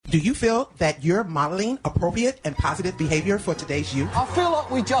Do you feel that you're modeling appropriate and positive behavior for today's youth? I feel like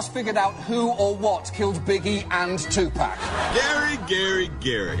we just figured out who or what killed Biggie and Tupac. Gary.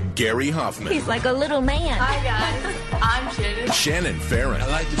 Gary Hoffman. He's like a little man. Hi, guys. I'm Shannon. Shannon Farron. I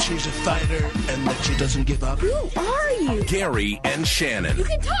like that she's a fighter and that she doesn't give up. Who are you? Gary and Shannon. You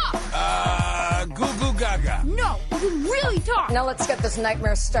can talk. Goo Goo Gaga. No, you can really talk. Now let's get this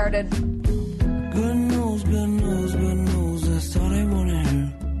nightmare started. Good news, that's all they want to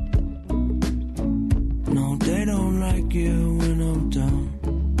hear. No, they don't like you when I'm down.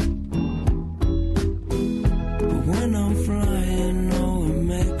 But when I'm flying, oh, it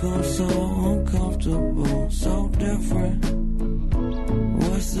makes them so uncomfortable, so different.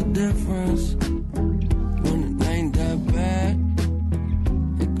 What's the difference? When it ain't that bad,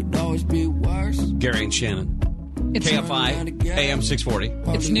 it could always be worse. Gary and Shannon. It's KFI, AM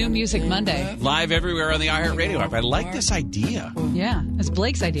 640. It's New Music Monday. Live everywhere on the iHeartRadio app. I like this idea. Yeah, it's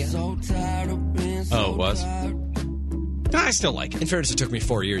Blake's idea. Oh, it was? I still like it. In fairness, it took me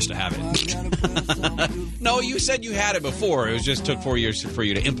 4 years to have it. No, you said you had it before. It just took 4 years for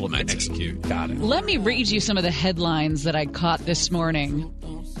you to implement it. Execute. Got it. Let me read you some of the headlines that I caught this morning.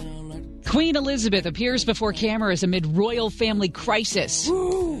 Queen Elizabeth appears before cameras amid royal family crisis.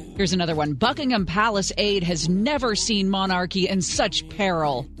 Woo. Here's another one. Buckingham Palace aide has never seen monarchy in such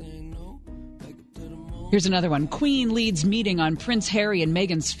peril. Here's another one. Queen leads meeting on Prince Harry and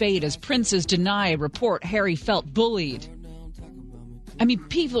Meghan's fate as princes deny a report Harry felt bullied. I mean,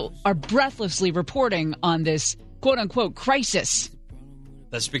 people are breathlessly reporting on this quote-unquote crisis.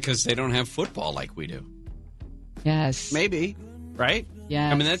 That's because they don't have football like we do. Yes. Maybe, right? Yeah.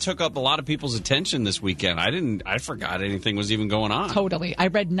 I mean, that took up a lot of people's attention this weekend. I forgot anything was even going on. Totally. I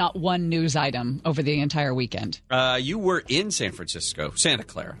read not one news item over the entire weekend. You were in San Francisco, Santa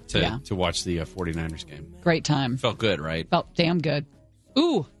Clara, to watch the 49ers game. Great time. Felt good, right? Felt damn good.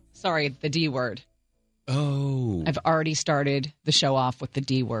 Ooh, sorry, the D word. Oh. I've already started the show off with the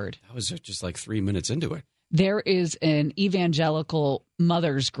D word. That was just like 3 minutes into it. There is an evangelical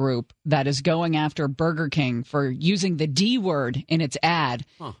mothers group that is going after Burger King for using the D word in its ad.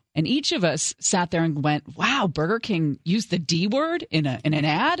 Huh. And each of us sat there and went, wow, Burger King used the D word in an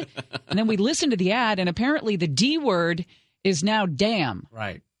ad? And then we listened to the ad, and apparently the D word is now damn.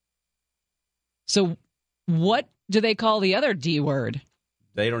 Right. So what do they call the other D word?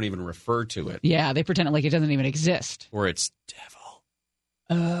 They don't even refer to it. Yeah, they pretend like it doesn't even exist. Or it's devil.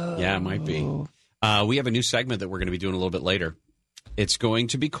 Oh. Yeah, it might be. We have a new segment that we're going to be doing a little bit later. It's going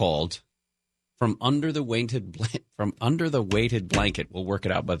to be called From Under the Weighted Blanket. We'll work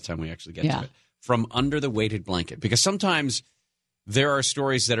it out by the time we actually get to it. From Under the Weighted Blanket. Because sometimes there are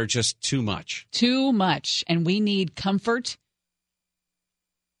stories that are just too much. Too much. And we need comfort.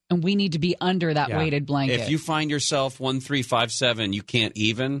 And we need to be under that weighted blanket. If you find yourself 1357, you can't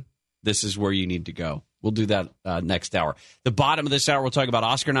even, this is where you need to go. We'll do that next hour. The bottom of this hour, we'll talk about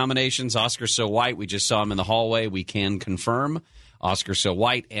Oscar nominations. Oscar So White, we just saw him in the hallway. We can confirm Oscar So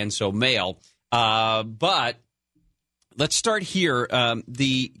White and So Male. But let's start here.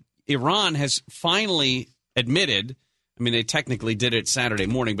 Iran has finally admitted, I mean, they technically did it Saturday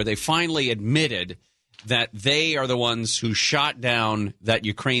morning, but they finally admitted that they are the ones who shot down that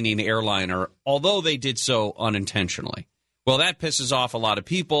Ukrainian airliner, although they did so unintentionally. Well, that pisses off a lot of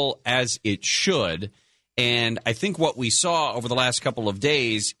people, as it should. And I think what we saw over the last couple of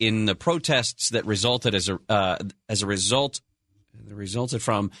days in the protests that resulted resulted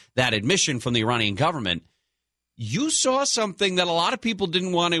from that admission from the Iranian government, you saw something that a lot of people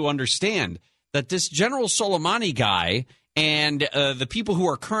didn't want to understand, that this General Soleimani guy and the people who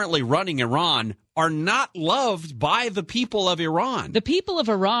are currently running Iran are not loved by the people of Iran. The people of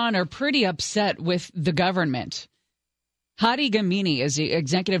Iran are pretty upset with the government. Hadi Ghamini is the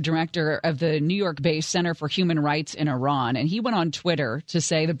executive director of the New York-based Center for Human Rights in Iran, and he went on Twitter to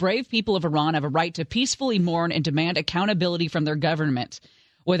say the brave people of Iran have a right to peacefully mourn and demand accountability from their government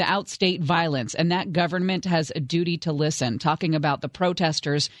without state violence, and that government has a duty to listen, talking about the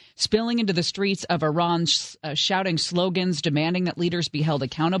protesters spilling into the streets of Iran, shouting slogans, demanding that leaders be held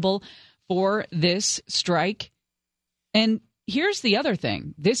accountable for this strike. And here's the other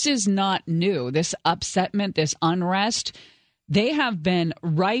thing. This is not new. This upsetment, this unrest, they have been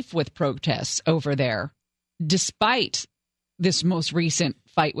rife with protests over there, despite this most recent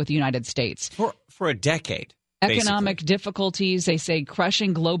fight with the United States. For a decade. Economic basically. difficulties, they say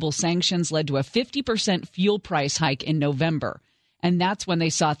crushing global sanctions led to a 50% fuel price hike in November. And that's when they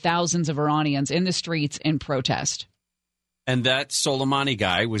saw thousands of Iranians in the streets in protest. And that Soleimani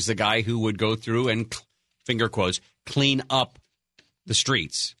guy was the guy who would go through and, finger quotes, clean up the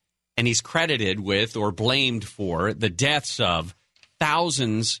streets. And he's credited with or blamed for the deaths of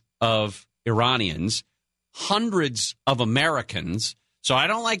thousands of Iranians, hundreds of Americans. So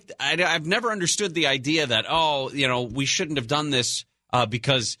I've never understood the idea that, we shouldn't have done this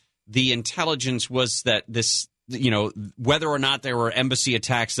because the intelligence was that this, whether or not there were embassy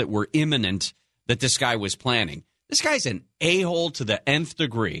attacks that were imminent, that this guy was planning. This guy's an a-hole to the nth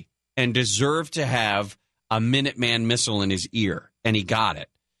degree and deserved to have a Minuteman missile in his ear, and he got it.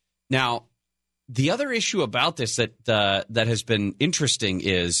 Now, the other issue about this that has been interesting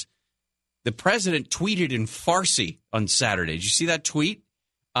is the president tweeted in Farsi on Saturday. Did you see that tweet?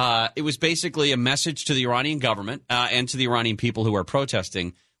 It was basically a message to the Iranian government and to the Iranian people who are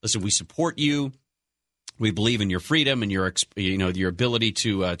protesting. Listen, we support you. We believe in your freedom and your ability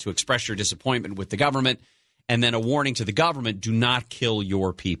to express your disappointment with the government. And then a warning to the government: do not kill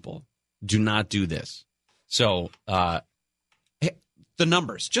your people. Do not do this. So the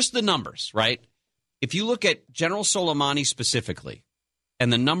numbers, just the numbers, right? If you look at General Soleimani specifically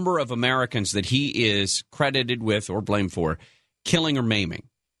and the number of Americans that he is credited with or blamed for killing or maiming,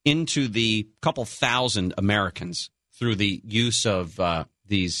 into the couple thousand Americans through the use of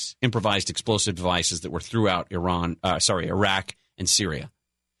these improvised explosive devices that were throughout Iraq and Syria.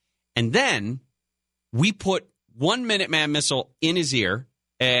 And then we put one Minuteman missile in his ear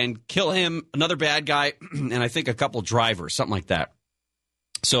and kill him, another bad guy, and I think a couple drivers, something like that.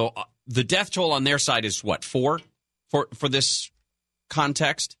 So the death toll on their side is what, 4 for this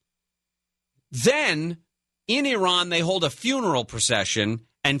context? Then in Iran, they hold a funeral procession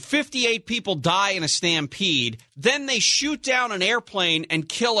and 58 people die in a stampede. Then they shoot down an airplane and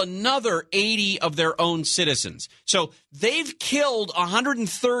kill another 80 of their own citizens. So they've killed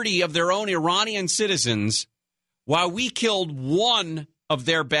 130 of their own Iranian citizens while we killed one of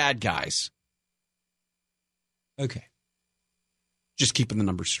their bad guys. Okay. Just keeping the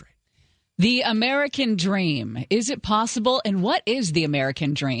numbers straight. The American dream. Is it possible? And what is the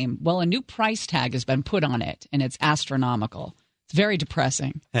American dream? Well, a new price tag has been put on it, and it's astronomical. It's very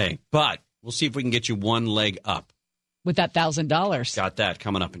depressing. Hey, but we'll see if we can get you one leg up. With that $1,000. Got that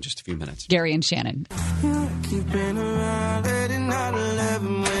coming up in just a few minutes. Gary and Shannon.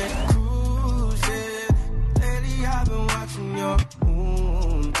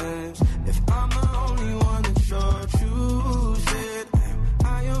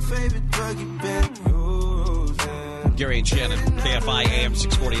 Gary and Shannon, KFI AM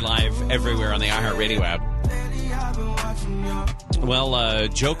 640 live everywhere on the iHeartRadio app. Well,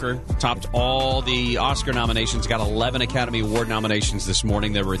 Joker topped all the Oscar nominations, got 11 Academy Award nominations this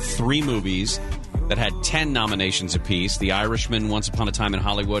morning. There were 3 movies that had 10 nominations apiece: The Irishman, Once Upon a Time in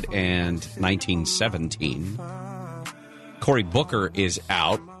Hollywood, and 1917. Cory Booker is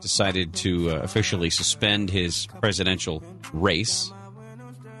out, decided to officially suspend his presidential race.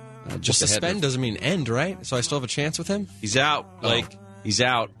 Suspend doesn't mean end, right? So I still have a chance with him? He's out, Blake. Oh. He's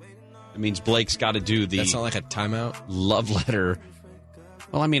out. It means Blake's got to do the... That's not like a timeout? Love letter.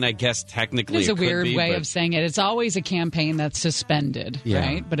 Well, I mean, I guess technically There's a weird way of saying it. It's always a campaign that's suspended,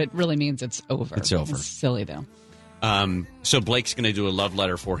 right? But it really means it's over. It's over. It's silly, though. So Blake's going to do a love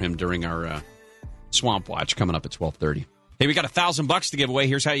letter for him during our Swamp Watch coming up at 12:30. Hey, we got $1,000 to give away.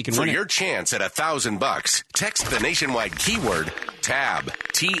 Here's how you can win it. For your chance at $1,000, text the nationwide keyword TAB,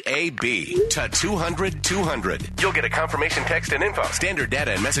 T-A-B, to 200-200. You'll get a confirmation text and info. Standard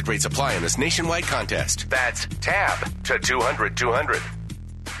data and message rates apply in this nationwide contest. That's TAB to 200-200.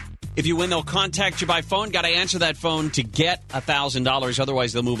 If you win, they'll contact you by phone. Got to answer that phone to get $1,000.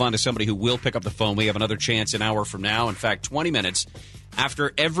 Otherwise, they'll move on to somebody who will pick up the phone. We have another chance an hour from now. In fact, 20 minutes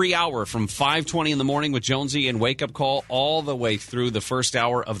after every hour from 5:20 in the morning with Jonesy and Wake Up Call all the way through the first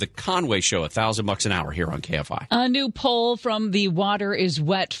hour of the Conway Show. $1,000 an hour here on KFI. A new poll from the Water is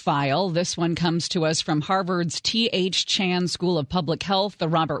Wet file. This one comes to us from Harvard's T.H. Chan School of Public Health, the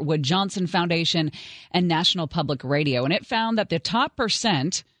Robert Wood Johnson Foundation, and National Public Radio. And it found that the top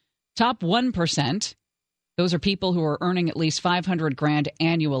 1%, those are people who are earning at least $500,000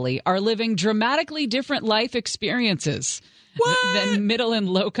 annually, are living dramatically different life experiences than middle and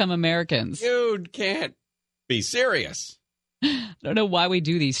low-income Americans. Dude, can't be serious. I don't know why we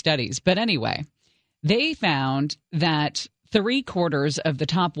do these studies. But anyway, they found that 3/4 of the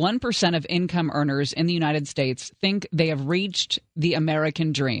top 1% of income earners in the United States think they have reached the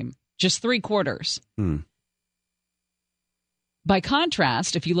American dream. Just 3/4. By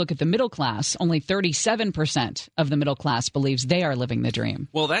contrast, if you look at the middle class, only 37% of the middle class believes they are living the dream.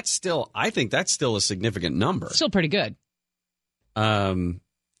 Well, I think that's still a significant number. Still pretty good.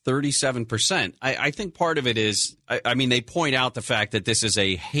 37%. I think part of it is, I mean, they point out the fact that this is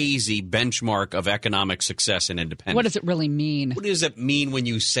a hazy benchmark of economic success and independence. What does it really mean? What does it mean when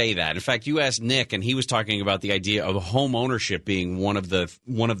you say that? In fact, you asked Nick, and he was talking about the idea of home ownership being one of the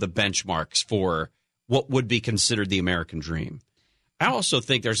benchmarks for what would be considered the American dream. I also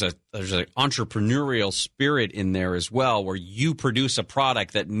think there's an entrepreneurial spirit in there as well, where you produce a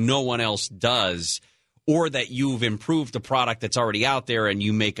product that no one else does, or that you've improved the product that's already out there and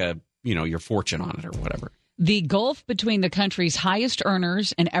you make your fortune on it or whatever. The gulf between the country's highest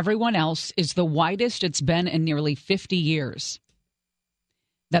earners and everyone else is the widest it's been in nearly 50 years.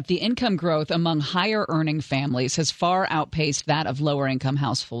 That the income growth among higher earning families has far outpaced that of lower income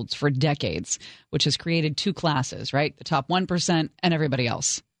households for decades, which has created two classes, right? The top 1% and everybody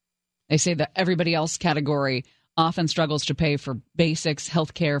else. They say the everybody else category often struggles to pay for basics,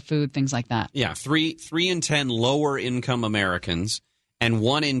 healthcare, food, things like that. Yeah, 3 in 10 lower income Americans and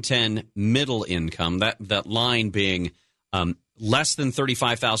 1 in 10 middle income. That line being less than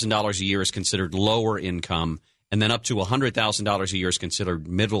 $35,000 a year is considered lower income, and then up to $100,000 a year is considered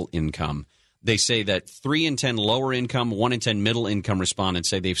middle income. They say that 3 in 10 lower income, 1 in 10 middle income respondents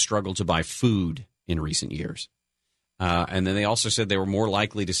say they've struggled to buy food in recent years. And then they also said they were more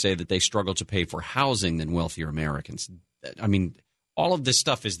likely to say that they struggle to pay for housing than wealthier Americans. I mean, all of this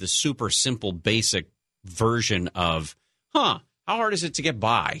stuff is the super simple, basic version of, how hard is it to get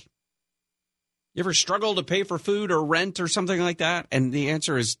by? You ever struggle to pay for food or rent or something like that? And the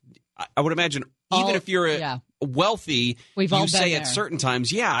answer is, I would imagine, even if you're wealthy, you say at certain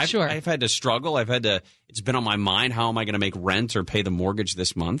times, I've had to struggle. It's been on my mind, how am I going to make rent or pay the mortgage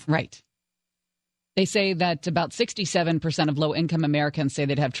this month? Right. They say that about 67% of low-income Americans say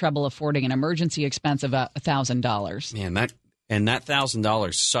they'd have trouble affording an emergency expense of $1,000. Man, that $1,000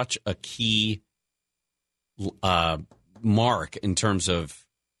 is such a key mark in terms of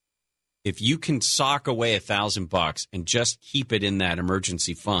if you can sock away $1,000 and just keep it in that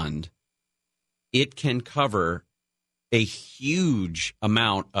emergency fund, it can cover a huge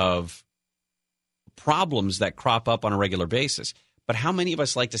amount of problems that crop up on a regular basis. But how many of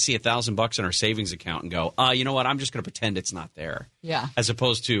us like to see $1,000 in our savings account and go, you know what, I'm just going to pretend it's not there. Yeah. As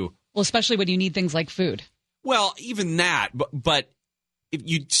opposed to... Well, especially when you need things like food. Well, even that. But if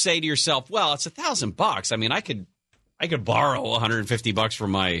you say to yourself, well, it's $1,000. I mean, I could borrow $150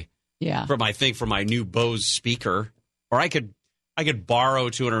 for my new Bose speaker, or I could borrow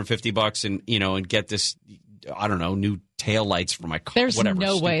 $250 and get this, I don't know, new taillights for my car. There's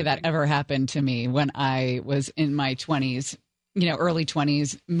no way that ever happened to me when I was in my 20s. Early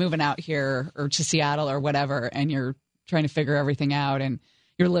 20s, moving out here or to Seattle or whatever, and you're trying to figure everything out and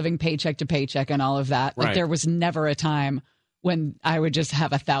you're living paycheck to paycheck and all of that. Like, there was never a time when I would just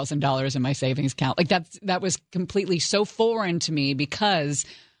have $1,000 in my savings account. Like, that was completely so foreign to me because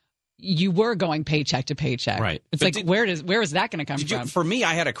you were going paycheck to paycheck. Right. It's where is that going to come from? For me,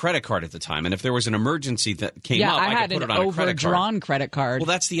 I had a credit card at the time, and if there was an emergency that came up, I could put it on a credit card. I had an overdrawn credit card. Well,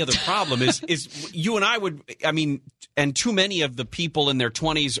 that's the other problem is you and I would, and too many of the people in their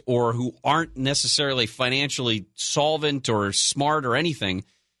 20s or who aren't necessarily financially solvent or smart or anything,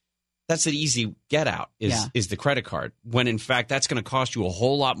 that's an easy get out is the credit card. When in fact, that's going to cost you a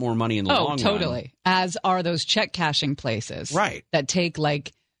whole lot more money in the long run. Oh, totally. As are those check cashing places. Right. That take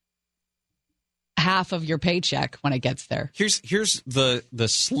like half of your paycheck when it gets there. Here's the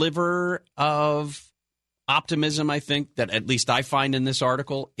sliver of optimism, I think, that at least I find in this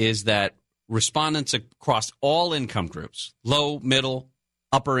article is that respondents across all income groups, low, middle,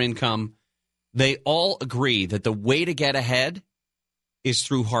 upper income, they all agree that the way to get ahead is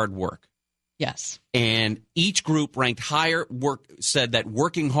through hard work. Yes. And each group ranked higher, said that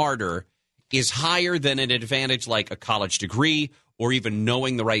working harder is higher than an advantage like a college degree or even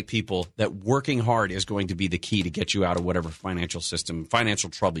knowing the right people, that working hard is going to be the key to get you out of whatever financial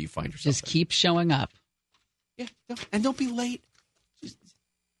trouble you find yourself in. Just keep showing up. Yeah, and don't be late. Just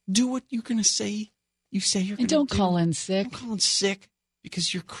do what you're going to say. You say you're going to do. And don't call in sick. Don't call in sick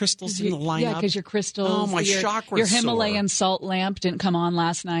because your crystal's in the lineup. Yeah, because your crystals. Oh, my chakra's Your Himalayan salt lamp didn't come on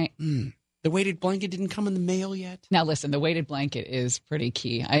last night. The weighted blanket didn't come in the mail yet. Now, listen, the weighted blanket is pretty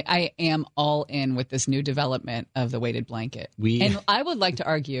key. I am all in with this new development of the weighted blanket. And I would like to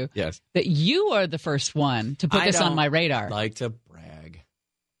argue that you are the first one to put this on my radar. I don't like to brag.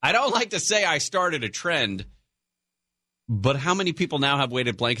 I don't like to say I started a trend, but how many people now have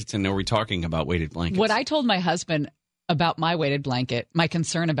weighted blankets, and are we talking about weighted blankets? What I told my husband about my weighted blanket, my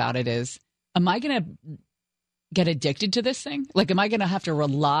concern about it is, am I going to get addicted to this thing? Like, am I going to have to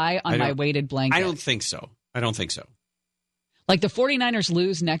rely on my weighted blanket? I don't think so. Like the 49ers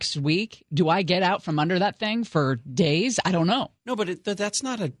lose next week. Do I get out from under that thing for days? I don't know. No, but that's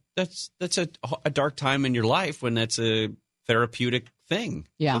not that's a dark time in your life when that's a therapeutic thing.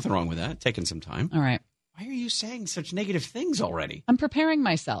 Yeah. Nothing wrong with that. Taking some time. All right. Why are you saying such negative things already? I'm preparing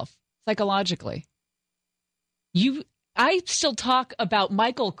myself psychologically. I still talk about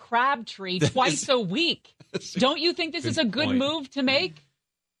Michael Crabtree twice a week. Don't you think this is a good move to make?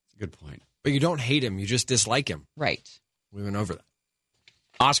 It's a good point. But you don't hate him. You just dislike him. Right. We went over that.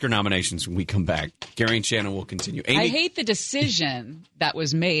 Oscar nominations when we come back. Gary and Shannon will continue. Amy? I hate the decision that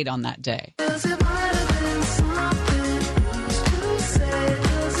was made on that day.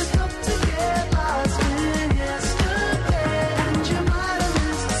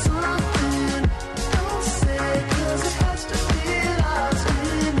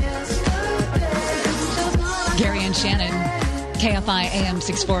 Gary and Shannon, KFI AM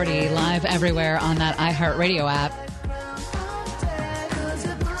 640, live everywhere on that iHeartRadio app.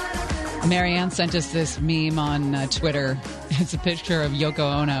 Marianne sent us this meme on Twitter. It's a picture of Yoko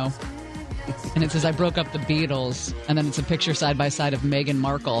Ono. And it says, I broke up the Beatles. And then it's a picture side by side of Meghan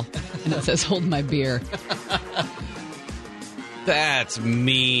Markle. And it says, hold my beer. That's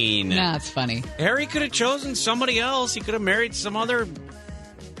mean. Nah, it's funny. Harry could have chosen somebody else. He could have married some other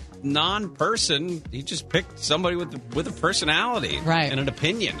non-person. He just picked somebody with a personality. Right. And an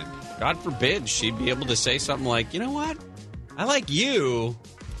opinion. God forbid she'd be able to say something like, you know what? I like you.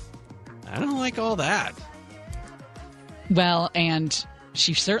 I don't like all that. Well, and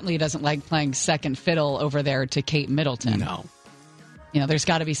she certainly doesn't like playing second fiddle over there to Kate Middleton. No. You know, there's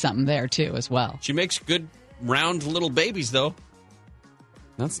got to be something there, too, as well. She makes good, round little babies, though.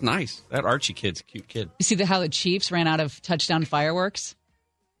 That's nice. That Archie kid's a cute kid. You see how the Chiefs ran out of touchdown fireworks?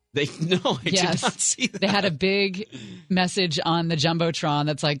 I did not see that. They had a big message on the Jumbotron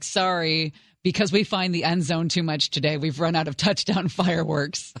that's like, sorry, because we find the end zone too much today, we've run out of touchdown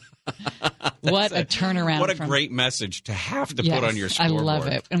fireworks. What a turnaround. What a great message to have to put on your scoreboard. I love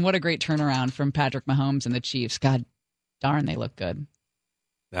it. And what a great turnaround from Patrick Mahomes and the Chiefs. God darn, they look good.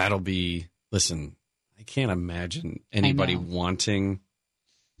 That'll be, listen, I can't imagine anybody wanting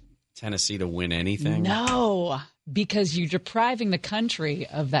Tennessee to win anything. No, because you're depriving the country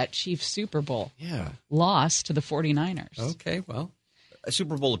of that Chiefs Super Bowl. Yeah. Loss to the 49ers. Okay, well, a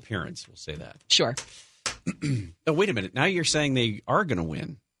Super Bowl appearance, we'll say that. Sure. Oh, wait a minute. Now you're saying they are going to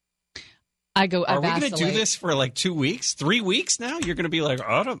win. Are we going to do this for like 2 weeks, 3 weeks now? You're going to be like,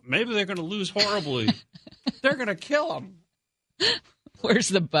 maybe they're going to lose horribly. They're going to kill them. Where's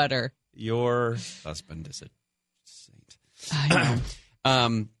the butter? Your husband is a saint. I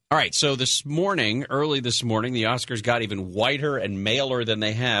know. All right, so early this morning, the Oscars got even whiter and maler than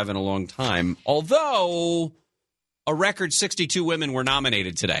they have in a long time, although a record 62 women were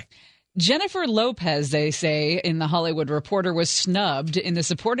nominated today. Jennifer Lopez, they say, in The Hollywood Reporter, was snubbed in the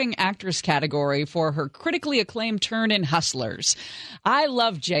supporting actress category for her critically acclaimed turn in Hustlers. I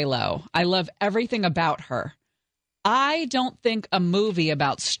love J-Lo. I love everything about her. I don't think a movie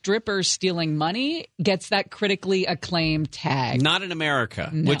about strippers stealing money gets that critically acclaimed tag. Not in America,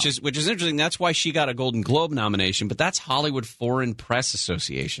 No. which is interesting. That's why she got a Golden Globe nomination, but that's Hollywood Foreign Press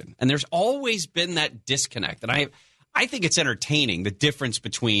Association. And there's always been that disconnect. And I think it's entertaining, the difference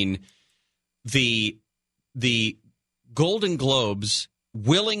between the Golden Globes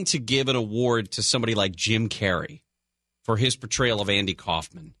willing to give an award to somebody like Jim Carrey for his portrayal of Andy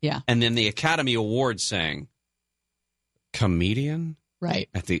Kaufman. Yeah. And then the Academy Awards saying, comedian? Right.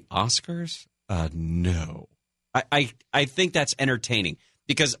 At the Oscars? No. I think that's entertaining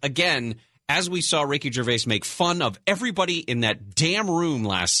because, again, as we saw Ricky Gervais make fun of everybody in that damn room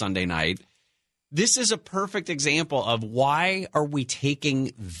last Sunday night, this is a perfect example of why are we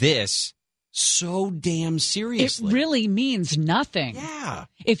taking this so damn seriously. It really means nothing. Yeah.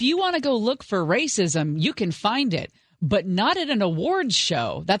 If you want to go look for racism, you can find it, but not at an awards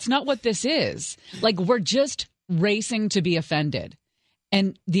show. That's not what this is. Like, we're just racing to be offended.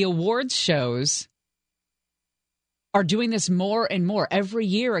 And the awards shows are doing this more and more. Every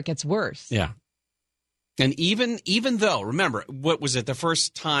year it gets worse. Yeah. And even though, remember, what was it, the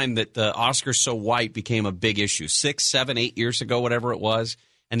first time that the Oscars So White became a big issue, 6, 7, 8 years ago, whatever it was,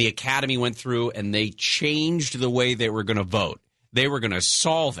 and the Academy went through and they changed the way they were going to vote. They were going to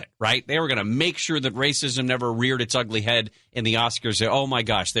solve it, right? They were going to make sure that racism never reared its ugly head in the Oscars. Say, oh, my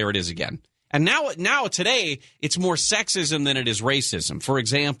gosh, there it is again. And now today, it's more sexism than it is racism. For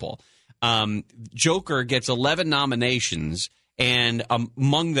example, Joker gets 11 nominations, and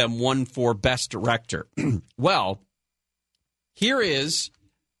among them, one for Best Director. Well, here is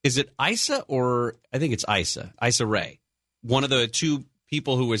it Issa or I think it's Issa Rae, one of the two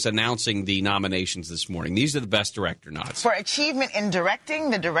people who was announcing the nominations this morning. These are the best director nods. For achievement in directing,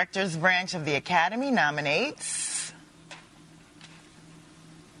 the director's branch of the Academy nominates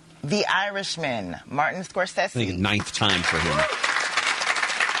The Irishman, Martin Scorsese. I think ninth time for him.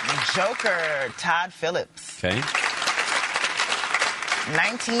 Joker, Todd Phillips. Okay.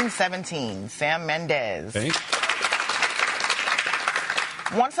 1917, Sam Mendes. Okay.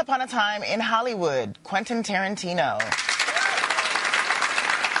 Once Upon a Time in Hollywood, Quentin Tarantino.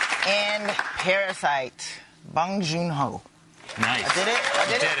 And Parasite, Bong Joon-ho. Nice. I did it.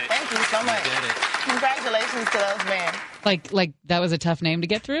 Thank you so much. You did it. Congratulations to those men. Like that was a tough name to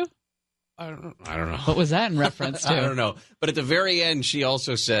get through? I don't know. What was that in reference to? I don't know. But at the very end, she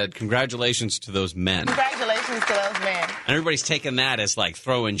also said, congratulations to those men. Congratulations to those men. And everybody's taking that as like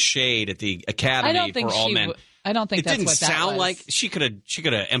throwing shade at the Academy for all men. I don't think that's what that was. It didn't sound like she could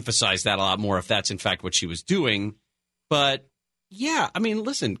have emphasized that a lot more if that's in fact what she was doing. But yeah, I mean,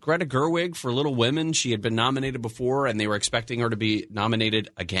 listen, Greta Gerwig for Little Women, she had been nominated before, and they were expecting her to be nominated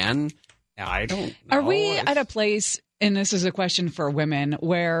again. I don't know. Are we at a place, and this is a question for women,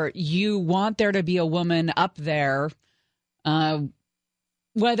 where you want there to be a woman up there,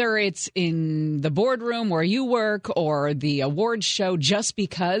 whether it's in the boardroom where you work or the awards show, just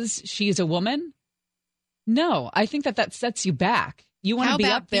because she's a woman? No, I think that sets you back. You want to be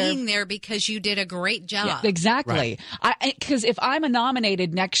up there. Being there because you did a great job? Yeah, exactly. Because if I'm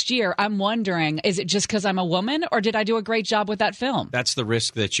nominated next year, I'm wondering, is it just because I'm a woman, or did I do a great job with that film? That's the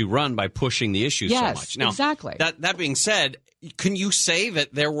risk that you run by pushing the issue so much. Now, exactly. That being said, can you say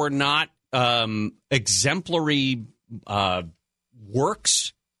that there were not exemplary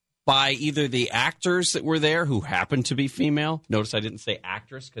works by either the actors that were there who happened to be female? Notice I didn't say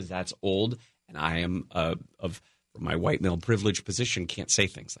actress because that's old, and I am of my white male privileged position can't say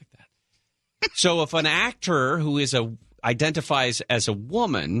things like that. So if an actor who identifies as a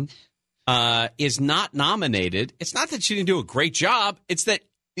woman is not nominated, it's not that she didn't do a great job. It's that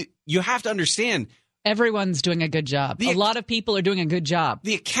you have to understand. Everyone's doing a good job. A lot of people are doing a good job.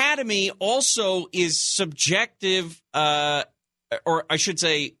 The Academy also is subjective, or I should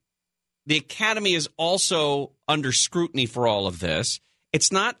say, the Academy is also under scrutiny for all of this.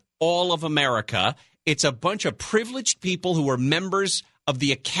 It's not all of America. It's a bunch of privileged people who are members of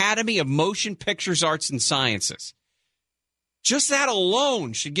the Academy of Motion Pictures, Arts, and Sciences. Just that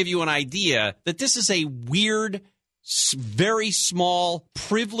alone should give you an idea that this is a weird, very small,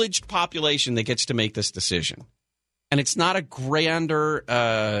 privileged population that gets to make this decision. And it's not a grander,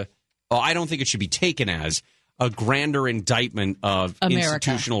 I don't think it should be taken as a grander indictment of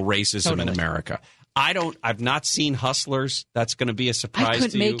institutional racism in America. I've not seen Hustlers. That's going to be a surprise to you. I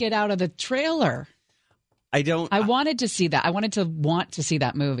couldn't make it out of the trailer. I wanted to see that. I wanted to want to see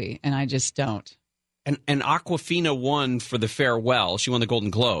that movie, and I just don't. And Awkwafina won for The Farewell. She won the Golden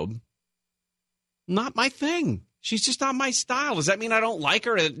Globe. Not my thing. She's just not my style. Does that mean I don't like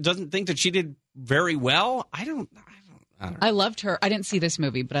her? It doesn't think that she did very well? I don't know. I loved her. I didn't see this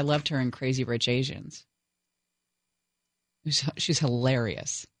movie, but I loved her in Crazy Rich Asians. She's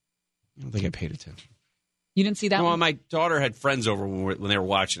hilarious. I don't think I paid attention. You didn't see that one? My daughter had friends over when they were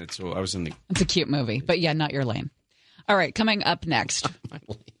watching it, so I was in the... It's a cute movie, but yeah, not your lane. All right, coming up next,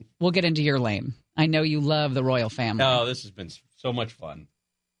 we'll get into your lane. I know you love the royal family. Oh, this has been so much fun.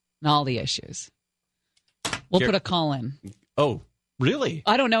 And all the issues. We'll put a call in. Oh, really?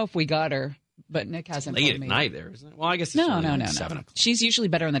 I don't know if we got her, but Nick hasn't told me. Late at night there, isn't it? Well, I guess it's No. 7 o'clock. She's usually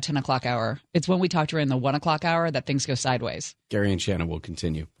better in the 10 o'clock hour. It's when we talk to her in the 1 o'clock hour that things go sideways. Gary and Shannon will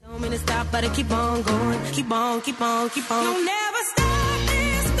continue. Don't mean to stop, but I keep on going. Keep on, keep on, keep on. You'll never stop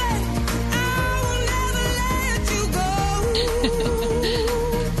this thing. I will never let you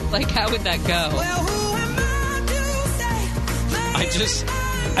go. Like, how would that go? Well, who am I to say?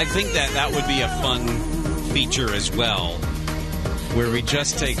 I think that would be a fun feature as well, where we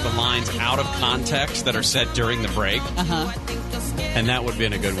just take the lines out of context that are said during the break. Uh-huh. And that would have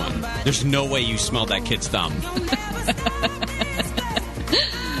been a good one. There's no way you smelled that kid's thumb.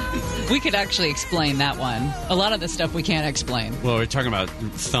 We could actually explain that one. A lot of the stuff we can't explain. Well, we're talking about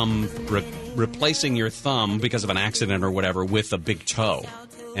thumb replacing your thumb because of an accident or whatever with a big toe.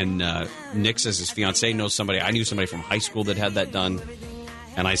 And Nick says his fiancée knows somebody. I knew somebody from high school that had that done.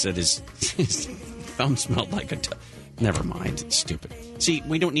 And I said his thumb smelled like a toe. Never mind. It's stupid. See,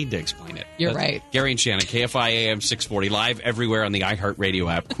 we don't need to explain it. You're right. Gary and Shannon, KFI AM 640, live everywhere on the iHeartRadio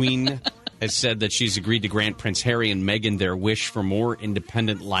app. Queen has said that she's agreed to grant Prince Harry and Meghan their wish for more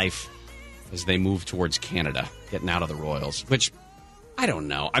independent life as they move towards Canada, getting out of the royals, which I don't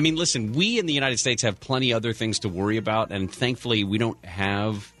know. I mean, listen, we in the United States have plenty other things to worry about, and thankfully we don't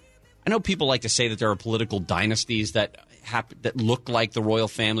have... I know people like to say that there are political dynasties that... that look like the royal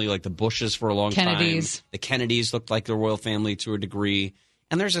family, like the Bushes for a long Kennedys. time. The Kennedys looked like the royal family to a degree.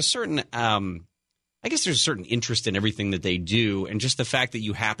 And there's a certain, I guess there's a certain interest in everything that they do. And just the fact that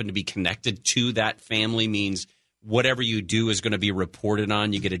you happen to be connected to that family means whatever you do is going to be reported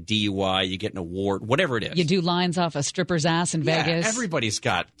on. You get a DUI, you get an award, whatever it is. You do lines off a stripper's ass in Vegas. Everybody's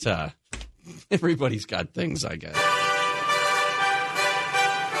got things, I guess.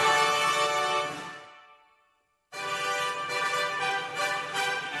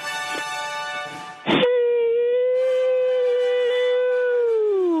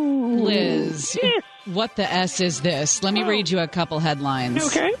 Liz, what the S is this? Let me read you a couple headlines.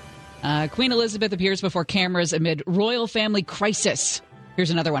 Okay. Queen Elizabeth appears before cameras amid royal family crisis.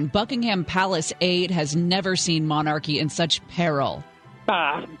 Here's another one. Buckingham Palace aide has never seen monarchy in such peril.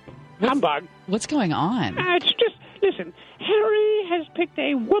 Humbug. What's going on? It's just, listen, Harry has picked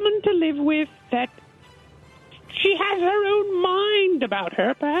a woman to live with that she has her own mind about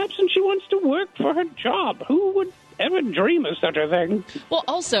her, perhaps, and she wants to work for her job. Who would ever dream of such a thing? Well,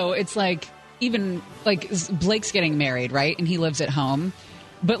 also, it's like, even, like, Blake's getting married, right? And he lives at home.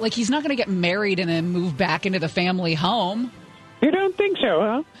 But, like, he's not going to get married and then move back into the family home. You don't think so,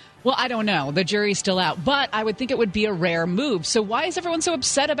 huh? Well, I don't know. The jury's still out. But I would think it would be a rare move. So why is everyone so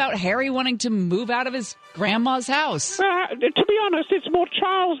upset about Harry wanting to move out of his grandma's house? To be honest, it's more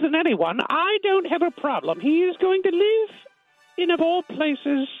Charles than anyone. I don't have a problem. He is going to live in, of all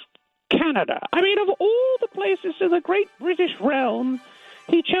places, Canada. I mean, of all the places in the great British realm,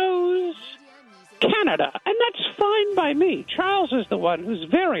 he chose Canada. And that's fine by me. Charles is the one who's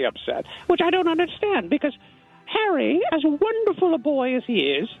very upset, which I don't understand, because Harry, as wonderful a boy as he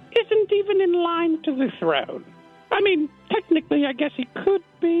is, isn't even in line to the throne. I mean, technically, I guess he could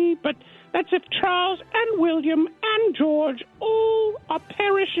be, but that's if Charles and William and George all are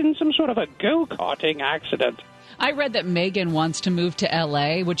perish in some sort of a go-karting accident. I read that Meghan wants to move to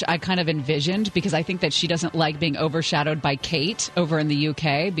L.A., which I kind of envisioned because I think that she doesn't like being overshadowed by Kate over in the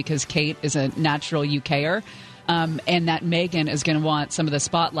U.K. because Kate is a natural U.K.er. And that Meghan is going to want some of the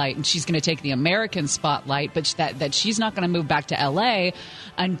spotlight, and she's going to take the American spotlight, but that she's not going to move back to L.A.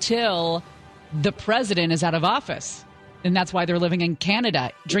 until the president is out of office. And that's why they're living in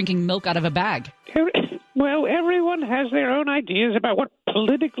Canada, drinking milk out of a bag. Well, everyone has their own ideas about what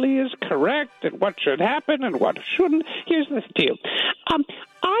politically is correct and what should happen and what shouldn't. Here's the deal.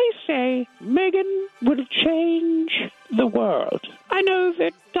 I say Meghan will change the world. I know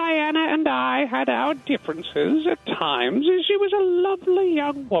that Diana and I had our differences at times. She was a lovely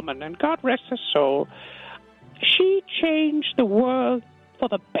young woman, and God rest her soul. She changed the world for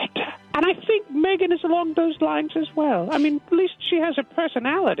the better. And I think Meghan is along those lines as well. I mean, at least she has a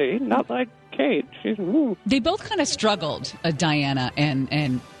personality, not like Kate. They both kind of struggled, Diana and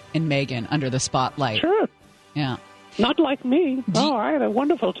Meghan, under the spotlight. Sure. Yeah. Not like me. I had a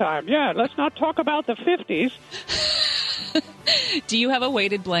wonderful time. Yeah, let's not talk about the 50s. Do you have a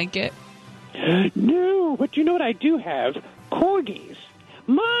weighted blanket? No, but you know what I do have? Corgis.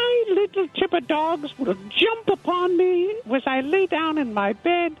 My little chipper dogs will jump upon me as I lay down in my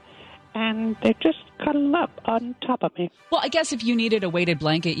bed, and they just cuddle up on top of me. Well, I guess if you needed a weighted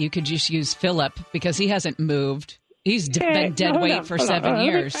blanket, you could just use Philip, because he hasn't moved. He's been dead weight for 7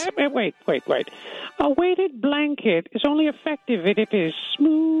 years. Wait. A weighted blanket is only effective if it is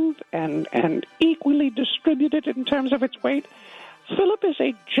smooth and equally distributed in terms of its weight. Philip is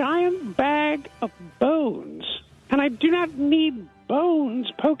a giant bag of bones, and I do not need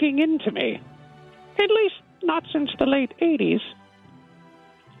bones poking into me. At least not since the late 80s.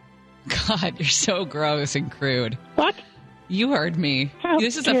 God, you're so gross and crude. What? You heard me.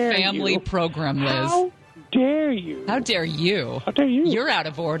 This is a family program, Liz. How dare you? How dare you? How dare you? You're out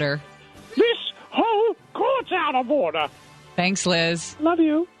of order. This whole court's out of order. Thanks, Liz. Love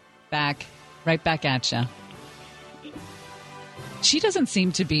you. Right back at you. She doesn't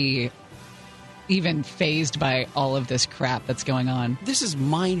seem to be even fazed by all of this crap that's going on. This is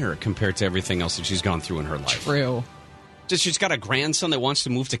minor compared to everything else that she's gone through in her life. True. She's got a grandson that wants to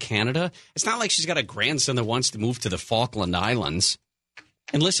move to Canada. It's not like she's got a grandson that wants to move to the Falkland Islands.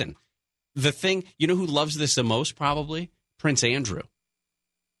 And listen, the thing, you know who loves this the most probably? Prince Andrew.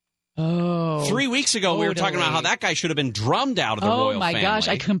 Oh. 3 weeks ago, we were talking about how that guy should have been drummed out of the royal family. Oh, my gosh.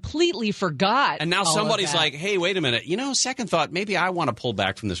 I completely forgot. And now somebody's like, hey, wait a minute. You know, second thought, maybe I want to pull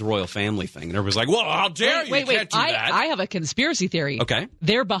back from this royal family thing. And everybody's like, well, how dare you? Wait. Can't do that. I have a conspiracy theory. Okay.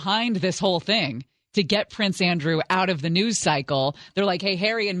 They're behind this whole thing to get Prince Andrew out of the news cycle. They're like, hey,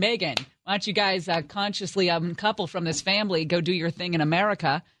 Harry and Meghan, why don't you guys consciously uncouple from this family, go do your thing in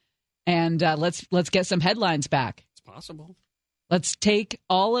America, and let's get some headlines back. It's possible. Let's take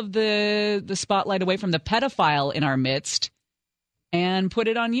all of the spotlight away from the pedophile in our midst and put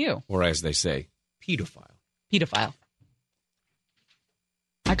it on you. Or as they say, pedophile. Pedophile.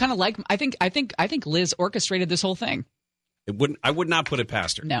 I kind of like. I think Liz orchestrated this whole thing. I would not put it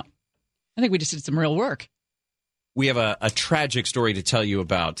past her. No, I think we just did some real work. We have a tragic story to tell you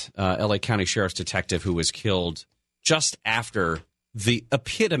about L.A. County Sheriff's detective who was killed just after the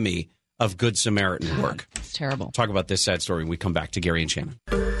epitome of Good Samaritan work. It's terrible. Talk about this sad story when we come back to Gary and Shannon.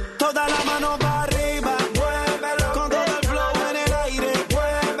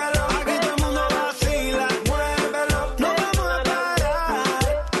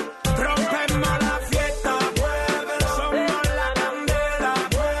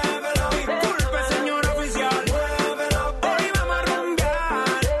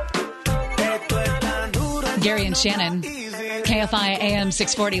 Gary and Shannon, KFI AM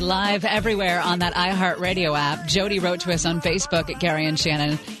 640 live everywhere on that iHeartRadio app. Jody wrote to us on Facebook at Gary and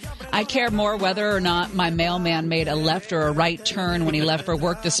Shannon. I care more whether or not my mailman made a left or a right turn when he left for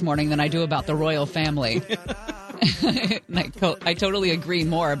work this morning than I do about the royal family. I totally agree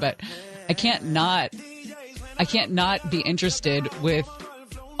more, but I can't not be interested with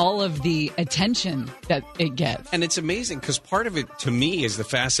all of the attention that it gets. And it's amazing because part of it, to me, is the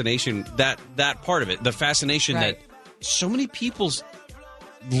fascination, that part of it, the fascination that so many people's,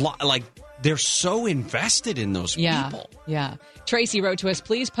 like, they're so invested in those people. Yeah. Tracy wrote to us,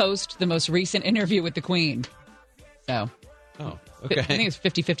 please post the most recent interview with the Queen. So. Oh, okay. I think it's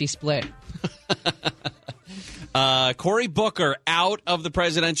 50-50 split. Cory Booker out of the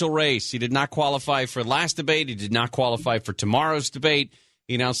presidential race. He did not qualify for last debate. He did not qualify for tomorrow's debate.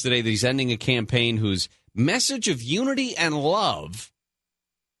 He announced today that he's ending a campaign whose message of unity and love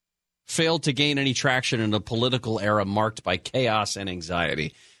failed to gain any traction in a political era marked by chaos and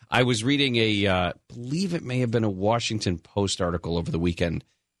anxiety. I was reading I believe it may have been a Washington Post article over the weekend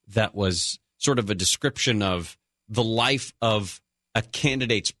that was sort of a description of the life of a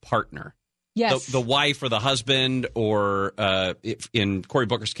candidate's partner. Yes. The wife or the husband, or in Cory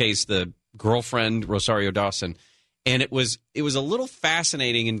Booker's case, the girlfriend, Rosario Dawson. And it was a little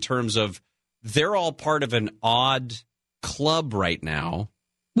fascinating in terms of they're all part of an odd club right now.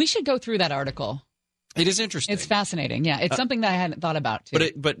 We should go through that article. It is interesting. It's fascinating. Yeah, it's something that I hadn't thought about,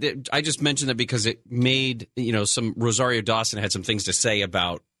 too. But I just mentioned that because it made, some Rosario Dawson had some things to say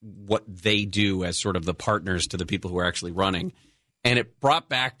about what they do as sort of the partners to the people who are actually running. And it brought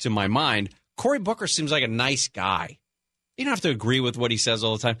back to my mind, Cory Booker seems like a nice guy. You don't have to agree with what he says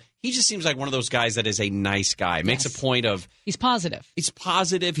all the time. He just seems like one of those guys that is a nice guy. Makes a point of... He's positive. He's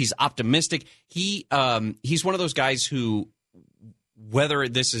positive. He's optimistic. He's one of those guys who, whether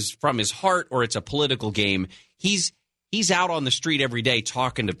this is from his heart or it's a political game, he's out on the street every day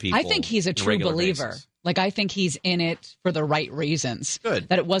talking to people. I think he's a true believer. Basis. Like, I think he's in it for the right reasons. Good.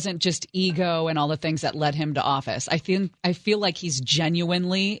 That it wasn't just ego and all the things that led him to office. I feel like he's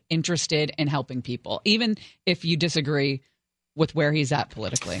genuinely interested in helping people, even if you disagree with where he's at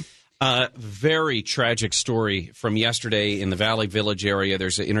politically. Very tragic story from yesterday in the Valley Village area.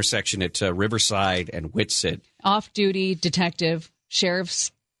 There's an intersection at Riverside and Whitsett. Off-duty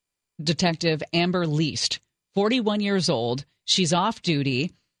sheriff's detective Amber Least, 41 years old. She's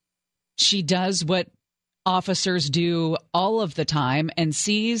off-duty. She does what officers do all of the time and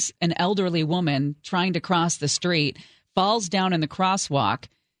sees an elderly woman trying to cross the street, falls down in the crosswalk.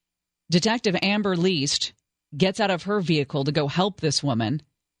 Detective Amber Least gets out of her vehicle to go help this woman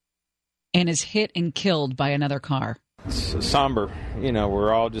and is hit and killed by another car. It's somber.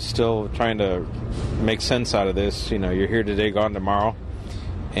 We're all just still trying to make sense out of this. You're here today, gone tomorrow.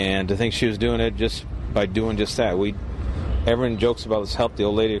 And to think she was doing it just by doing just that. Everyone jokes about let's help the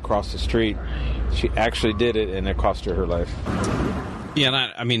old lady across the street. She actually did it, and it cost her life. Yeah,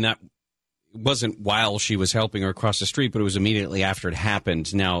 that wasn't while she was helping her across the street, but it was immediately after it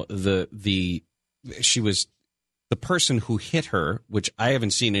happened. Now, she was the person who hit her, which I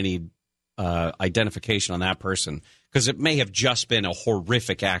haven't seen any identification on that person, because it may have just been a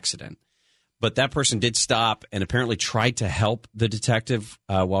horrific accident. But that person did stop and apparently tried to help the detective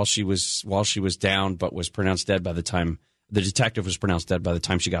while she was down, but was pronounced dead by the time the detective was pronounced dead by the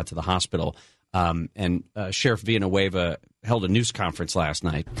time she got to the hospital. And Sheriff Villanueva held a news conference last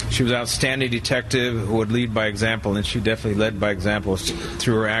night. She was an outstanding detective who would lead by example, and she definitely led by example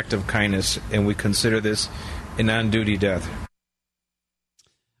through her act of kindness, and we consider this an on-duty death.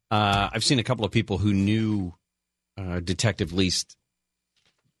 I've seen a couple of people who knew Detective Least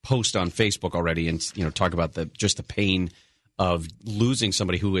post on Facebook already and talk about the pain of losing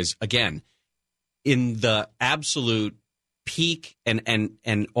somebody who is, again, in the absolute peak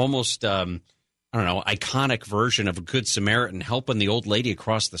and almost I don't know, iconic version of a Good Samaritan helping the old lady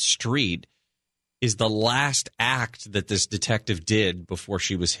across the street is the last act that this detective did before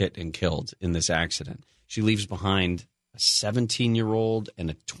she was hit and killed in this accident. She leaves behind a 17-year-old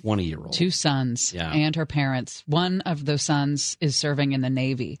and a 20-year-old. 2 sons and her parents. One of those sons is serving in the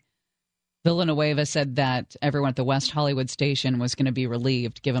Navy. Villanueva said that everyone at the West Hollywood station was going to be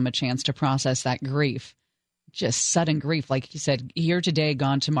relieved, give them a chance to process that grief. Just sudden grief. Like he said, here today,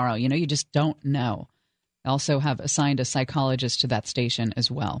 gone tomorrow. You know, you just don't know. They also have assigned a psychologist to that station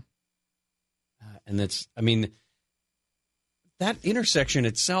as well. And that's, I mean, that intersection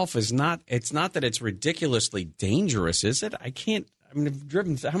itself is not, it's not that it's ridiculously dangerous, is it? I've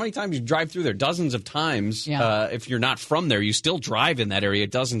driven, how many times you drive through there? Dozens of times. Yeah. If you're not from there, you still drive in that area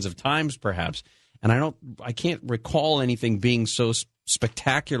dozens of times, perhaps. And I can't recall anything being so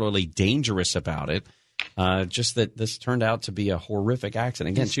spectacularly dangerous about it. Just that this turned out to be a horrific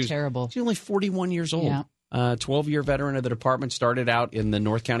accident. Again, she was terrible. She's only 41 years old. Yeah. 12-year veteran of the department, started out in the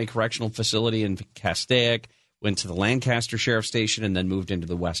North County Correctional Facility in Castaic, went to the Lancaster Sheriff Station, and then moved into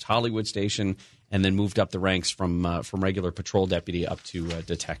the West Hollywood Station, and then moved up the ranks from regular patrol deputy up to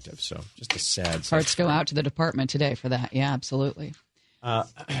detective. So just a sad Hearts go out to the department today for that. Yeah, absolutely.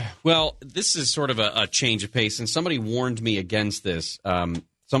 Well, this is sort of a change of pace, and somebody warned me against this.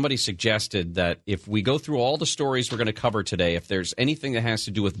 Somebody suggested that if we go through all the stories we're going to cover today, if there's anything that has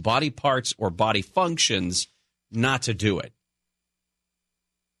to do with body parts or body functions, not to do it.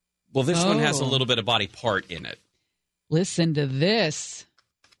 Well, this one has a little bit of body part in it. Listen to this.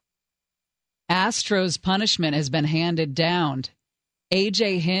 Astros punishment has been handed down.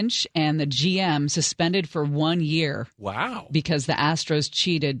 A.J. Hinch and the GM suspended for 1 year. Wow. Because the Astros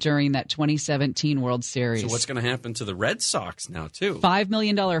cheated during that 2017 World Series. So what's going to happen to the Red Sox now, too? $5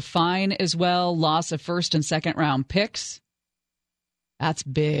 million fine as well. Loss of first and second round picks. That's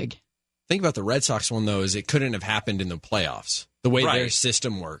big. Think about the Red Sox one, though, is it couldn't have happened in the playoffs. The way their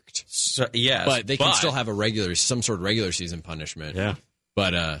system worked. So, yes. But they can still have some sort of regular season punishment. Yeah.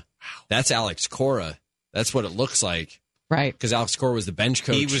 But that's Alex Cora. That's what it looks like. Right. Because Alex Cora was the bench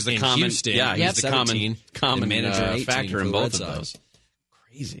coach. He was the in common, Houston. Yeah, he's the common manager factor in both of those.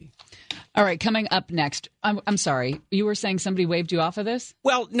 Crazy. All right, coming up next. I'm sorry. You were saying somebody waved you off of this?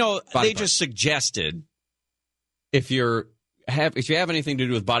 Well, no, they just suggested if you have anything to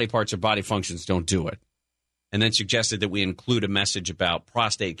do with body parts or body functions, don't do it. And then suggested that we include a message about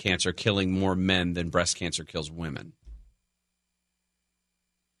prostate cancer killing more men than breast cancer kills women.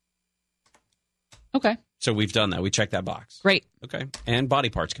 Okay. So we've done that. We checked that box. Great. Okay. And body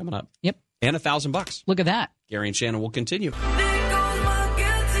parts coming up. Yep. And $1,000. Look at that. Gary and Shannon will continue.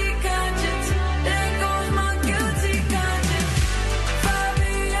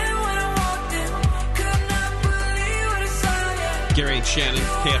 Gary and Shannon,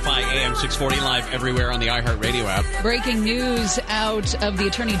 KFI AM 640 live everywhere on the iHeartRadio app. Breaking news out of the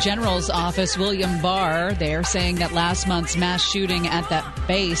Attorney General's office, William Barr. They're saying that last month's mass shooting at that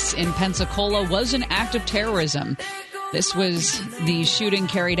base in Pensacola was an act of terrorism. This was the shooting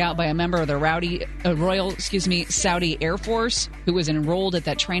carried out by a member of the Royal Saudi Air Force who was enrolled at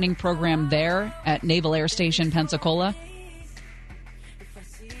that training program there at Naval Air Station, Pensacola.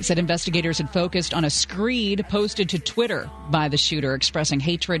 Said investigators had focused on a screed posted to Twitter by the shooter expressing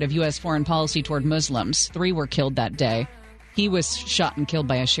hatred of U.S. foreign policy toward Muslims. 3 were killed that day. He was shot and killed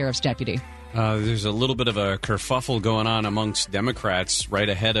by a sheriff's deputy. There's a little bit of a kerfuffle going on amongst Democrats right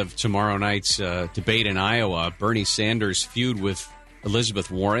ahead of tomorrow night's debate in Iowa. Bernie Sanders' feud with Elizabeth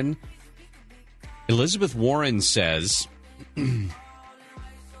Warren. Elizabeth Warren says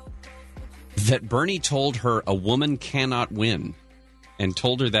that Bernie told her a woman cannot win. And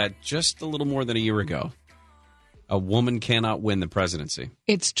told her that just a little more than a year ago. A woman cannot win the presidency.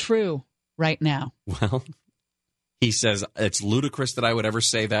 It's true right now. Well, he says it's ludicrous that I would ever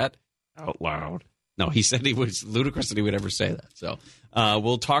say that out loud. No, he said it was ludicrous that he would ever say that. So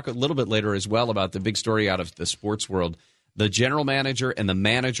we'll talk a little bit later as well about the big story out of the sports world. The general manager and the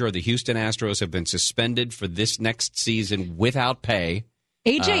manager of the Houston Astros have been suspended for this next season without pay.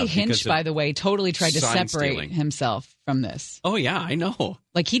 A.J. Hinch, by the way, totally tried to separate himself from this. Oh, yeah, I know.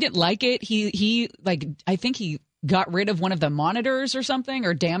 Like, he didn't like it. I think he got rid of one of the monitors or something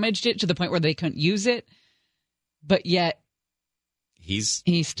or damaged it to the point where they couldn't use it. But yet, he's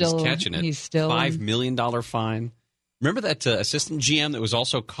still catching it. He's still $5 million fine. Remember that assistant GM that was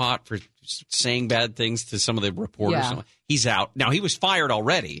also caught for saying bad things to some of the reporters? Yeah. He's out. Now, he was fired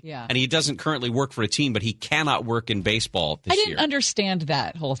already, yeah. And he doesn't currently work for a team, but he cannot work in baseball this year. I didn't understand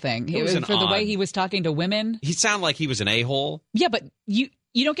that whole thing. It was the way he was talking to women. He sounded like he was an a-hole. Yeah, but you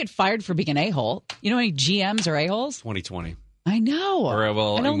don't get fired for being an a-hole. You know how many GMs are a-holes? 2020. I I know. Or,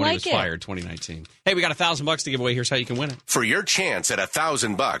 well, I don't when like he was fired, 2019. Hey, we got $1,000 to give away. Here's how you can win it. For your chance at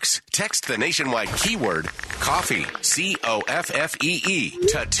 $1,000, text the nationwide keyword coffee, COFFEE,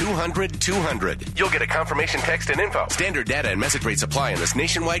 to 200-200. You'll get a confirmation text and info. Standard data and message rates apply in this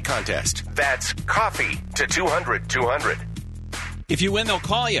nationwide contest. That's coffee to 200-200. If you win, they'll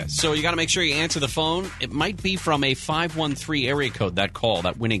call you. So you got to make sure you answer the phone. It might be from a 513 area code,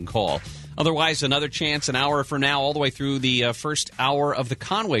 that winning call. Otherwise, another chance an hour from now, all the way through the first hour of the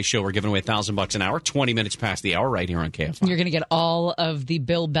Conway Show. We're giving away $1,000 an hour, 20 minutes past the hour, right here on KFI. You're going to get all of the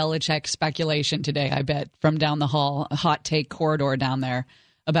Bill Belichick speculation today, I bet, from down the hall, a hot take corridor down there,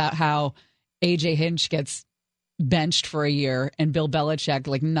 about how A.J. Hinch gets benched for a year and Bill Belichick,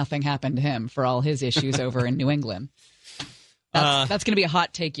 like nothing happened to him for all his issues over in New England. That's going to be a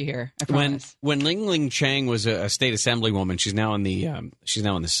hot take you hear. I promise. When Ling Ling Chang was a state assemblywoman, she's now in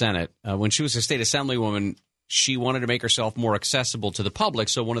the Senate. When she was a state assemblywoman, she wanted to make herself more accessible to the public.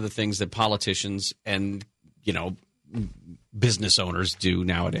 So one of the things that politicians and business owners do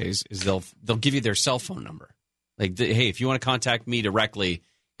nowadays is they'll give you their cell phone number. Like, hey, if you want to contact me directly,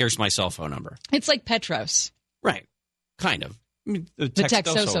 here's my cell phone number. It's like Petros, right? Kind of. I mean, the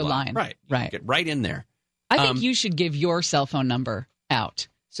Textoso line, right? Right. Get right in there. I think you should give your cell phone number out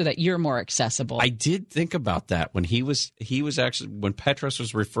so that you're more accessible. I did think about that when he was actually, when Petros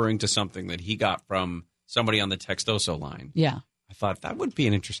was referring to something that he got from somebody on the Textoso line. Yeah. I thought that would be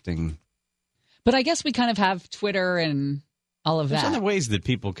an interesting. But I guess we kind of have Twitter and all of that. There's other ways that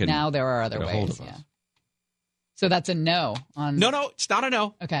people can. Now there are other ways. Yeah. So that's a no on. No, it's not a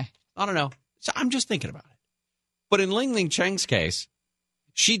no. Okay. Not a no. So I'm just thinking about it. But in Ling Ling Chang's case,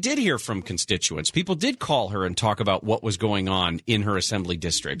 she did hear from constituents. People did call her and talk about what was going on in her assembly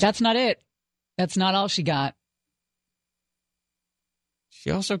district. That's not it. That's not all she got.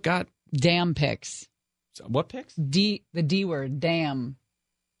 She also got damn pics. What pics? The D word, damn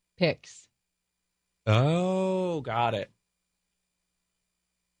pics. Oh, got it.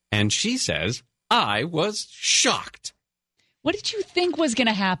 And she says, I was shocked. What did you think was going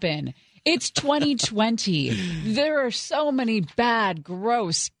to happen? It's 2020. There are so many bad,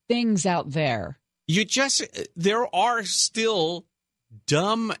 gross things out there. There are still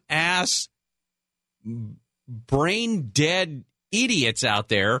dumb-ass, brain-dead idiots out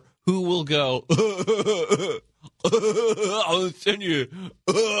there who will go, I'll send you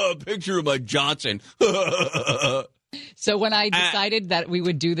a picture of my Johnson. So when I decided that we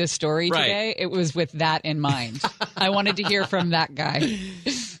would do this story today, it was with that in mind. I wanted to hear from that guy.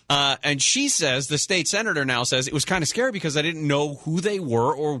 And she says, the state senator now says, it was kind of scary because I didn't know who they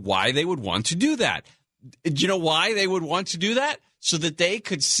were or why they would want to do that. Do you know why they would want to do that? So that they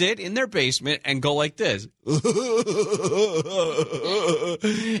could sit in their basement and go like this.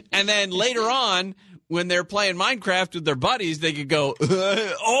 And then later on, when they're playing Minecraft with their buddies, they could go,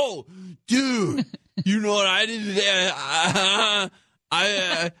 oh, dude, you know what I did?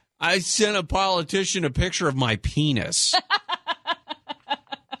 I sent a politician a picture of my penis.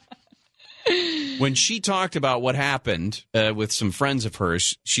 When she talked about what happened with some friends of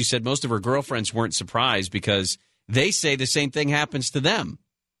hers, she said most of her girlfriends weren't surprised because they say the same thing happens to them.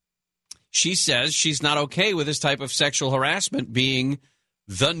 She says she's not okay with this type of sexual harassment being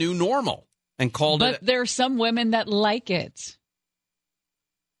the new normal and called it. But there are some women that like it.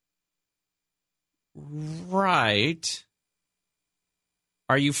 Right.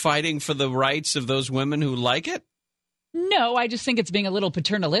 Are you fighting for the rights of those women who like it? No, I just think it's being a little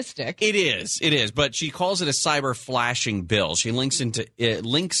paternalistic. It is. But she calls it a cyber flashing bill. She links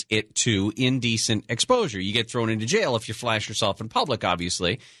it to indecent exposure. You get thrown into jail if you flash yourself in public,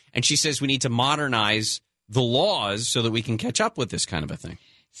 obviously. And she says we need to modernize the laws so that we can catch up with this kind of a thing.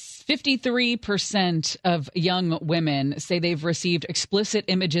 53% of young women say they've received explicit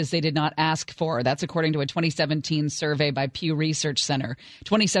images they did not ask for. That's according to a 2017 survey by Pew Research Center.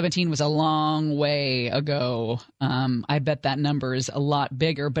 2017 was a long way ago. I bet that number is a lot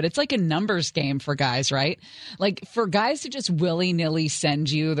bigger, but it's like a numbers game for guys, right? Like for guys to just willy-nilly send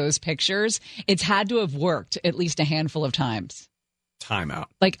you those pictures, it's had to have worked at least a handful of times. Time out.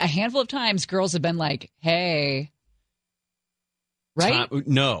 Like a handful of times, girls have been like, hey... Right?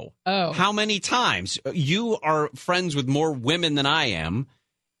 No. Oh. How many times? You are friends with more women than I am.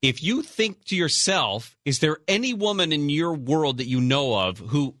 If you think to yourself, is there any woman in your world that you know of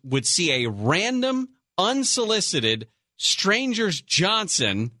who would see a random, unsolicited stranger's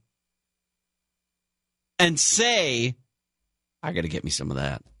Johnson and say, I got to get me some of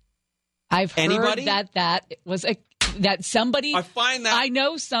that? I've heard that somebody. I find that. I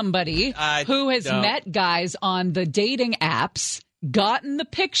know somebody who has met guys on the dating apps gotten the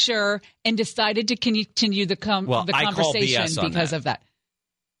picture and decided to continue the conversation because of that.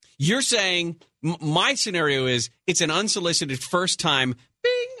 You're saying my scenario is it's an unsolicited first time.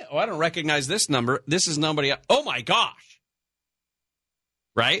 Bing! Oh, I don't recognize this number. This is nobody. Oh my gosh!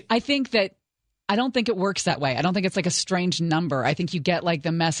 Right? I don't think it works that way. I don't think it's like a strange number. I think you get like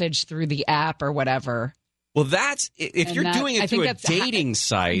the message through the app or whatever. Well, if you're doing it through a dating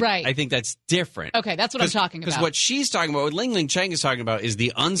site, right. I think that's different. Okay, that's what I'm talking about. Because what she's talking about, what Ling Ling Cheng is talking about, is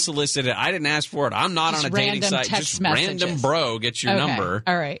the unsolicited, I didn't ask for it, I'm not on a dating site, just messages. Random bro gets your number.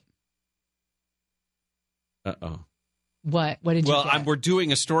 All right. Uh-oh. What did you get? We're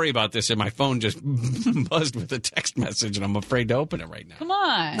doing a story about this, and my phone just buzzed with a text message, and I'm afraid to open it right now. Come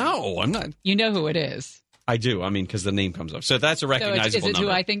on. No, I'm not. You know who it is. I do. I mean, because the name comes up. So that's a recognizable number. Is it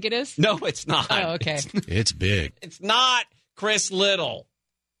who I think it is? No, it's not. Oh, okay. It's big. It's not Chris Little.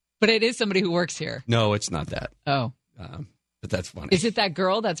 But it is somebody who works here. No, it's not that. Oh. But that's funny. Is it that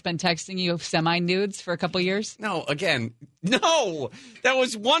girl that's been texting you semi-nudes for a couple years? No, no. That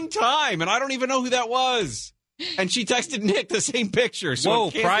was one time, and I don't even know who that was. And she texted Nick the same picture. So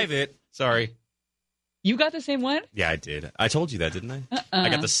whoa, private. Sorry. You got the same one? Yeah, I did. I told you that, didn't I? I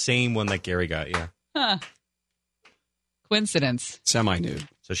got the same one that Gary got, yeah. Huh. Coincidence. Semi-nude.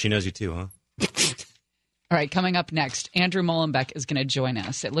 So she knows you too, huh? All right, coming up next, Andrew Mollenbeck is going to join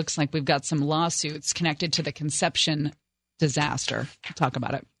us. It looks like we've got some lawsuits connected to the conception disaster. We'll talk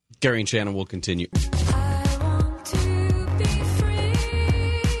about it. Gary and Shannon will continue.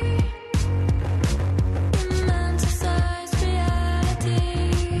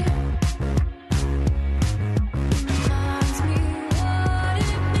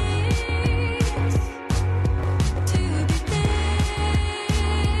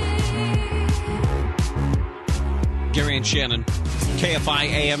 Gary and Shannon, KFI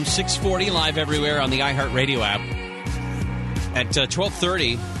AM 640, live everywhere on the iHeartRadio app. At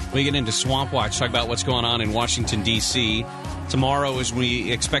 12:30, we get into Swamp Watch, talk about what's going on in Washington, D.C. Tomorrow, as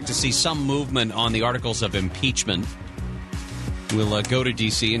we expect to see some movement on the articles of impeachment, we'll go to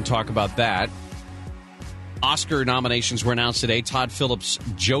D.C. and talk about that. Oscar nominations were announced today. Todd Phillips'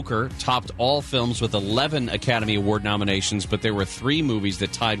 Joker topped all films with 11 Academy Award nominations, but there were 3 movies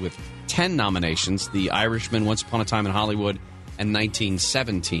that tied with 10 nominations: The Irishman, Once Upon a Time in Hollywood, and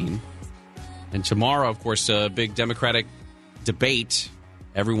 1917. And tomorrow, of course, a big Democratic debate.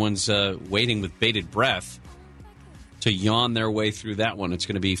 Everyone's waiting with bated breath to yawn their way through that one. It's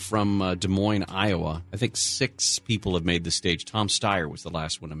going to be from Des Moines, Iowa. I think 6 people have made the stage. Tom Steyer was the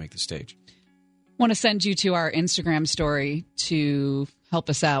last one to make the stage. I want to send you to our Instagram story to help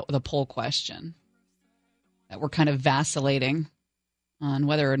us out with a poll question that we're kind of vacillating on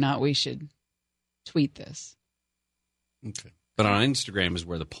whether or not we should tweet this. Okay. But on Instagram is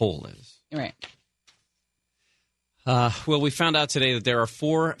where the poll is. Right. Well, we found out today that there are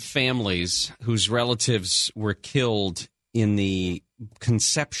 4 families whose relatives were killed in the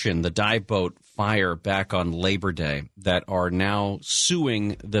Conception, the dive boat fire back on Labor Day, that are now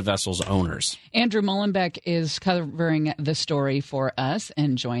suing the vessel's owners. Andrew Mollenbeck is covering the story for us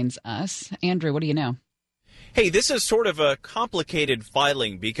and joins us. Andrew, what do you know? Hey, this is sort of a complicated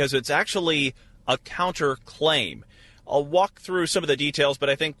filing because it's actually a counterclaim. I'll walk through some of the details, but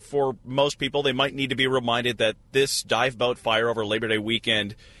I think for most people, they might need to be reminded that this dive boat fire over Labor Day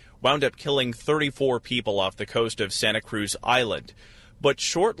weekend wound up killing 34 people off the coast of Santa Cruz Island. But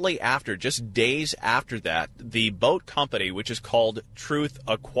shortly after, just days after that, the boat company, which is called Truth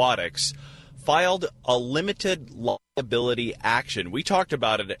Aquatics, filed a limited liability action. We talked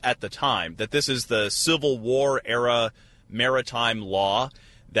about it at the time, that this is the Civil War era maritime law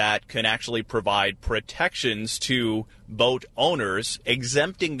that can actually provide protections to boat owners,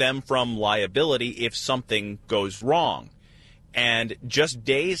 exempting them from liability if something goes wrong. And just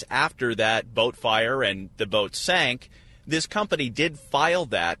days after that boat fire and the boat sank, this company did file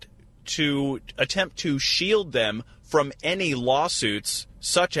that to attempt to shield them from any lawsuits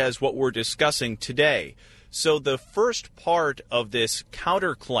such as what we're discussing today. So the first part of this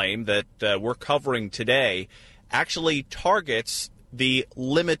counterclaim that we're covering today actually targets the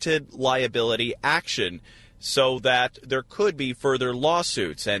limited liability action so that there could be further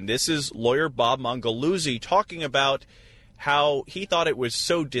lawsuits. And this is lawyer Bob Mongaluzzi talking about how he thought it was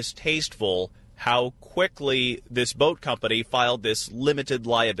so distasteful how quickly this boat company filed this limited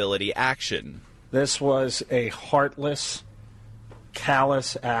liability action. This was a heartless,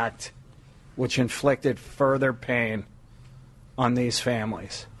 callous act which inflicted further pain on these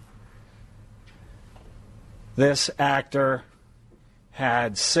families. This actor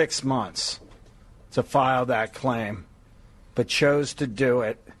had 6 months to file that claim, but chose to do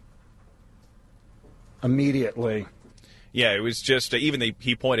it immediately. Yeah, it was just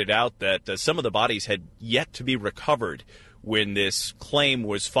he pointed out that some of the bodies had yet to be recovered when this claim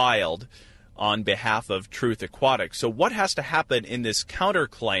was filed on behalf of Truth Aquatics. So what has to happen in this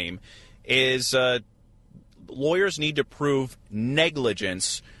counterclaim is lawyers need to prove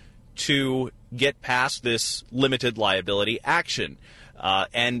negligence to get past this limited liability action.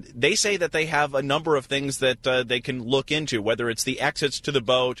 And they say that they have a number of things that they can look into, whether it's the exits to the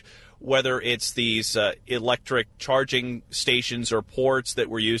boat, whether it's these electric charging stations or ports that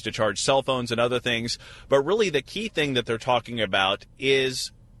were used to charge cell phones and other things. But really the key thing that they're talking about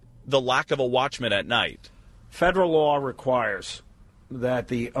is the lack of a watchman at night. Federal law requires that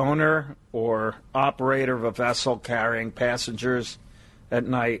the owner or operator of a vessel carrying passengers at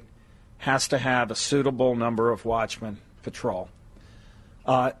night has to have a suitable number of watchmen patrol.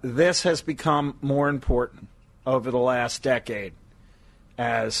 This has become more important over the last decade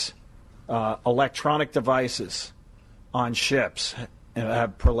as electronic devices on ships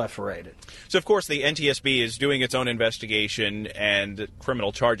have proliferated. So, of course, the NTSB is doing its own investigation, and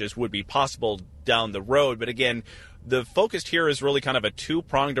criminal charges would be possible down the road. But again, the focus here is really kind of a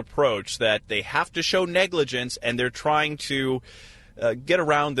two-pronged approach, that they have to show negligence, and they're trying to get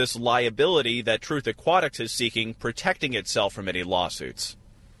around this liability that Truth Aquatics is seeking, protecting itself from any lawsuits.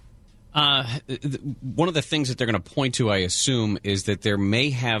 One of the things that they're going to point to, I assume, is that there may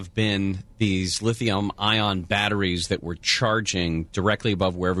have been these lithium-ion batteries that were charging directly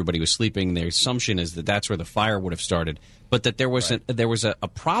above where everybody was sleeping. The assumption is that that's where the fire would have started, but that there was a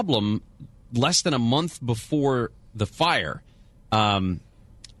problem less than a month before the fire.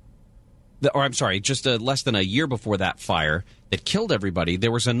 Just less than a year before that fire that killed everybody. There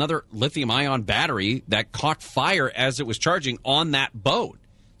was another lithium-ion battery that caught fire as it was charging on that boat.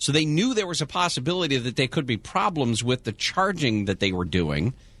 So they knew there was a possibility that there could be problems with the charging that they were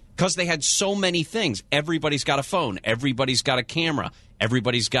doing because they had so many things. Everybody's got a phone. Everybody's got a camera.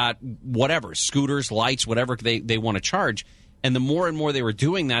 Everybody's got whatever, scooters, lights, whatever they want to charge. And the more and more they were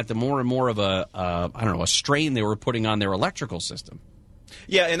doing that, the more and more of a strain they were putting on their electrical system.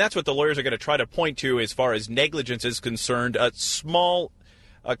 Yeah, and that's what the lawyers are going to try to point to as far as negligence is concerned. A small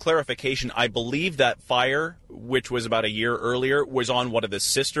clarification, I believe that fire, which was about a year earlier, was on one of the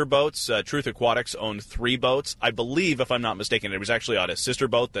sister boats. Truth Aquatics owned 3 boats. I believe, if I'm not mistaken, it was actually on a sister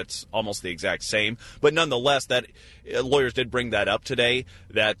boat that's almost the exact same. But nonetheless, that lawyers did bring that up today,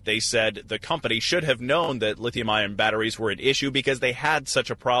 that they said the company should have known that lithium-ion batteries were an issue because they had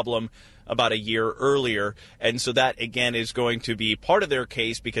such a problem about a year earlier. And so that, again, is going to be part of their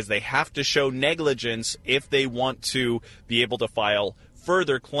case because they have to show negligence if they want to be able to file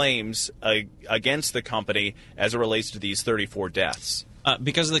further claims against the company as it relates to these 34 deaths.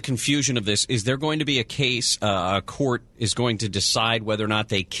 Because of the confusion of this, is there going to be a case, a court is going to decide whether or not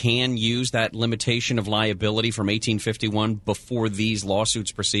they can use that limitation of liability from 1851 before these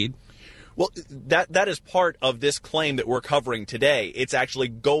lawsuits proceed? Well, that is part of this claim that we're covering today. It's actually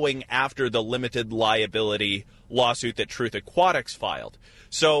going after the limited liability lawsuit that Truth Aquatics filed.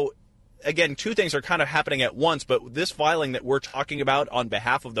 So, again, 2 things are kind of happening at once, but this filing that we're talking about on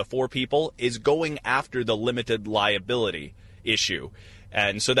behalf of the 4 people is going after the limited liability issue.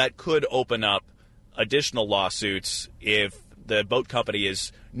 And so that could open up additional lawsuits if the boat company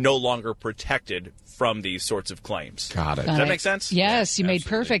is no longer protected from these sorts of claims. Got it. Does that make sense? Yes, you made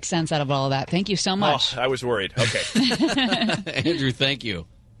perfect sense out of all of that. Thank you so much. Oh, I was worried. Okay. Andrew, thank you.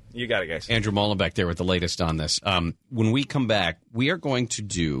 You got it, guys. Andrew Mollenbeck there with the latest on this. When we come back, we are going to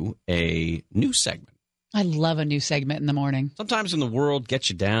do a new segment. I love a new segment in the morning. Sometimes in the world gets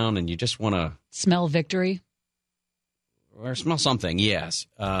you down and you just want to... Smell victory? Or smell something, yes.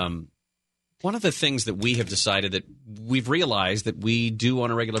 One of the things that we have decided that we've realized that we do on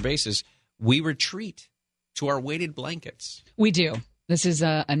a regular basis, we retreat to our weighted blankets. We do. This is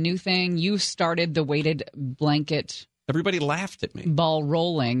a new thing. You started the weighted blanket... Everybody laughed at me. Ball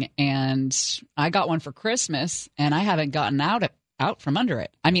rolling, and I got one for Christmas, and I haven't gotten out from under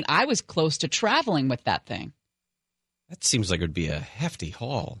it. I mean, I was close to traveling with that thing. That seems like it would be a hefty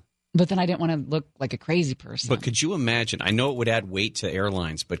haul. But then I didn't want to look like a crazy person. But could you imagine? I know it would add weight to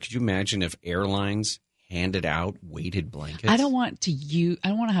airlines, but could you imagine if airlines handed out weighted blankets? I don't want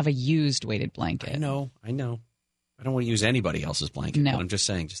to have a used weighted blanket. I know. I don't want to use anybody else's blanket. No. But I'm just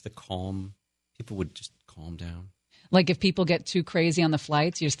saying, people would just calm down. Like if people get too crazy on the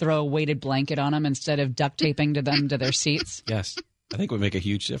flights, you just throw a weighted blanket on them instead of duct taping to them to their seats. Yes. I think it would make a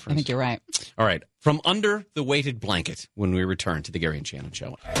huge difference. I think you're right. All right. From under the weighted blanket when we return to the Gary and Shannon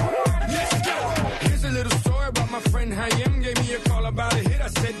Show. Let's go. Here's a little story about my friend Hayem. Gave me a call about a hit. I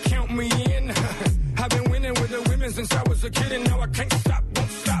said, count me in. I've been winning with the women since I was a kid, and now I can't stop, won't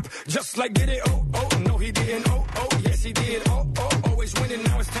stop. Just like did it, oh, no, he didn't, oh, yes, he did.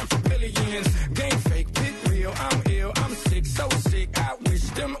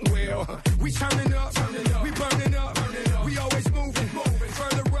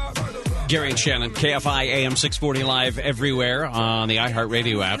 Gary and Shannon, KFI AM 640 live everywhere on the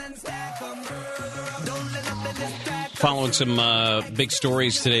iHeartRadio app. Following some big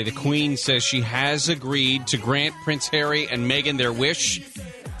stories today, the Queen says she has agreed to grant Prince Harry and Meghan their wish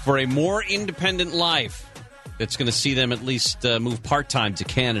for a more independent life that's going to see them at least move part-time to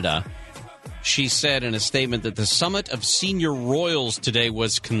Canada. She said in a statement that the summit of senior royals today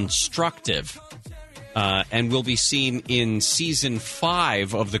was constructive and will be seen in season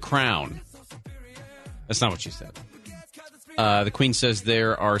 5 of The Crown. That's not what she said. The Queen says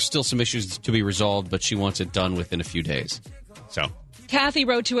there are still some issues to be resolved, but she wants it done within a few days. So, Kathy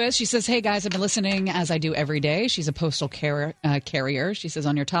wrote to us. She says, hey, guys, I've been listening as I do every day. She's a postal carrier. She says,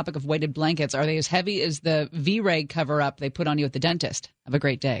 on your topic of weighted blankets, are they as heavy as the V-Ray cover-up they put on you at the dentist? Have a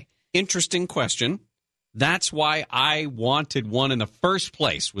great day. Interesting question. That's why I wanted one in the first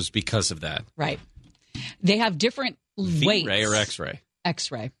place, was because of that. Right. They have different weights. V-Ray or X-Ray?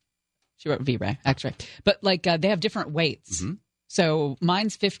 X-Ray. She wrote V-Ray, X-Ray. But, like, they have different weights. Mm-hmm. So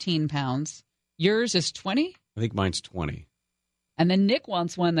mine's 15 pounds. Yours is 20? I think mine's 20. And then Nick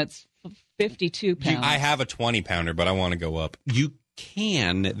wants one that's 52 pounds. I have a 20-pounder, but I want to go up. You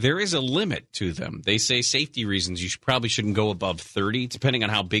can. There is a limit to them. They say safety reasons. You probably shouldn't go above 30, depending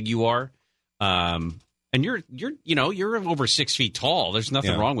on how big you are. And you're over 6 feet tall. There's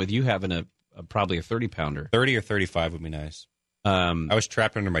nothing wrong with you having probably a 30-pounder. 30 or 35 would be nice. I was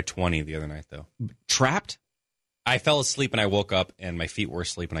trapped under my 20 the other night, though. Trapped? I fell asleep and I woke up and my feet were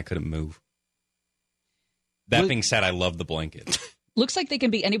asleep and I couldn't move. That being said, I love the blanket. Looks like they can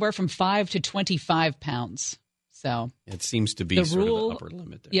be anywhere from 5 to 25 pounds. So it seems to be the upper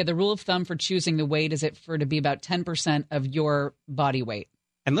limit there. Yeah, the rule of thumb for choosing the weight is for it to be about 10% of your body weight.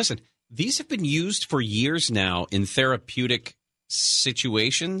 And listen, these have been used for years now in therapeutic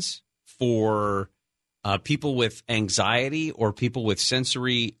situations for people with anxiety or people with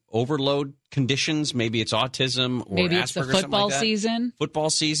sensory overload conditions. Maybe it's autism or maybe Asperger's. It's the football season.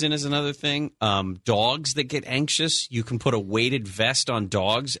 Football season is another thing. Dogs that get anxious, you can put a weighted vest on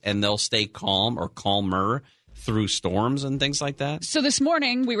dogs and they'll stay calm or calmer through storms and things like that. So this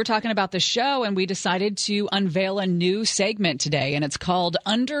morning we were talking about the show and we decided to unveil a new segment today, and it's called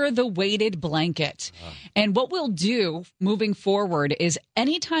Under the Weighted Blanket. And what we'll do moving forward is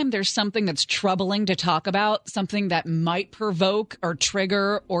anytime there's something that's troubling to talk about, something that might provoke or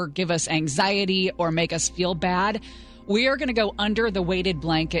trigger or give us anxiety or make us feel bad, we are going to go under the weighted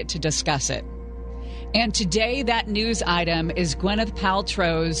blanket to discuss it. And today that news item is Gwyneth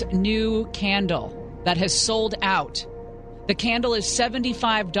Paltrow's new candle that has sold out. The candle is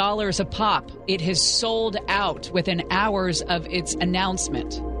 $75 a pop. It has sold out within hours of its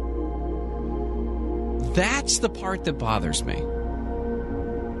announcement. That's the part that bothers me.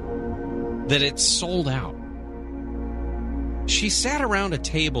 That it's sold out. She sat around a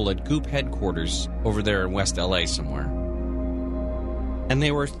table at Goop headquarters over there in West LA somewhere. And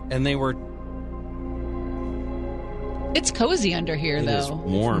they were It's cozy under here, though. It is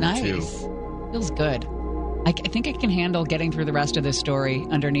warm, it's nice. Too. Feels good. I think I can handle getting through the rest of this story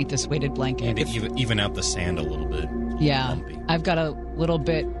underneath this weighted blanket. And even out the sand a little bit. Yeah. Lumpy. I've got a little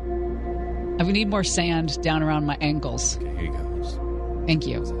bit. I would need more sand down around my ankles. Okay, here you go. Thank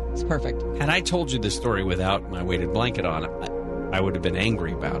you. It's perfect. Had I told you this story without my weighted blanket on, I would have been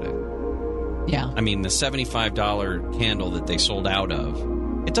angry about it. Yeah. I mean, the $75 candle that they sold out of,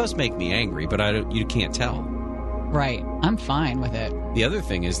 it does make me angry, but you can't tell. Right. I'm fine with it. The other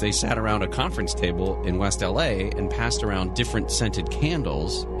thing is they sat around a conference table in West LA and passed around different scented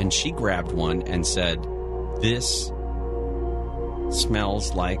candles, and she grabbed one and said, "This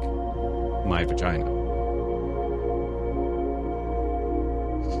smells like my vagina."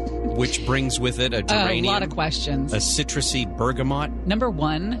 Which brings with it a geranium. A lot of questions. A citrusy bergamot. Number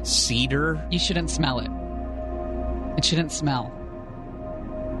one. Cedar. You shouldn't smell it. It shouldn't smell.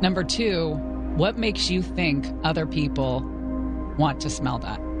 Number two, what makes you think other people want to smell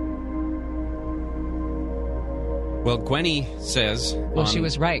that? Well, Gwenny says... Well, she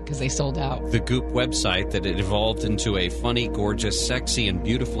was right, because they sold out. The Goop website that it evolved into a funny, gorgeous, sexy, and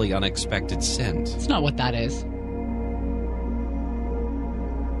beautifully unexpected scent. It's not what that is.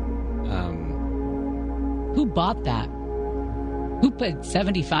 Who bought that? Who paid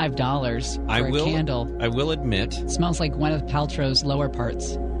 $75 for a candle? I will admit... It smells like Gwyneth Paltrow's lower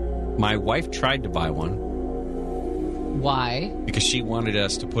parts. My wife tried to buy one. Why? Because she wanted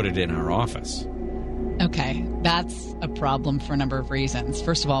us to put it in our office. Okay, that's a problem for a number of reasons.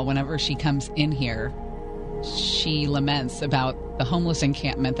 First of all, whenever she comes in here, she laments about the homeless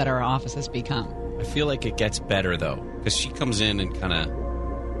encampment that our office has become. I feel like it gets better, though, because she comes in and kind of,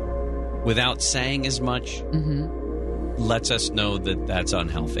 without saying as much, lets us know that that's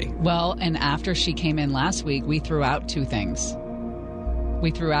unhealthy. Well, and after she came in last week, we threw out two things.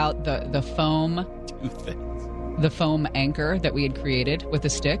 We threw out the foam. Two things. The foam anchor that we had created with a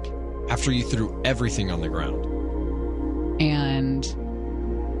stick. After you threw everything on the ground. And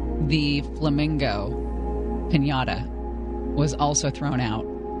the flamingo piñata was also thrown out.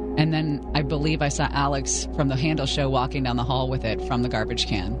 And then I believe I saw Alex from the Handle Show walking down the hall with it from the garbage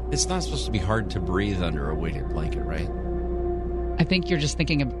can. It's not supposed to be hard to breathe under a weighted blanket, right? I think you're just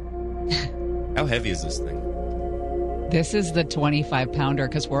thinking of... How heavy is this thing? This is the 25-pounder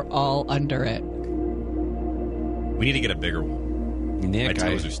because we're all under it. We need to get a bigger one. Nick, my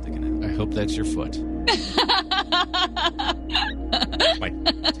toes are sticking out. I hope that's your foot. My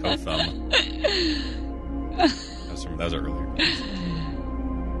toe thumb. That was earlier.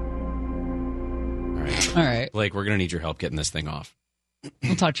 All right. Blake, we're going to need your help getting this thing off.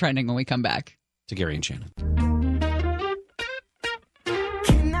 We'll talk trending when we come back. To Gary and Shannon.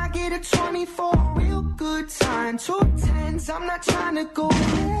 Can I get a 20 for a real good time? 2 10s, I'm not trying to go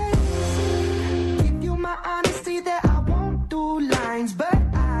crazy. Give you my honesty that I won't do lines, but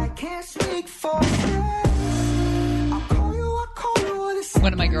I can't speak for sure. I'll call you.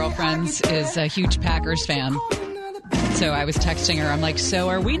 One of my girlfriends is a huge Packers fan. So I was texting her. I'm like, so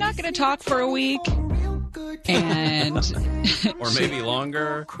are we not going to talk for a week? And or maybe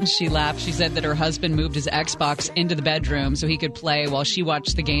longer. She laughed. She said that her husband moved his Xbox into the bedroom so he could play while she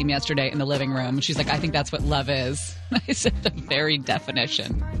watched the game yesterday in the living room. She's like, I think that's what love is. I said the very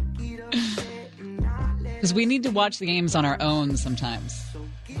definition. Because we need to watch the games on our own sometimes.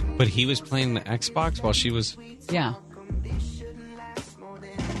 But he was playing the Xbox while she was... Yeah.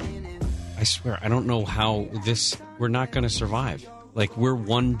 I swear, I don't know how this... We're not going to survive. Like, we're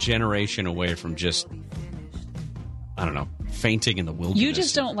one generation away from just... I don't know, fainting in the wilderness. You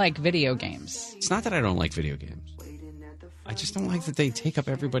just don't like video games. It's not that I don't like video games. I just don't like that they take up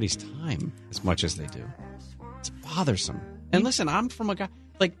everybody's time as much as they do. It's bothersome. And listen, I'm from a guy...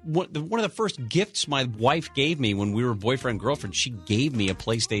 Like, one of the first gifts my wife gave me when we were boyfriend-girlfriend, she gave me a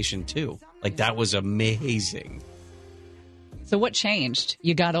PlayStation 2. Like, that was amazing. So what changed?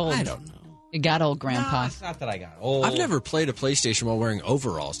 You got old. I don't know. You got old, Grandpa. No, it's not that I got old. I've never played a PlayStation while wearing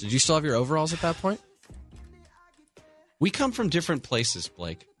overalls. Did you still have your overalls at that point? We come from different places,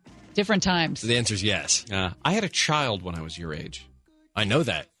 Blake. Different times. The answer is yes. I had a child when I was your age. I know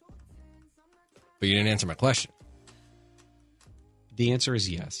that. But you didn't answer my question. The answer is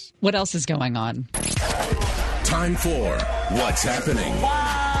yes. What else is going on? Time for What's Happening.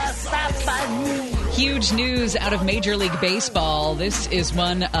 Huge news out of Major League Baseball. This is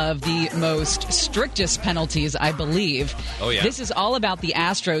one of the most strictest penalties, I believe. Oh, yeah. This is all about the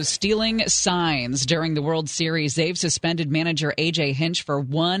Astros stealing signs during the World Series. They've suspended manager A.J. Hinch for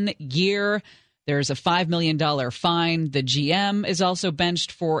 1 year. There's a $5 million fine. The GM is also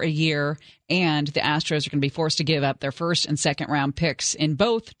benched for a year. And the Astros are going to be forced to give up their first and second round picks in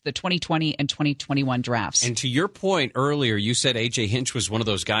both the 2020 and 2021 drafts. And to your point earlier, you said A.J. Hinch was one of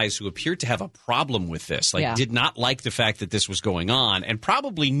those guys who appeared to have a problem with this. Like, did not like the fact that this was going on and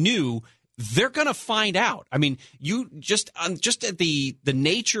probably knew they're going to find out. I mean, you just at the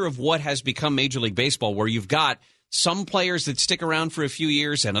nature of what has become Major League Baseball, where you've got some players that stick around for a few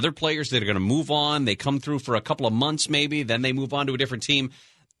years and other players that are going to move on. They come through for a couple of months maybe, then they move on to a different team.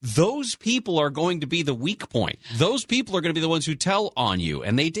 Those people are going to be the weak point. Those people are going to be the ones who tell on you,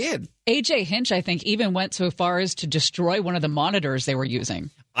 and they did. A.J. Hinch, I think, even went so far as to destroy one of the monitors they were using.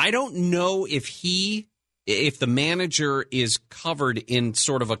 I don't know if the manager is covered in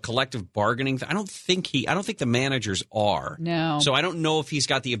sort of a collective bargaining. I don't think the managers are. No. So I don't know if he's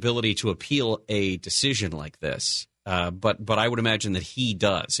got the ability to appeal a decision like this. But I would imagine that he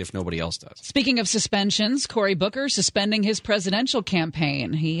does, if nobody else does. Speaking of suspensions, Cory Booker suspending his presidential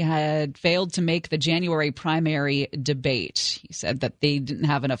campaign. He had failed to make the January primary debate. He said that they didn't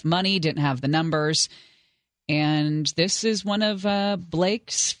have enough money, didn't have the numbers. And this is one of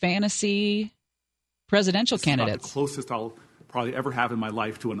Blake's fantasy presidential candidates. The closest I'll probably ever have in my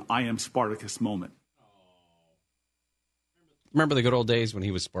life to an I am Spartacus moment. Remember the good old days when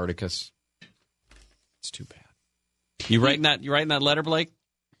he was Spartacus? It's too bad. You writing that letter, Blake?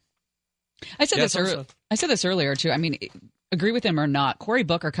 I said this earlier too. I mean, agree with him or not, Cory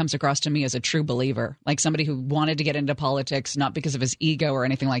Booker comes across to me as a true believer, like somebody who wanted to get into politics not because of his ego or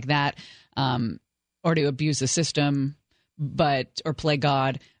anything like that, or to abuse the system, or play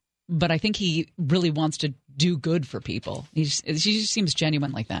God. But I think he really wants to do good for people. He just seems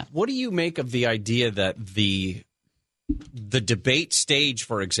genuine like that. What do you make of the idea that the debate stage,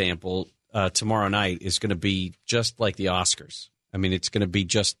 for example, tomorrow night is going to be just like the Oscars? I mean, it's going to be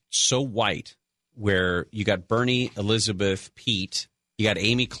just so white where you got Bernie, Elizabeth, Pete, you got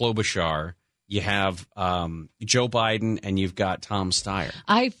Amy Klobuchar, you have Joe Biden, and you've got Tom Steyer.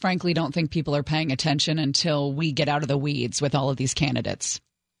 I frankly don't think people are paying attention until we get out of the weeds with all of these candidates.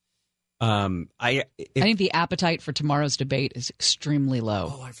 I think the appetite for tomorrow's debate is extremely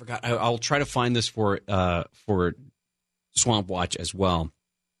low. Oh, I forgot. I'll try to find this for Swamp Watch as well.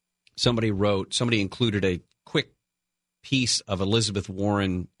 Somebody included a quick piece of Elizabeth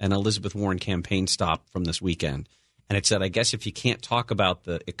Warren campaign stop from this weekend. And it said, I guess if you can't talk about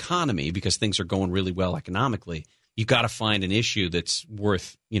the economy because things are going really well economically, you got to find an issue that's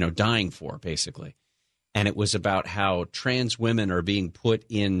worth, dying for, basically. And it was about how trans women are being put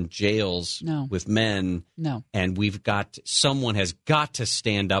in jails with men. No. And someone has got to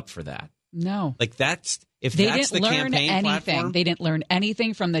stand up for that. No. Like that's the didn't learn campaign anything. platform. They didn't learn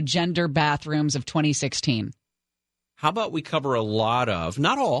anything from the gender bathrooms of 2016. How about we cover a lot of,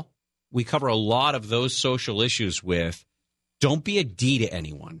 not all, we cover a lot of those social issues with don't be a D to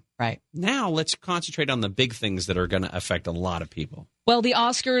anyone. Right. Now let's concentrate on the big things that are going to affect a lot of people. Well, the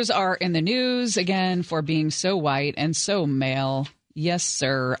Oscars are in the news again for being so white and so male. Yes,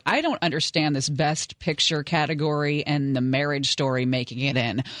 sir. I don't understand this Best Picture category and the Marriage Story making it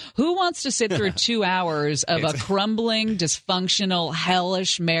in. Who wants to sit through 2 hours of a crumbling, dysfunctional,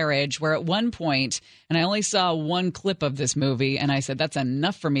 hellish marriage where at one point, and I only saw one clip of this movie, and I said, that's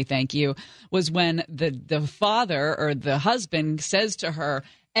enough for me, thank you, was when the father or the husband says to her,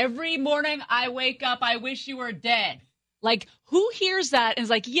 every morning I wake up, I wish you were dead. Like, who hears that and is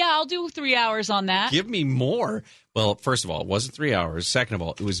like, yeah, I'll do 3 hours on that? Give me more. Well, first of all, it wasn't 3 hours. Second of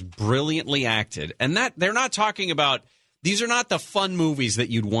all, it was brilliantly acted. And that they're not talking about, these are not the fun movies that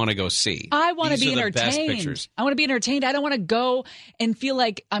you'd want to go see. I want to be entertained. entertained. Best pictures. I want to be entertained. I don't want to go and feel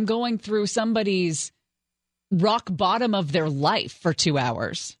like I'm going through somebody's rock bottom of their life for 2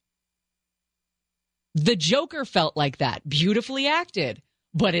 hours. The Joker felt like that. Beautifully acted.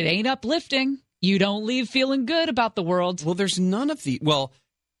 But it ain't uplifting. You don't leave feeling good about the world. Well, there's none of these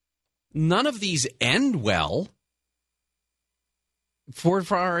end well. For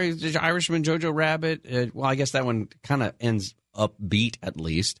our Irishman, Jojo Rabbit, well, I guess that one kind of ends upbeat at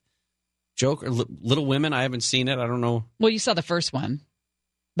least. Joker, Little Women, I haven't seen it. I don't know. Well, you saw the first one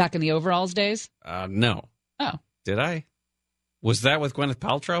back in the overalls days? No. Oh. Did I? Was that with Gwyneth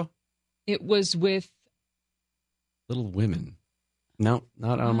Paltrow? It was with Little Women. No,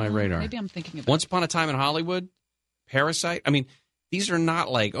 not on my radar. Maybe I'm thinking about Once Upon a Time in Hollywood, Parasite. I mean, these are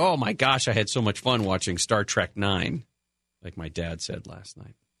not like, oh my gosh, I had so much fun watching Star Trek 9, like my dad said last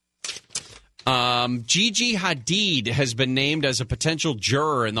night. Gigi Hadid has been named as a potential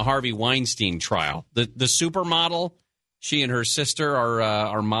juror in the Harvey Weinstein trial. The supermodel, she and her sister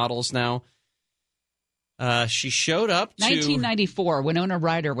are models now. She showed up to 1994. Winona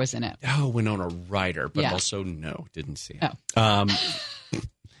Ryder was in it. Oh, Winona Ryder, but Yeah. also no, didn't see it. Oh.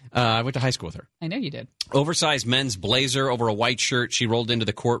 I went to high school with her. I know you did. Oversized men's blazer over a white shirt. She rolled into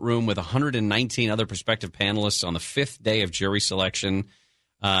the courtroom with 119 other prospective panelists on the fifth day of jury selection.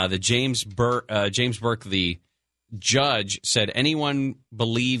 The James Burke, the judge, said, "Anyone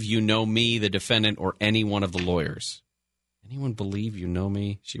believe you know me, the defendant, or any one of the lawyers?" Anyone believe you know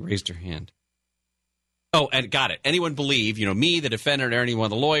me? She raised her hand. Oh, and got it. Anyone believe, me, the defendant, or any one of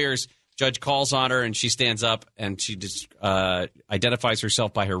the lawyers? Judge calls on her, and she stands up, and she just identifies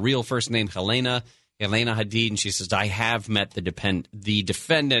herself by her real first name, Helena Hadid, and she says, "I have met the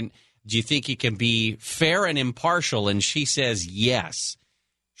defendant. Do you think he can be fair and impartial?" And she says, yes.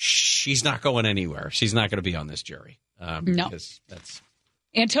 She's not going anywhere. She's not going to be on this jury. No. Because that's...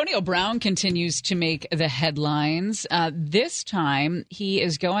 Antonio Brown continues to make the headlines. This time, he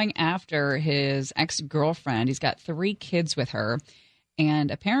is going after his ex-girlfriend. He's got 3 kids with her.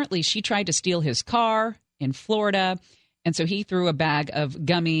 And apparently, she tried to steal his car in Florida. And so he threw a bag of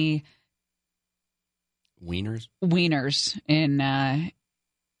gummy wieners in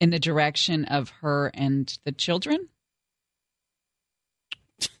the direction of her and the children.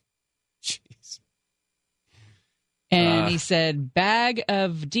 And he said, bag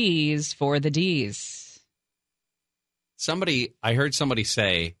of D's for the D's. I heard somebody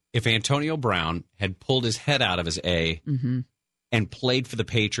say, if Antonio Brown had pulled his head out of his A and played for the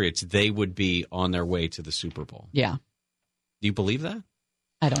Patriots, they would be on their way to the Super Bowl. Yeah. Do you believe that?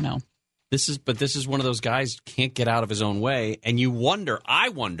 I don't know. This is one of those guys who can't get out of his own way. And I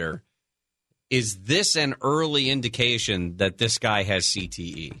wonder, is this an early indication that this guy has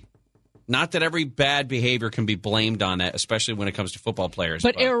CTE? Not that every bad behavior can be blamed on that, especially when it comes to football players.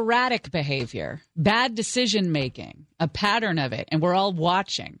 But erratic behavior, bad decision-making, a pattern of it, and we're all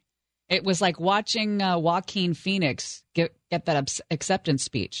watching. It was like watching Joaquin Phoenix get that acceptance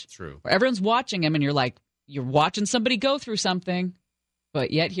speech. True. Where everyone's watching him, and you're watching somebody go through something,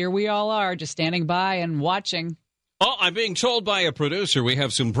 but yet here we all are just standing by and watching. Oh, I'm being told by a producer we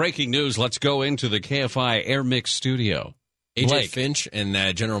have some breaking news. Let's go into the KFI Air Mix studio. AJ Finch and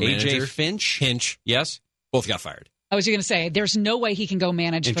general manager. AJ Finch? Hinch. Yes. Both got fired. I was going to say, there's no way he can go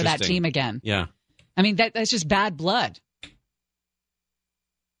manage for that team again. Yeah. I mean, that's just bad blood.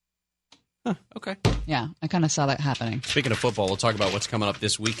 Huh, okay. Yeah, I kind of saw that happening. Speaking of football, we'll talk about what's coming up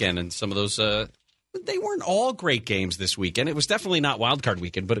this weekend and some of those. They weren't all great games this weekend. It was definitely not wild card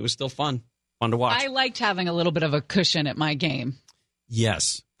weekend, but it was still fun to watch. I liked having a little bit of a cushion at my game.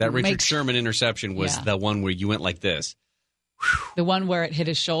 Yes, that Richard Sherman interception was the one where you went like this. The one where it hit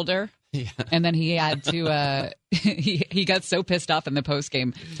his shoulder. Yeah. And then he had to, he got so pissed off in the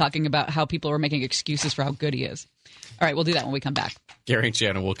postgame talking about how people were making excuses for how good he is. All right, we'll do that when we come back. Gary and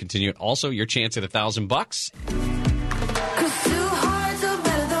Shannon will continue. Also, your chance at $1,000.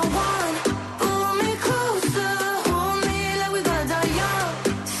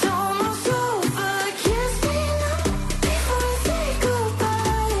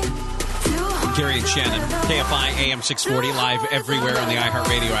 Gary and Shannon, KFI AM 640, live everywhere on the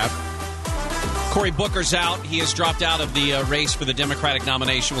iHeartRadio app. Cory Booker's out. He has dropped out of the race for the Democratic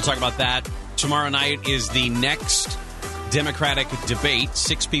nomination. We'll talk about that. Tomorrow night is the next Democratic debate.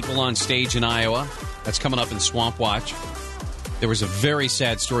 6 people on stage in Iowa. That's coming up in Swamp Watch. There was a very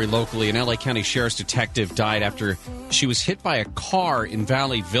sad story locally. An L.A. County Sheriff's detective died after she was hit by a car in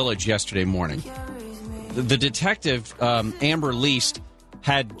Valley Village yesterday morning. The detective, Amber Least,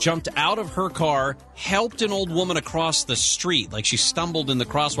 had jumped out of her car, helped an old woman across the street, like she stumbled in the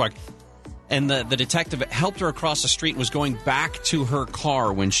crosswalk. And the detective helped her across the street and was going back to her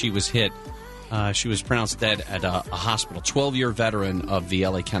car when she was hit. She was pronounced dead at a hospital. 12-year veteran of the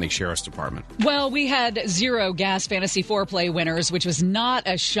L.A. County Sheriff's Department. Well, we had 0 Gas Fantasy Foreplay winners, which was not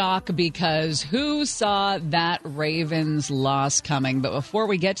a shock because who saw that Ravens loss coming? But before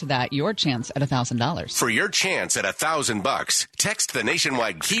we get to that, your chance at $1,000. For your chance at $1,000, text the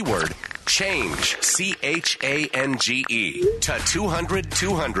nationwide keyword CHANGE, CHANGE, to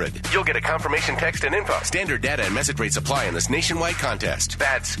 200-200. You'll get a confirmation text and info. Standard data and message rates apply in this nationwide contest.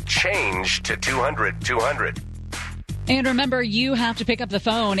 That's CHANGE to 200-200. And remember, you have to pick up the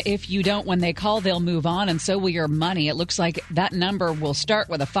phone. If you don't, when they call, they'll move on, and so will your money. It looks like that number will start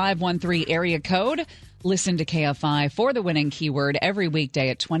with a 513 area code. Listen to KFI for the winning keyword every weekday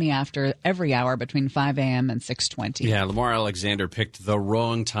at 20 after every hour between 5 a.m. and 6:20. Yeah, Lamar Alexander picked the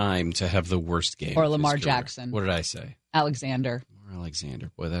wrong time to have the worst game. Or Lamar Jackson. What did I say? Alexander. Lamar Alexander.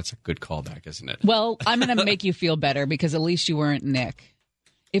 Boy, that's a good callback, isn't it? Well, I'm going to make you feel better because at least you weren't Nick.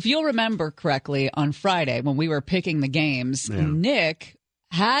 If you'll remember correctly, on Friday when we were picking the games, Nick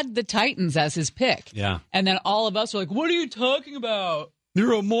had the Titans as his pick. Yeah. And then all of us were like, what are you talking about?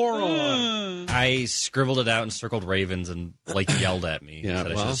 You're a moron. I scribbled it out and circled Ravens, and Blake yelled at me. Yeah, I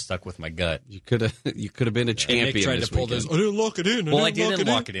should have stuck with my gut. You could have been a champion. Nick tried this to pull weekend. this. I didn't lock it in. I didn't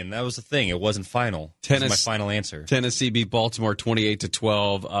lock it in. That was the thing. It wasn't final. This is my final answer. Tennessee beat Baltimore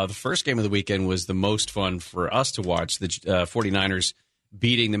 28-12. The first game of the weekend was the most fun for us to watch. The 49ers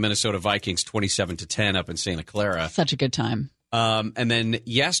beating the Minnesota Vikings 27-10 up in Santa Clara. Such a good time. And then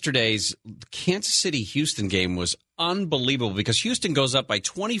yesterday's Kansas City-Houston game was unbelievable because Houston goes up by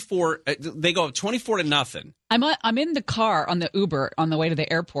 24. They go up 24-0. I'm in the car on the Uber on the way to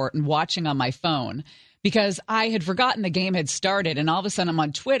the airport and watching on my phone because I had forgotten the game had started. And all of a sudden I'm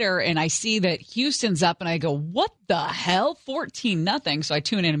on Twitter and I see that Houston's up and I go, what the hell? 14-0. So I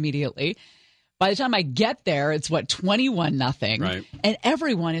tune in immediately. By the time I get there, it's 21-0. Right. And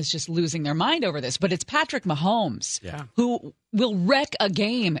everyone is just losing their mind over this. But it's Patrick Mahomes who will wreck a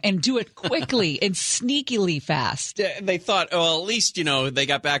game and do it quickly and sneakily fast. They thought, at least, they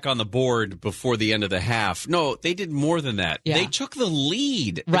got back on the board before the end of the half. No, they did more than that. Yeah. They took the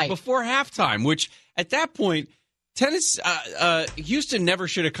lead right before halftime, which at that point, Houston never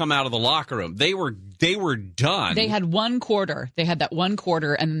should have come out of the locker room. They were done. They had one quarter. They had that one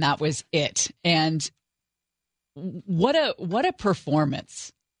quarter, and that was it. And what a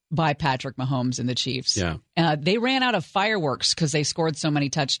performance by Patrick Mahomes and the Chiefs. Yeah. They ran out of fireworks because they scored so many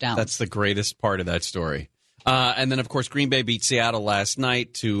touchdowns. That's the greatest part of that story. And then, of course, Green Bay beat Seattle last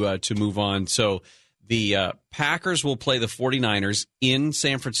night to move on. So the Packers will play the 49ers in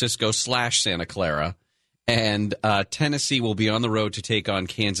San Francisco / Santa Clara. And Tennessee will be on the road to take on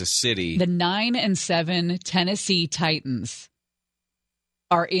Kansas City. The 9-7 Tennessee Titans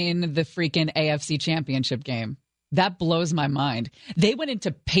are in the freaking AFC Championship game. That blows my mind. They went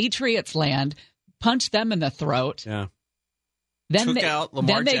into Patriots land, punched them in the throat. Yeah. took out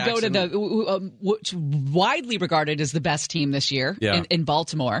Lamar Then they Jackson. go to the which widely regarded as the best team this year in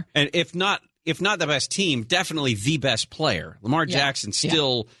Baltimore. And if not the best team, definitely the best player. Lamar Jackson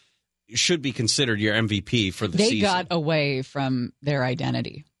still should be considered your MVP for the season. They got away from their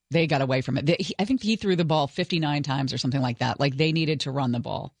identity. They got away from it. I think he threw the ball 59 times or something like that. Like they needed to run the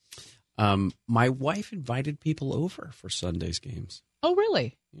ball. My wife invited people over for Sunday's games. Oh,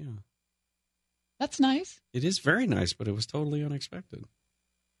 really? Yeah. That's nice. It is very nice, but it was totally unexpected.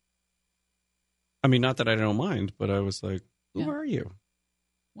 I mean, not that I don't mind, but I was like, who are you?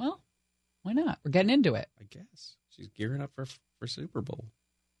 Well, why not? We're getting into it. I guess. She's gearing up for Super Bowl.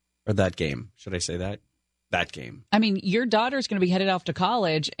 Or that game. Should I say that? That game. I mean, your daughter's going to be headed off to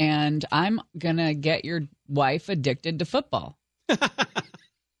college, and I'm going to get your wife addicted to football.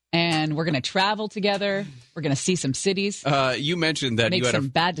 And we're going to travel together. We're going to see some cities. You mentioned that make you had some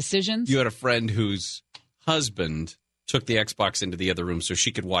bad decisions. You had a friend whose husband took the Xbox into the other room so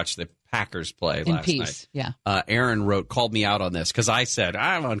she could watch the Packers play in last peace. night. Yeah. Aaron called me out on this because I said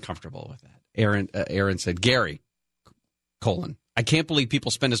I'm uncomfortable with that. Aaron said, Gary, I can't believe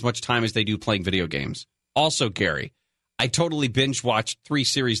people spend as much time as they do playing video games. Also, Gary, I totally binge watched 3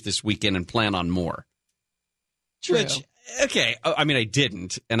 series this weekend and plan on more. True. Which, okay, I mean, I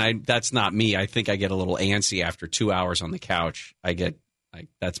didn't, and that's not me. I think I get a little antsy after 2 hours on the couch.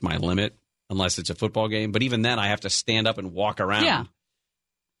 That's my limit, unless it's a football game. But even then, I have to stand up and walk around. Yeah.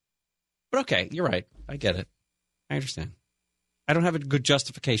 But okay, you're right. I get it. I understand. I don't have a good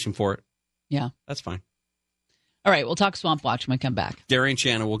justification for it. Yeah. That's fine. All right, we'll talk Swamp Watch when we come back. Gary and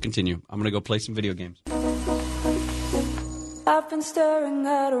Shannon will continue. I'm going to go play some video games. I've been staring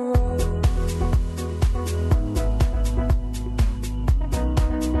at a road.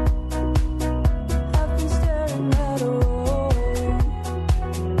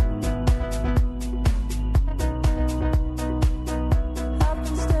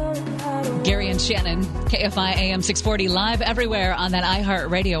 Gary and Shannon, KFI AM 640, live everywhere on that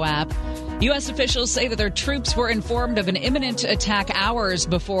iHeartRadio app. U.S. officials say that their troops were informed of an imminent attack hours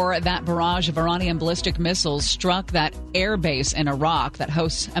before that barrage of Iranian ballistic missiles struck that air base in Iraq that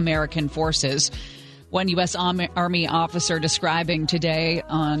hosts American forces. One U.S. Army officer describing today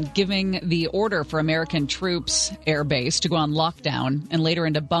on giving the order for American troops air base to go on lockdown and later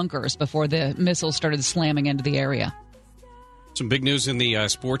into bunkers before the missiles started slamming into the area. Some big news in the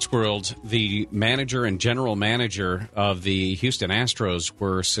sports world. The manager and general manager of the Houston Astros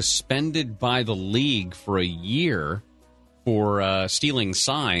were suspended by the league for a year for stealing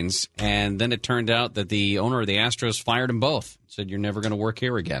signs. And then it turned out that the owner of the Astros fired them both. Said, you're never going to work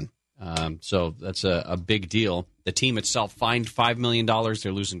here again. So that's a big deal. The team itself fined $5 million.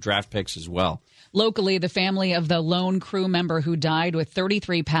 They're losing draft picks as well. Locally, the family of the lone crew member who died with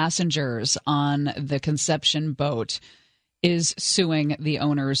 33 passengers on the Conception boat is suing the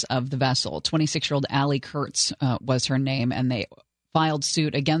owners of the vessel. 26-year-old Allie Kurtz was her name, and they filed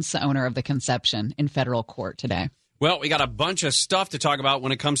suit against the owner of the Conception in federal court today. Well, we got a bunch of stuff to talk about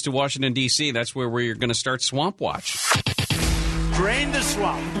when it comes to Washington, D.C. That's where we're going to start Swamp Watch. Drain the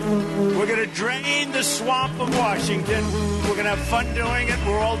swamp. We're going to drain the swamp of Washington. We're going to have fun doing it.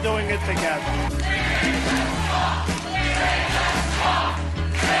 We're all doing it together.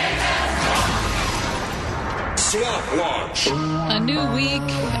 Swamp Watch. A new week,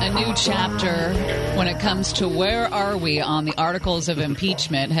 a new chapter when it comes to where are we on the articles of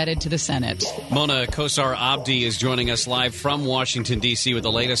impeachment headed to the Senate. Mona Kosar Abdi is joining us live from Washington, D.C. with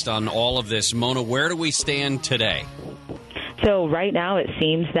the latest on all of this. Mona, where do we stand today? So right now it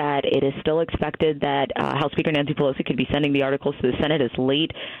seems that it is still expected that House Speaker Nancy Pelosi could be sending the articles to the Senate as late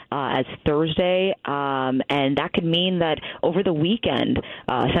as Thursday, and that could mean that over the weekend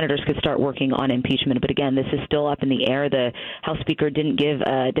senators could start working on impeachment. But again, this is still up in the air. The House Speaker didn't give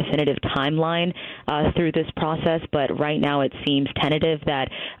a definitive timeline through this process, but right now it seems tentative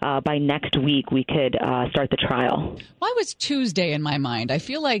that by next week we could start the trial. Why was Tuesday in my mind? I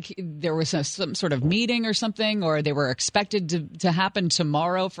feel like there was some sort of meeting or something, or they were expected to happen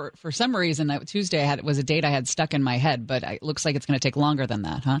tomorrow. For some reason, Tuesday was a date I had stuck in my head, but it looks like it's going to take longer than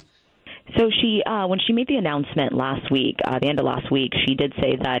that, huh? So she, when she made the announcement last week, the end of last week, she did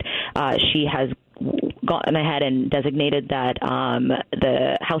say that she has gone ahead and designated that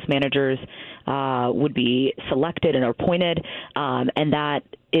the House managers would be selected and appointed, and that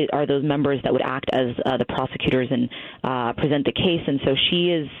are those members that would act as the prosecutors and present the case. And so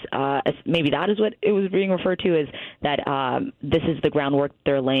she is, maybe that is what it was being referred to, is that this is the groundwork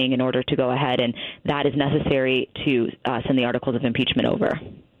they're laying in order to go ahead, and that is necessary to send the articles of impeachment over.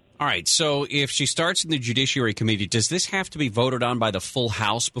 All right, so if she starts in the Judiciary Committee, does this have to be voted on by the full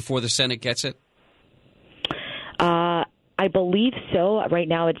House before the Senate gets it? I believe so. Right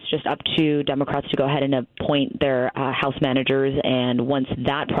now, it's just up to Democrats to go ahead and appoint their House managers, and once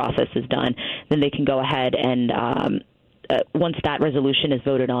that process is done, then they can go ahead and once that resolution is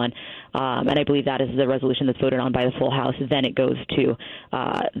voted on, and I believe that is the resolution that's voted on by the full House, then it goes to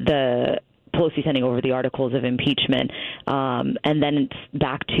the Pelosi sending over the articles of impeachment, and then it's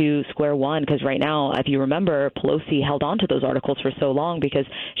back to square one, because right now, if you remember, Pelosi held on to those articles for so long because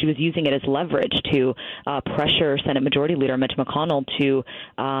she was using it as leverage to pressure Senate Majority Leader Mitch McConnell to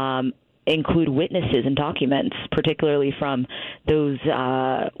include witnesses and documents, particularly from those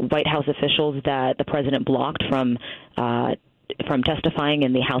White House officials that the president blocked from testifying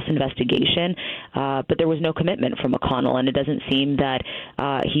in the House investigation. But there was no commitment from McConnell, and it doesn't seem that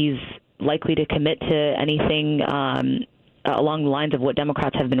he's likely to commit to anything along the lines of what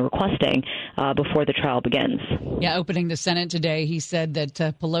Democrats have been requesting before the trial begins. Yeah, opening the Senate today, he said that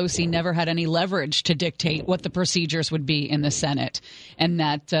Pelosi never had any leverage to dictate what the procedures would be in the Senate, and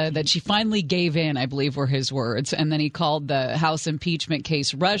that she finally gave in, I believe were his words. And then he called the House impeachment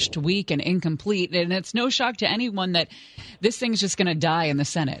case rushed, weak, and incomplete. And it's no shock to anyone that this thing's just going to die in the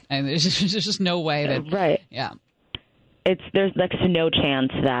Senate. And there's just no way that... Right. Yeah. There's next to no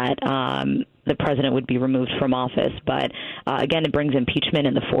chance that the president would be removed from office. But again, it brings impeachment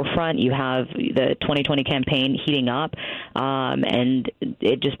in the forefront. You have the 2020 campaign heating up, and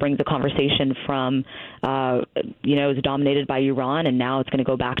it just brings the conversation from, it was dominated by Iran, and now it's going to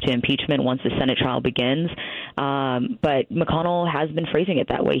go back to impeachment once the Senate trial begins. But McConnell has been phrasing it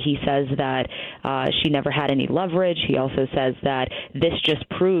that way. He says that she never had any leverage. He also says that this just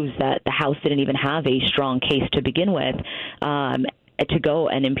proves that the House didn't even have a strong case to begin with to go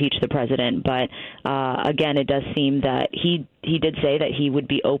and impeach the president. But again, it does seem that he did say that he would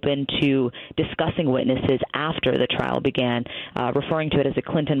be open to discussing witnesses after the trial began, referring to it as a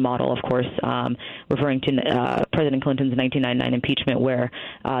Clinton model, of course, referring to President Clinton's 1999 impeachment, where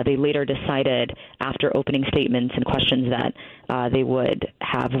they later decided after opening statements and questions that they would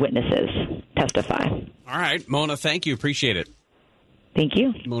have witnesses testify. All right, Mona, thank you. Appreciate it. Thank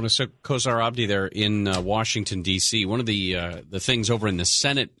you. Mona Kosar-Abdi there in Washington, D.C. One of the things over in the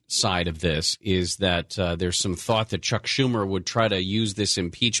Senate side of this is that there's some thought that Chuck Schumer would try to use this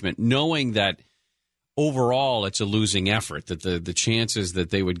impeachment, knowing that overall it's a losing effort, that the chances that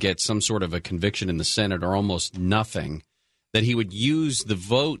they would get some sort of a conviction in the Senate are almost nothing, that he would use the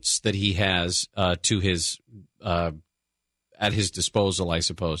votes that he has to his at his disposal, I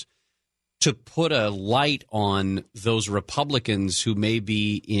suppose, to put a light on those Republicans who may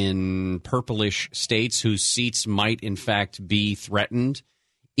be in purplish states whose seats might, in fact, be threatened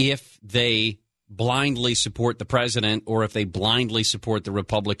if they blindly support the president or if they blindly support the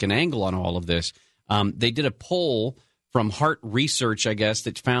Republican angle on all of this. They did a poll from Hart Research, I guess,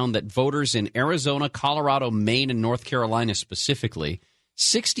 that found that voters in Arizona, Colorado, Maine, and North Carolina specifically,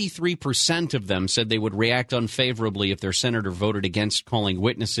 63% of them said they would react unfavorably if their senator voted against calling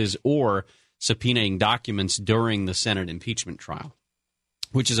witnesses or subpoenaing documents during the Senate impeachment trial,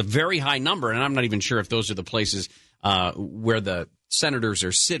 which is a very high number. And I'm not even sure if those are the places where the senators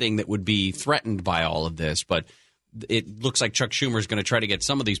are sitting that would be threatened by all of this. But it looks like Chuck Schumer is going to try to get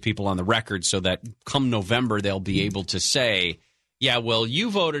some of these people on the record so that come November they'll be able to say, yeah, well,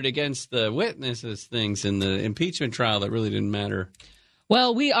 you voted against the witnesses things in the impeachment trial that really didn't matter.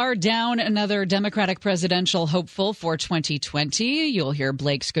 Well, we are down another Democratic presidential hopeful for 2020. You'll hear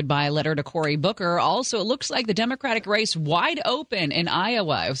Blake's goodbye letter to Cory Booker. Also, it looks like the Democratic race wide open in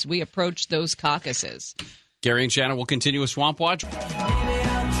Iowa as we approach those caucuses. Gary and Shannon will continue with Swamp Watch.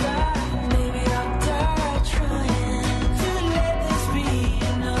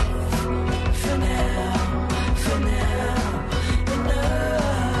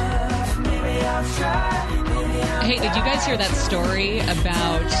 Hey, did you guys hear that story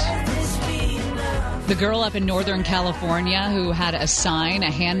about the girl up in Northern California who had a sign, a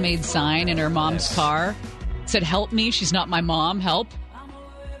handmade sign in her mom's car? It said, "Help me, she's not my mom, help."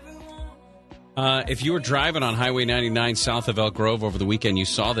 If you were driving on Highway 99 south of Elk Grove over the weekend, you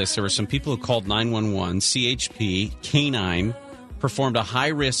saw this. There were some people who called 911. CHP, K9, performed a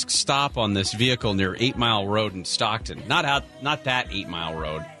high-risk stop on this vehicle near 8 Mile Road in Stockton. Not that 8 Mile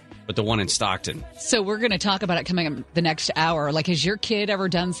Road, but the one in Stockton. So we're going to talk about it coming up the next hour. Like, has your kid ever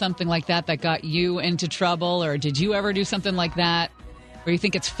done something like that got you into trouble? Or did you ever do something like that where you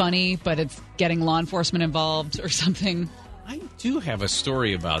think it's funny, but it's getting law enforcement involved or something? I do have a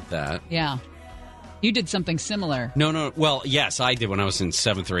story about that. Yeah. You did something similar. No. Well, yes, I did when I was in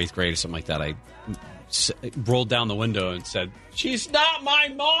 7th or 8th grade or something like that. I rolled down the window and said, "She's not my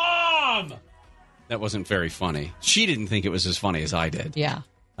mom!" That wasn't very funny. She didn't think it was as funny as I did. Yeah.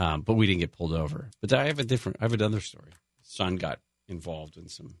 But we didn't get pulled over. But I have another story. son got involved in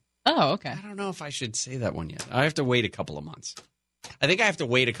some. Oh, okay. I don't know if I should say that one yet. I have to wait a couple of months. I think I have to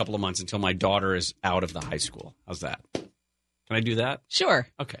wait a couple of months until my daughter is out of the high school. How's that? Can I do that? Sure.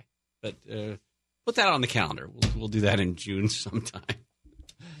 Okay. But put that on the calendar. We'll do that in June sometime.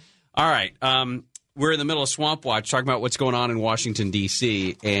 All right. We're in the middle of Swamp Watch talking about what's going on in Washington,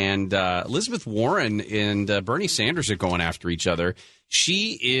 D.C., and Elizabeth Warren and Bernie Sanders are going after each other.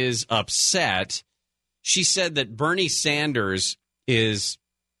 She is upset. She said that Bernie Sanders is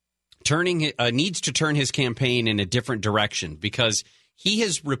needs to turn his campaign in a different direction because he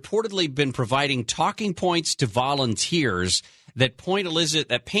has reportedly been providing talking points to volunteers that paint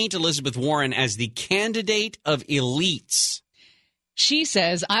Elizabeth Warren as the candidate of elites. She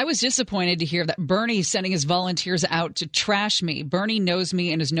says, I was disappointed to hear that Bernie's sending his volunteers out to trash me. Bernie knows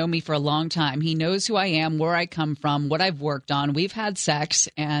me and has known me for a long time. He knows who I am, where I come from, what I've worked on. We've had sex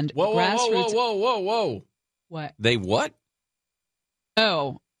and grassroots. Whoa. What? They what?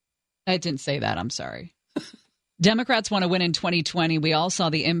 Oh, I didn't say that. I'm sorry. Democrats want to win in 2020. We all saw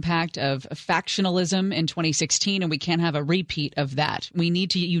the impact of factionalism in 2016, and we can't have a repeat of that. We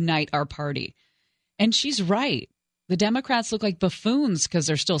need to unite our party. And she's right. The Democrats look like buffoons because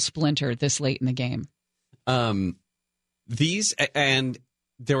they're still splintered this late in the game.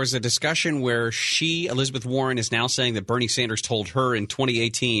 There was a discussion where Elizabeth Warren, is now saying that Bernie Sanders told her in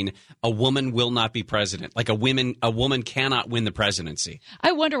 2018 a woman will not be president. Like a woman cannot win the presidency.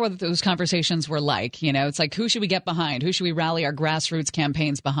 I wonder what those conversations were like. You know, it's like, who should we get behind? Who should we rally our grassroots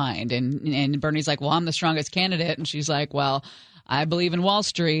campaigns behind? And Bernie's like, well, I'm the strongest candidate. And she's like, well, I believe in Wall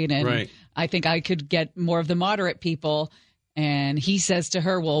Street. And right. I think I could get more of the moderate people. And he says to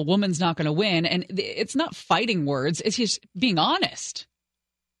her, well, a woman's not going to win. And it's not fighting words. It's just being honest.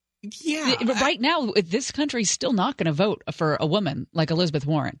 Yeah. Right now, this country's still not going to vote for a woman like Elizabeth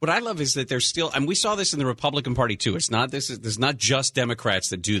Warren. What I love is that there's still, and we saw this in the Republican Party too. It's not there's not just Democrats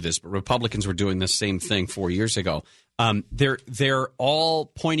that do this, but Republicans were doing the same thing 4 years ago. They're all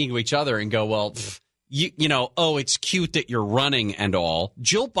pointing to each other and go, well, it's cute that you're running and all.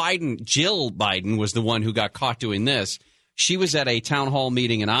 Jill Biden was the one who got caught doing this. She was at a town hall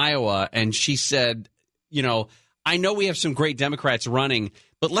meeting in Iowa, and she said, I know we have some great Democrats running,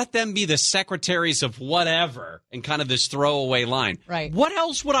 but let them be the secretaries of whatever, and kind of this throwaway line. Right. What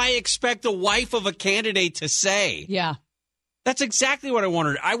else would I expect the wife of a candidate to say? Yeah. That's exactly what I want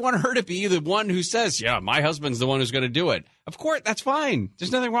her. I want her to be the one who says, yeah, my husband's the one who's going to do it. Of course, that's fine.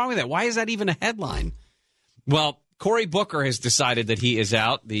 There's nothing wrong with that. Why is that even a headline? Well, Cory Booker has decided that he is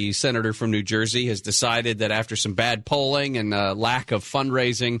out. The senator from New Jersey has decided that after some bad polling and lack of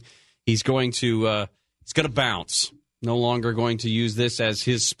fundraising, he's going to bounce. No longer going to use this as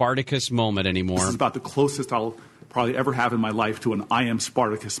his Spartacus moment anymore. This is about the closest I'll probably ever have in my life to an I am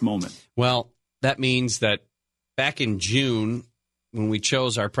Spartacus moment. Well, that means that back in June, when we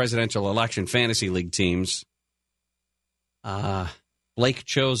chose our presidential election fantasy league teams, Blake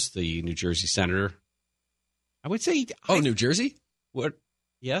chose the New Jersey senator. I would say... New Jersey? What?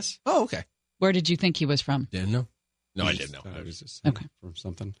 Yes? Oh, okay. Where did you think he was from? Didn't know. No, I didn't know. I was just okay. From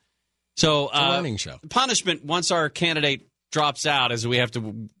something. So, it's a learning show. Punishment once our candidate drops out is we have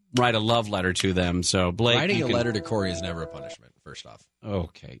to write a love letter to them. So, Blake, writing a letter to Cory is never a punishment. First off,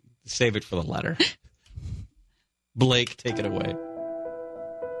 okay, save it for the letter. Blake, take it away.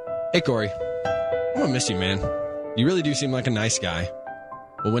 Hey, Cory, I'm gonna miss you, man. You really do seem like a nice guy.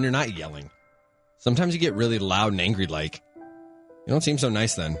 But when you're not yelling, sometimes you get really loud and angry. Like you don't seem so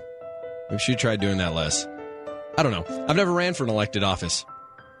nice. Then maybe you should try doing that less. I don't know. I've never ran for an elected office.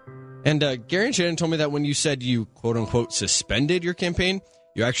 And Gary and Shannon told me that when you said you, quote-unquote, suspended your campaign,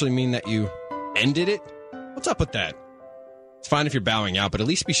 you actually mean that you ended it? What's up with that? It's fine if you're bowing out, but at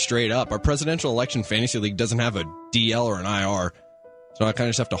least be straight up. Our presidential election fantasy league doesn't have a DL or an IR, so I kind of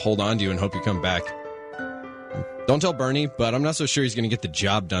just have to hold on to you and hope you come back. Don't tell Bernie, but I'm not so sure he's going to get the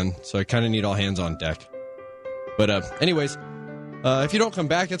job done, so I kind of need all hands on deck. But anyways, if you don't come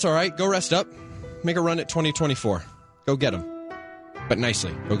back, it's all right. Go rest up. Make a run at 2024. Go get him. But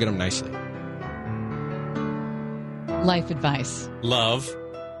nicely. Go get him nicely. Life advice. Love.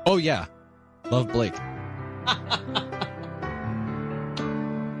 Oh, yeah. Love Blake.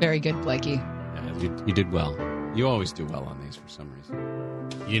 Very good, Blakey. Yeah, you did well. You always do well on these for some reason.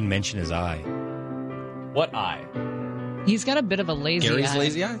 You didn't mention his eye. What eye? He's got a bit of a lazy Gary's eye.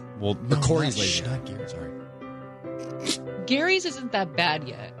 lazy eye? Well, no, Cory's lazy. Not Gary, sorry. Gary's isn't that bad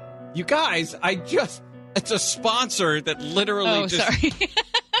yet. You guys, it's a sponsor that literally sorry.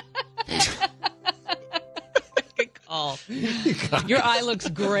 Good call. Your eye looks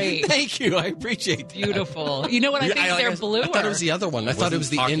great. Thank you. I appreciate that. Beautiful. You know what? I think they're bluer. I thought it was the other one. I thought it was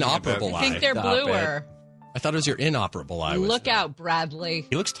the inoperable eye. I think they're bluer. I thought it was your inoperable eye. Look out, Bradley.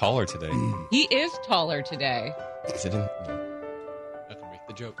 He looks taller today. He is taller today. Is it in? I can make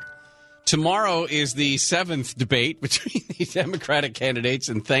the joke. Tomorrow is the 7th debate between the Democratic candidates,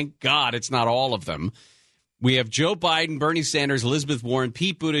 and thank God it's not all of them. We have Joe Biden, Bernie Sanders, Elizabeth Warren,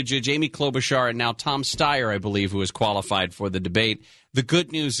 Pete Buttigieg, Amy Klobuchar, and now Tom Steyer, I believe, who is qualified for the debate. The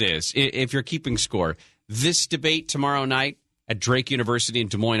good news is, if you're keeping score, this debate tomorrow night at Drake University in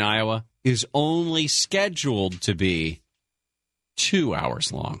Des Moines, Iowa, is only scheduled to be 2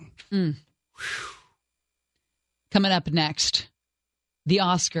 hours long. Coming up next, the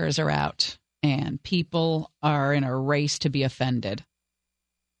Oscars are out, and people are in a race to be offended.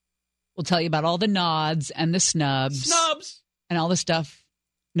 We'll tell you about all the nods and the snubs. And all the stuff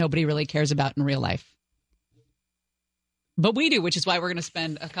nobody really cares about in real life. But we do, which is why we're going to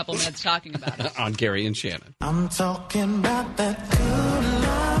spend a couple minutes talking about it. On Gary and Shannon. I'm talking about that good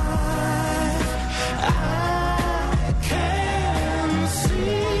life. I can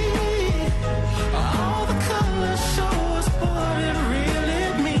see all the colors show us what it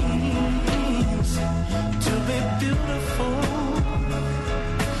really means to be beautiful.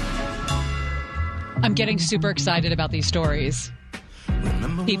 I'm getting super excited about these stories.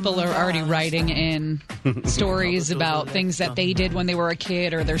 People are already writing in stories about things that they did when they were a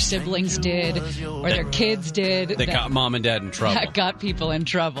kid, or their siblings did, or their kids did. That got mom and dad in trouble. That got people in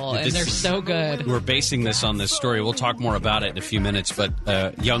trouble, and they're so good. We're basing this on this story. We'll talk more about it in a few minutes, but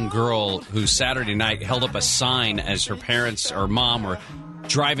a young girl who Saturday night held up a sign as her parents or mom were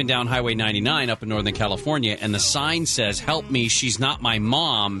driving down Highway 99 up in Northern California, and the sign says, "Help me, she's not my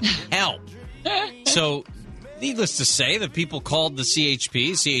mom, help." So, needless to say, the people called the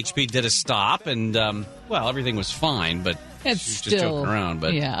CHP. CHP did a stop, and, everything was fine, but it's she was still, just joking around.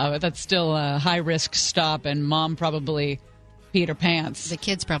 But yeah, that's still a high-risk stop, and mom probably peed her pants. The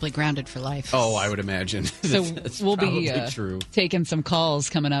kid's probably grounded for life. Oh, I would imagine. So we'll be true. Taking some calls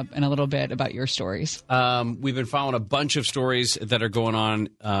coming up in a little bit about your stories. We've been following a bunch of stories that are going on.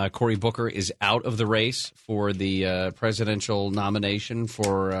 Cory Booker is out of the race for the presidential nomination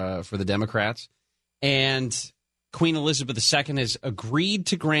for the Democrats. And Queen Elizabeth II has agreed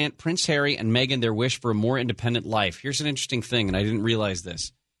to grant Prince Harry and Meghan their wish for a more independent life. Here's an interesting thing, and I didn't realize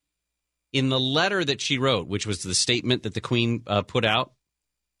this. In the letter that she wrote, which was the statement that the Queen put out,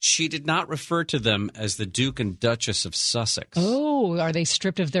 she did not refer to them as the Duke and Duchess of Sussex. Oh, are they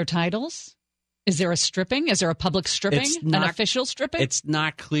stripped of their titles? Is there a stripping? Is there a public stripping? An official stripping? It's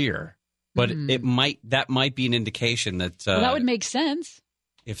not clear, but that might be an indication that that would make sense.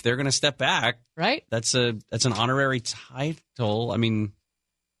 If they're going to step back, right? That's an honorary title. I mean,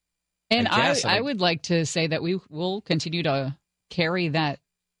 and I would like to say that we will continue to carry that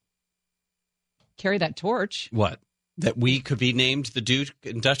torch. What? That we could be named the Duke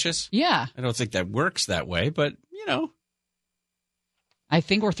and Duchess? Yeah. I don't think that works that way, but I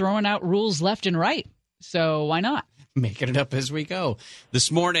think we're throwing out rules left and right. So why not? Making it up as we go. This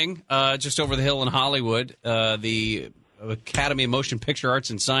morning, just over the hill in Hollywood, the Academy of Motion Picture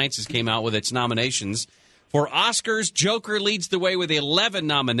Arts and Sciences came out with its nominations. For Oscars, Joker leads the way with 11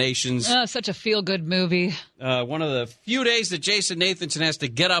 nominations. Such a feel-good movie. One of the few days that Jason Nathanson has to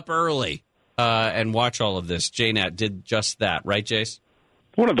get up early and watch all of this. JNat did just that, right, Jace?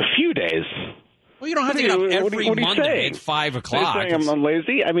 One of the few days. Well, you don't have to get up every Monday at 5 o'clock. Are you saying I'm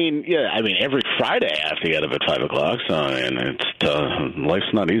lazy? I mean, every Friday I have to get up at 5 o'clock, so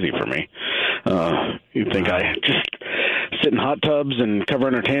life's not easy for me. You'd think I just sit in hot tubs and cover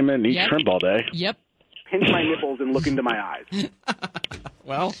entertainment and eat shrimp all day. Yep. Pinch my nipples and look into my eyes.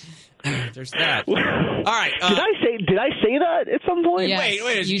 Well, there's that. All right. Did I say that at some point? Yes,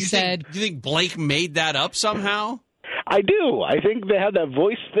 wait. You said. Do you think Blake made that up somehow? I do. I think they had that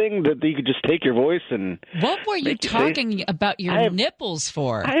voice thing that you could just take your voice and. What were you talking about your nipples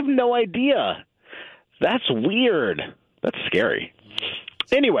for? I have no idea. That's weird. That's scary.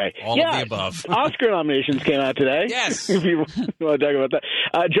 Anyway, all of the above. Oscar nominations came out today. Yes. If you want to talk about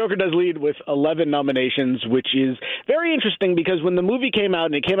that. Joker does lead with 11 nominations, which is very interesting because when the movie came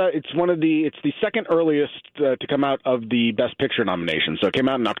out, it's the second earliest to come out of the Best Picture nomination. So it came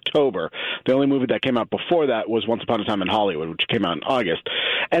out in October. The only movie that came out before that was Once Upon a Time in Hollywood, which came out in August.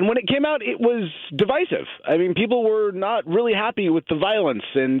 And when it came out, it was divisive. I mean, people were not really happy with the violence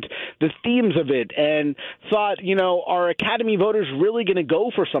and the themes of it and thought, are Academy voters really going to go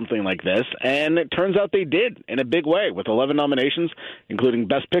for something like this? And it turns out they did in a big way with 11 nominations, including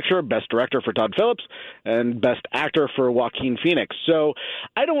Best Picture, Best Director for Todd Phillips, and Best Actor for Joaquin Phoenix. So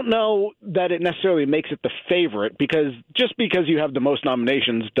I don't know that it necessarily makes it the favorite, because just because you have the most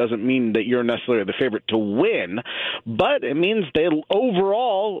nominations doesn't mean that you're necessarily the favorite to win, but it means they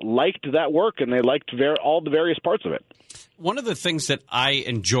overall all liked that work, and they liked all the various parts of it. One of the things that I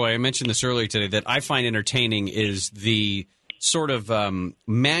enjoy, I mentioned this earlier today, that I find entertaining is the sort of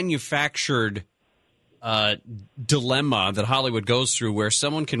manufactured dilemma that Hollywood goes through, where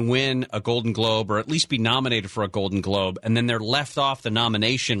someone can win a Golden Globe or at least be nominated for a Golden Globe, and then they're left off the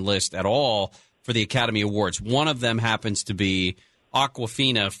nomination list at all for the Academy Awards. One of them happens to be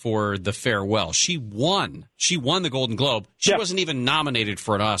Awkwafina for The Farewell. She won the Golden Globe. She wasn't even nominated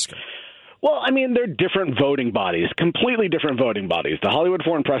for an Oscar. Well, I mean, they're different voting bodies, completely different voting bodies. The Hollywood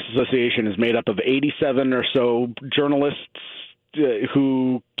Foreign Press Association is made up of 87 or so journalists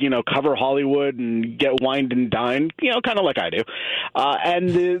who, cover Hollywood and get wined and dined, kind of like I do. And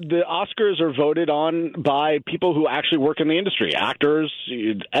the Oscars are voted on by people who actually work in the industry, actors,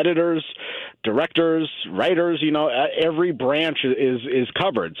 editors, directors, writers, every branch is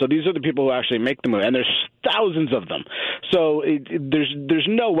covered. So these are the people who actually make the movie, and there's thousands of them. So there's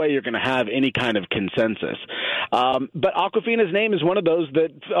no way you're going to have any kind of consensus. But Awkwafina's name is one of those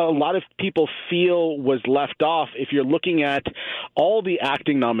that a lot of people feel was left off. If you're looking at all the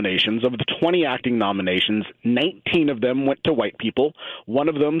acting nominations, of the 20 acting nominations, 19 of them went to white people. One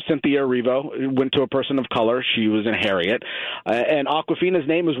of them, Cynthia Erivo, went to a person of color. She was in Harriet. And Awkwafina's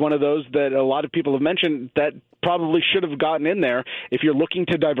name is one of those that a lot of people have mentioned that probably should have gotten in there if you're looking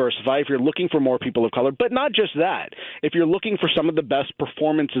to diversify, if you're looking for more people of color. But not just that. If you're looking for some of the best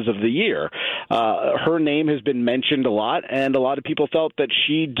performances of the year, her name has been mentioned a lot, and a lot of people felt that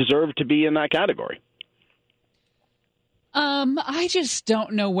she deserved to be in that category. I just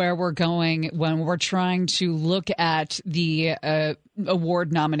don't know where we're going when we're trying to look at the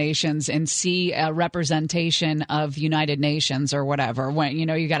award nominations and see a representation of United Nations or whatever. When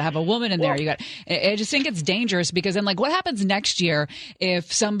you got to have a woman in there. I just think it's dangerous, because then, what happens next year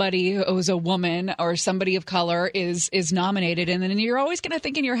if somebody who's a woman or somebody of color is nominated, and then you're always going to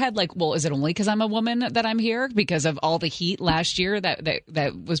think in your head, well, is it only because I'm a woman that I'm here because of all the heat last year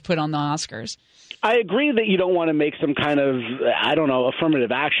that was put on the Oscars? I agree that you don't want to make some kind of,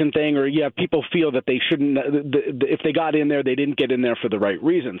 affirmative action thing, or people feel that they shouldn't, if they got in there, they didn't get in there for the right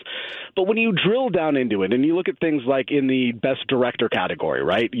reasons. But when you drill down into it and you look at things like in the Best Director category,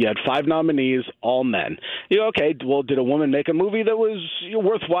 right? You had 5 nominees, all men. Okay, well, did a woman make a movie that was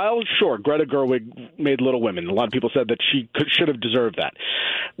worthwhile? Sure, Greta Gerwig made Little Women. A lot of people said that she should have deserved that.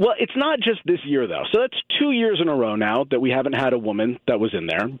 Well, it's not just this year, though. So that's 2 years in a row now that we haven't had a woman that was in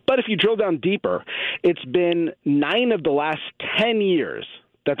there. But if you drill down deeper, it's been 9 of the last 10 years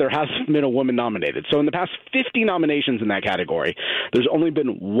that there hasn't been a woman nominated. So in the past 50 nominations in that category, there's only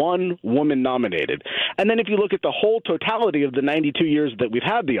been 1 woman nominated. And then if you look at the whole totality of the 92 years that we've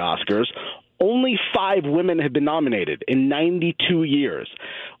had the Oscars, only 5 women have been nominated in 92 years.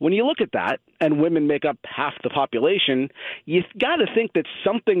 When you look at that, and women make up half the population, you've got to think that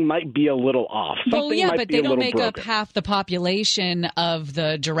something might be a little off. But they don't make up half the population of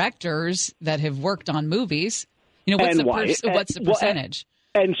the directors that have worked on movies. What's the percentage?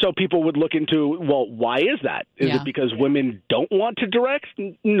 And so people would look into, well, why is that? Is it because women don't want to direct?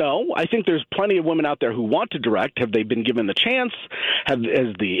 No. I think there's plenty of women out there who want to direct. Have they been given the chance? Has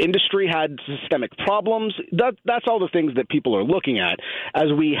the industry had systemic problems? That's all the things that people are looking at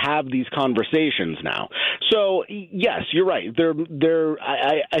as we have these conversations now. So, yes, you're right.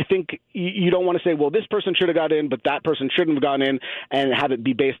 I think you don't want to say, well, this person should have got in, but that person shouldn't have gone in, and have it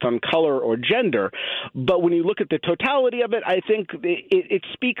be based on color or gender. But when you look at the totality of it, I think it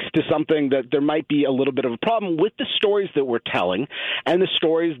speaks to something that there might be a little bit of a problem with the stories that we're telling and the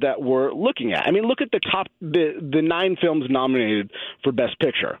stories that we're looking at. I mean, look at the 9 films nominated for Best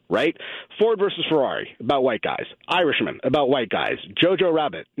Picture, right? Ford versus Ferrari, about white guys. Irishman, about white guys. Jojo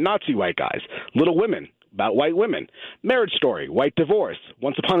Rabbit, Nazi white guys. Little Women, about white women. Marriage Story, white divorce.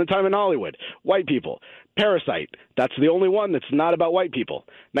 Once Upon a Time in Hollywood, white people. Parasite, that's the only one that's not about white people.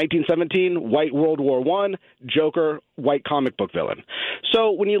 1917, white World War I. Joker, white comic book villain.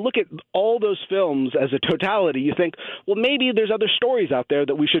 So when you look at all those films as a totality, you think, well, maybe there's other stories out there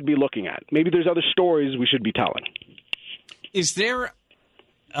that we should be looking at. Maybe there's other stories we should be telling. Is there,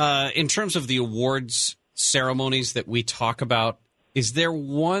 in terms of the awards ceremonies that we talk about, is there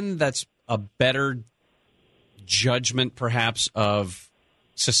one that's a better judgment, perhaps, of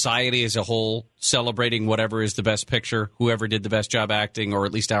society as a whole celebrating whatever is the best picture, whoever did the best job acting, or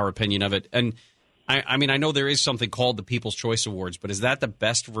at least our opinion of it? And I mean, I know there is something called the People's Choice Awards, but is that the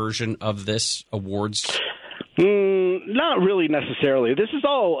best version of this awards Not really necessarily. This is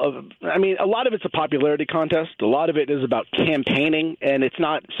all, a lot of it's a popularity contest. A lot of it is about campaigning, and it's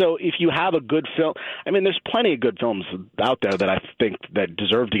not. So if you have a good film, there's plenty of good films out there that I think that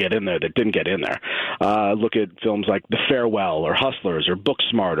deserve to get in there that didn't get in there. Look at films like The Farewell or Hustlers or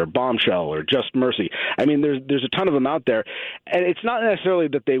Booksmart or Bombshell or Just Mercy. There's a ton of them out there, and it's not necessarily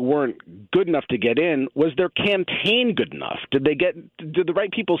that they weren't good enough to get in. Was their campaign good enough? Did the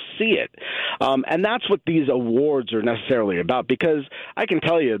right people see it? And that's what these awards are necessarily about, because I can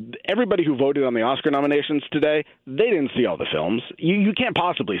tell you, everybody who voted on the Oscar nominations today, they didn't see all the films. You can't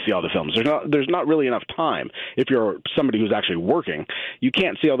possibly see all the films. There's not really enough time. If you're somebody who's actually working, you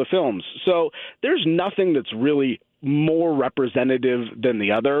can't see all the films. So there's nothing that's really more representative than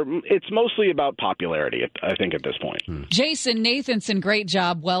the other. It's mostly about popularity, I think, at this point. Jason Nathanson, great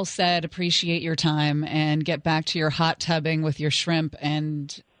job. Well said. Appreciate your time, and get back to your hot tubbing with your shrimp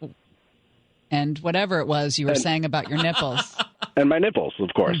and whatever it was you were saying about your nipples. And my nipples, of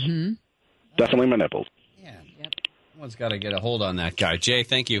course. Mm-hmm. Definitely my nipples. Yeah. Yep. Someone's got to get a hold on that guy. Jay,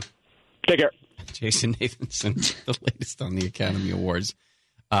 thank you. Take care. Jason Nathanson, the latest on the Academy Awards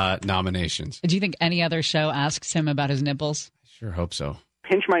nominations. Do you think any other show asks him about his nipples? I sure hope so.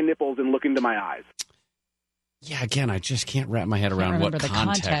 Pinch my nipples and look into my eyes. Yeah, again, I just can't wrap my head around what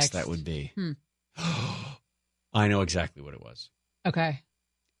context that would be. I know exactly what it was. Okay.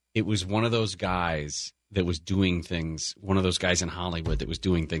 It was one of those guys that was doing things, one of those guys in Hollywood that was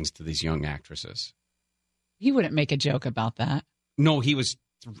doing things to these young actresses. He wouldn't make a joke about that. No, he was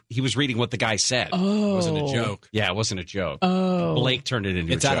reading what the guy said. Oh. It wasn't a joke. Yeah, it wasn't a joke. Oh. Blake turned it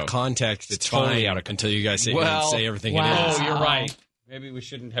into a joke. It's out of context. It's totally out of until you guys say everything it is. Oh, you're right. Maybe we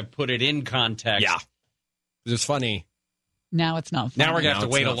shouldn't have put it in context. Yeah. It was funny. Now it's not funny. Now we're going to have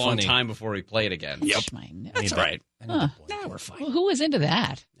to wait a long time before we play it again. Yep. That's right. Huh. Now we're fine. Well, who was into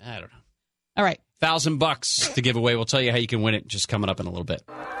that? I don't know. All right. $1,000 to give away. We'll tell you how you can win it just coming up in a little bit.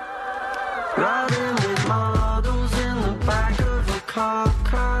 Riding with models in the back of a car,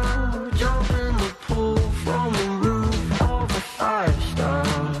 jump in the pool from the roof of a 5-star.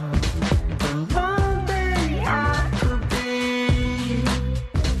 And one day I could be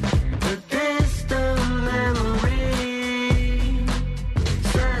a distant memory,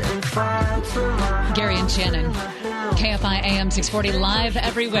 setting fire to my Gary and Shannon. KFI AM 640 live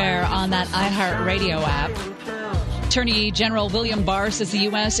everywhere on that iHeartRadio app. Attorney General William Barr says the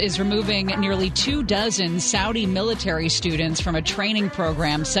U.S. is removing nearly 24 Saudi military students from a training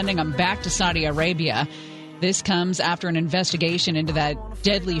program, sending them back to Saudi Arabia. This comes after an investigation into that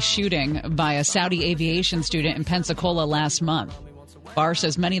deadly shooting by a Saudi aviation student in Pensacola last month. Barr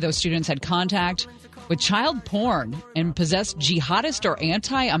says many of those students had contact with child porn and possessed jihadist or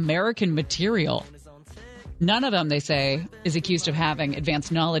anti-American material. None of them, they say, is accused of having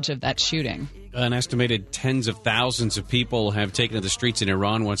advanced knowledge of that shooting. An estimated tens of thousands of people have taken to the streets in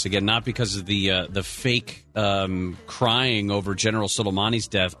Iran once again, not because of the fake crying over General Soleimani's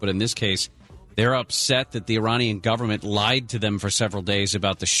death, but in this case, they're upset that the Iranian government lied to them for several days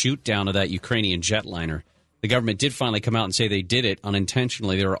about the shoot down of that Ukrainian jetliner. The government did finally come out and say they did it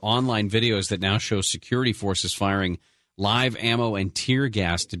unintentionally. There are online videos that now show security forces firing live ammo and tear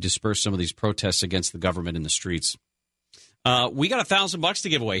gas to disperse some of these protests against the government in the streets. We got $1,000 to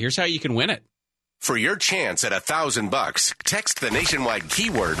give away. Here's how you can win it. For your chance at $1,000, text the nationwide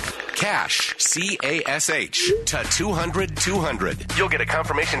keyword CASH, C-A-S-H, to 200-200. You'll get a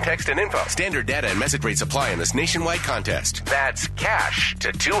confirmation text and info. Standard data and message rates apply in this nationwide contest. That's CASH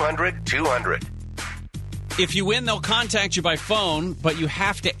to 200-200. If you win, they'll contact you by phone, but you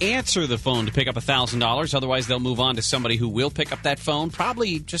have to answer the phone to pick up $1,000. Otherwise, they'll move on to somebody who will pick up that phone.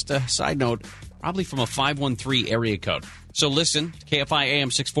 Probably, just a side note, probably from a 513 area code. So listen, KFI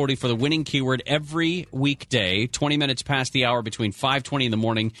AM 640 for the winning keyword every weekday, 20 minutes past the hour between 5:20 in the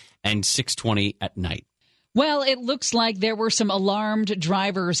morning and 6:20 at night. Well, it looks like there were some alarmed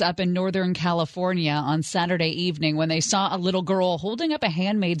drivers up in Northern California on Saturday evening when they saw a little girl holding up a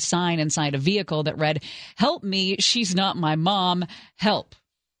handmade sign inside a vehicle that read, "Help me, she's not my mom, help."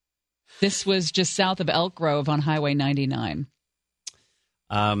 This was just south of Elk Grove on Highway 99.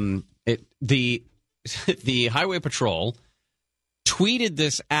 The Highway Patrol tweeted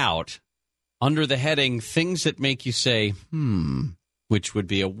this out under the heading, "Things that make you say, which would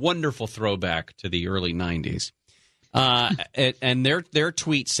be a wonderful throwback to the early 90s. And their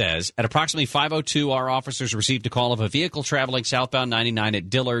tweet says, at approximately 5:02, our officers received a call of a vehicle traveling southbound 99 at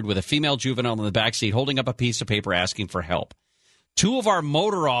Dillard with a female juvenile in the backseat holding up a piece of paper asking for help. 2 of our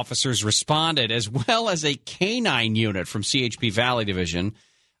motor officers responded, as well as a canine unit from CHP Valley Division,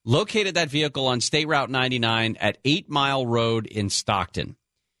 located that vehicle on State Route 99 at 8 Mile Road in Stockton.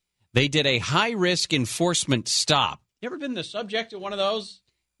 They did a high-risk enforcement stop. You ever been the subject of one of those?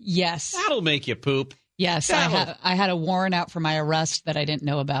 Yes. That'll make you poop. Yes, I had a warrant out for my arrest that I didn't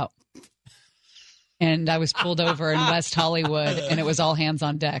know about. And I was pulled over in West Hollywood, and it was all hands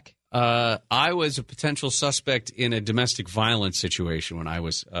on deck. I was a potential suspect in a domestic violence situation when I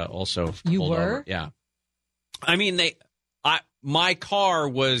was also You pulled were? over. Yeah. I mean, my car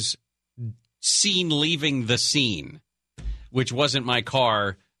was seen leaving the scene, which wasn't my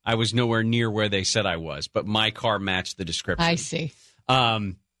car. I was nowhere near where they said I was, but my car matched the description. I see.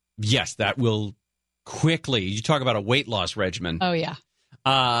 Yes, that will quickly. You talk about a weight loss regimen. Oh, yeah.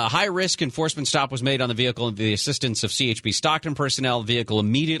 High-risk enforcement stop was made on the vehicle with the assistance of CHP Stockton personnel. The vehicle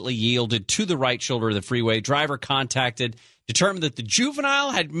immediately yielded to the right shoulder of the freeway. Driver contacted, determined that the juvenile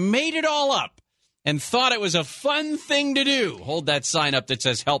had made it all up and thought it was a fun thing to do. Hold that sign up that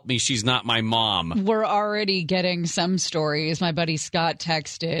says, "Help me, she's not my mom." We're already getting some stories. My buddy Scott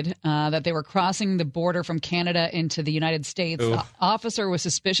texted that they were crossing the border from Canada into the United States. Ooh. Officer was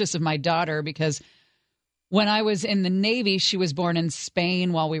suspicious of my daughter because when I was in the Navy, she was born in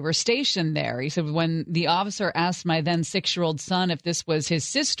Spain while we were stationed there. He said when the officer asked my then 6-year-old son if this was his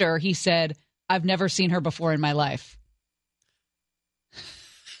sister, he said, "I've never seen her before in my life."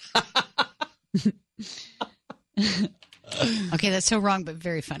 Okay, that's so wrong, but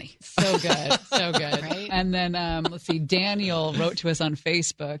very funny. So good. So good. Right? And then, let's see, Daniel wrote to us on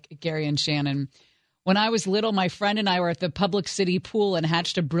Facebook, Gary and Shannon. When I was little, my friend and I were at the public city pool and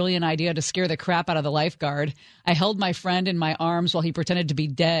hatched a brilliant idea to scare the crap out of the lifeguard. I held my friend in my arms while he pretended to be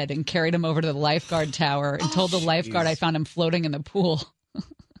dead and carried him over to the lifeguard tower and told the lifeguard I found him floating in the pool.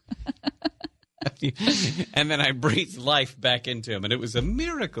 And then I breathed life back into him, and it was a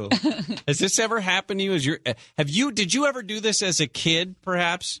miracle. Has this ever happened to you? Did you ever do this as a kid,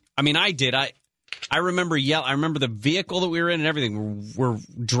 perhaps? I mean, I did. I remember I remember the vehicle that we were in and everything. We're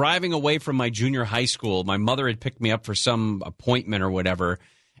driving away from my junior high school. My mother had picked me up for some appointment or whatever,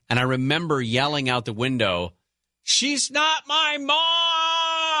 and I remember yelling out the window, "She's not my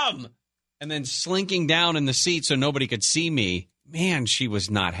mom!" And then slinking down in the seat so nobody could see me. Man, she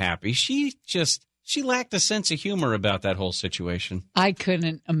was not happy. She lacked a sense of humor about that whole situation. I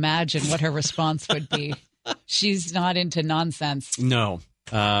couldn't imagine what her response would be. She's not into nonsense. No.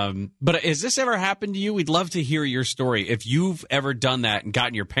 But has this ever happened to you? We'd love to hear your story. If you've ever done that and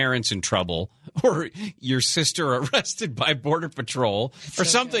gotten your parents in trouble or your sister arrested by Border Patrol or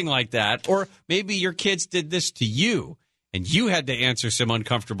something like that, or maybe your kids did this to you and you had to answer some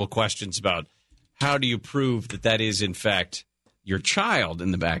uncomfortable questions about how do you prove that is, in fact, your child in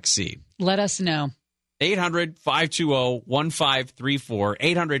the back seat. Let us know. 800-520-1534,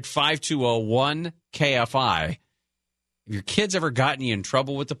 800-520-1KFI. Have your kids ever gotten you in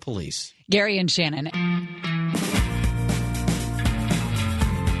trouble with the police? Gary and Shannon.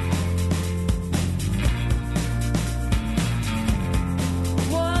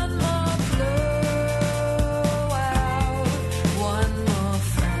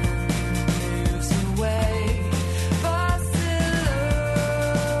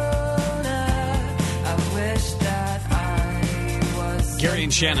 Gary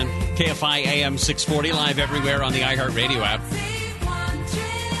and Shannon, KFI AM 640, live everywhere on the iHeartRadio app.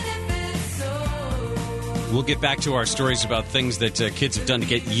 We'll get back to our stories about things that kids have done to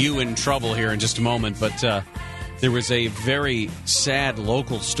get you in trouble here in just a moment, but there was a very sad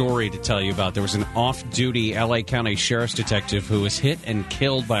local story to tell you about. There was an off-duty L.A. County Sheriff's detective who was hit and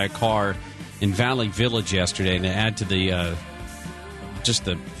killed by a car in Valley Village yesterday, and to add to the just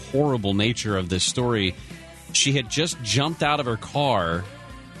the horrible nature of this story, she had just jumped out of her car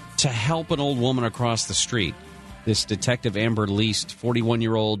to help an old woman across the street. This detective, Amber Least,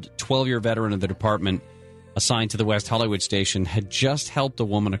 41-year-old, 12-year veteran of the department assigned to the West Hollywood station, had just helped a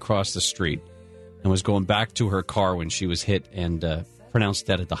woman across the street and was going back to her car when she was hit and pronounced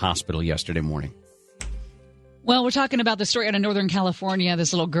dead at the hospital yesterday morning. Well, we're talking about the story out of Northern California.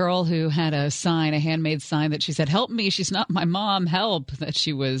 This little girl who had a sign, a handmade sign that she said, "Help me, she's not my mom, help," that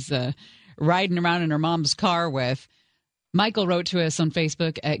she was riding around in her mom's car with. Michael wrote to us on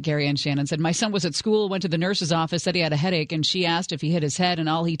Facebook at Gary and Shannon, said, "My son was at school, went to the nurse's office, said he had a headache, and she asked if he hit his head, and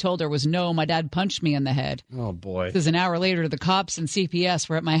all he told her was, 'No, my dad punched me in the head.'" Oh, boy. This is an hour later, the cops and CPS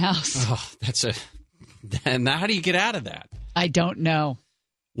were at my house. Oh, and how do you get out of that? I don't know.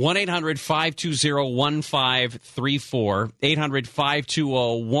 1-800-520-1534,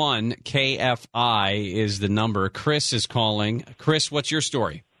 800-520-1KFI is the number. Chris is calling. Chris, what's your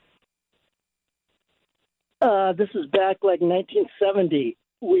story? This is back like 1970.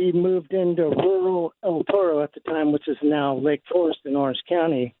 We moved into rural El Toro at the time, which is now Lake Forest in Orange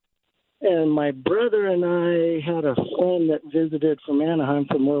County. And my brother and I had a friend that visited from Anaheim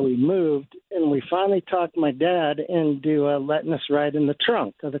from where we moved, and we finally talked my dad into letting us ride in the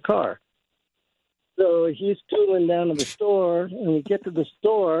trunk of the car. So he's tooling down to the store, and we get to the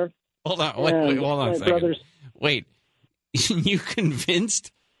store. Hold on, wait, hold on a second. Wait, you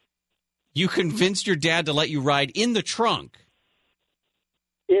convinced your dad to let you ride in the trunk?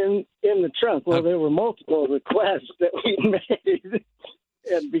 In the trunk. Well, there were multiple requests that we made.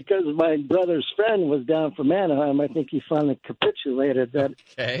 And because my brother's friend was down from Anaheim, I think he finally capitulated that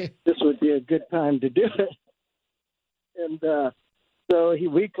this would be a good time to do it. And so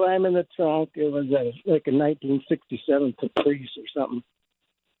we climb in the trunk. It was like a 1967 Caprice or something.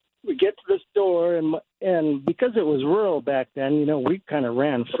 We get to the store, and because it was rural back then, you know, we kind of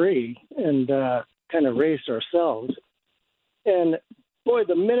ran free and kind of raced ourselves. And, boy,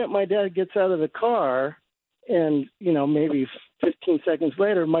 the minute my dad gets out of the car, and, you know, maybe 15 seconds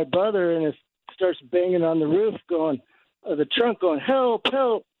later, my brother starts banging on the roof the trunk going, help,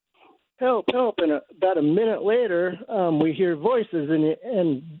 help, help, help. And about a minute later, we hear voices,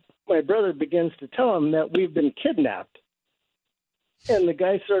 and my brother begins to tell him that we've been kidnapped. And the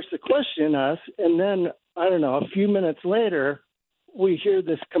guy starts to question us. And then, I don't know, a few minutes later, we hear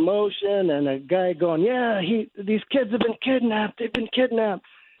this commotion and a guy going, these kids have been kidnapped. They've been kidnapped.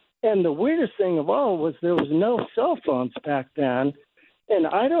 And the weirdest thing of all was there was no cell phones back then. And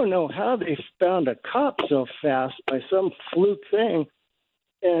I don't know how they found a cop so fast by some fluke thing.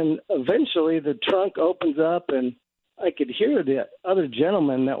 And eventually the trunk opens up, and I could hear the other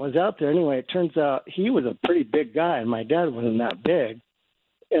gentleman that was out there. Anyway, it turns out he was a pretty big guy, and my dad wasn't that big.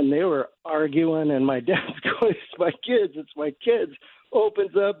 And they were arguing, and my dad's going, it's my kids, it's my kids.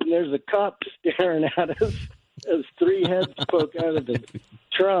 Opens up, and there's a cop staring at us as three heads poke out of the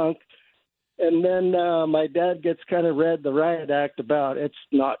trunk. And then my dad gets kind of read the riot act about it's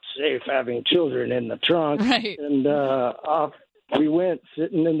not safe having children in the trunk. Right. And off we went,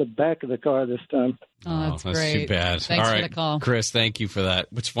 sitting in the back of the car this time. Oh, that's great. Too bad. Thanks All for right, the call. Chris, thank you for that.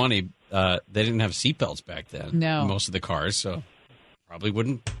 What's funny, they didn't have seatbelts back then. No. Most of the cars, so probably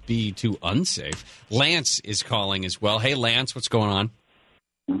wouldn't be too unsafe. Lance is calling as well. Hey, Lance, what's going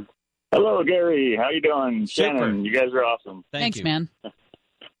on? Hello, Gary. How you doing? Super. Shannon, you guys are awesome. Thanks, man.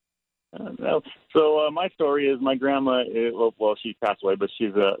 So my story is my grandma. She passed away, but she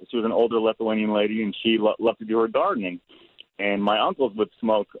was an older Lithuanian lady, and she loved to do her gardening. And my uncles would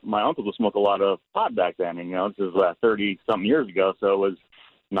smoke. My uncles would smoke a lot of pot back then. And, you know, this is 30-something years ago, so it was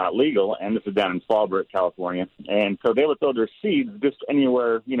not legal. And this is down in Fallbrook, California. And so they would throw their seeds just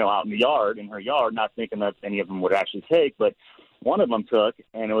anywhere, you know, out in the yard, in her yard, not thinking that any of them would actually take. But one of them took,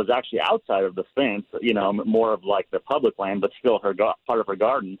 and it was actually outside of the fence, you know, more of like the public land, but still part of her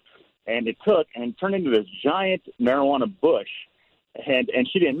garden. And it took and turned into this giant marijuana bush. And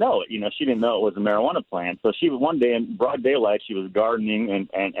she didn't know it. You know, she didn't know it was a marijuana plant. So she was one day in broad daylight, she was gardening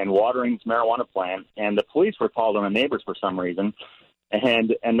and watering this marijuana plant. And the police were called on the neighbors for some reason.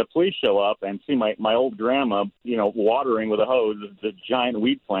 And the police show up and see my old grandma, you know, watering with a hose the giant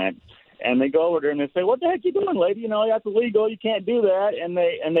weed plant. And they go over there and they say, "What the heck you doing, lady? You know, that's illegal. You can't do that." And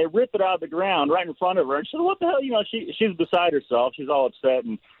they rip it out of the ground right in front of her. And she said, "What the hell?" You know, she's beside herself. She's all upset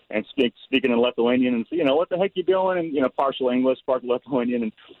and speaking in Lithuanian and, you know, "What the heck you doing?" And, you know, partial English, partial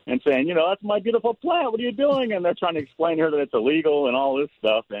Lithuanian, and saying, "You know, that's my beautiful plant. What are you doing?" And they're trying to explain to her that it's illegal and all this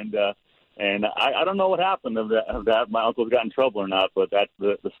stuff. And I don't know what happened of that. My uncle's got in trouble or not, but that's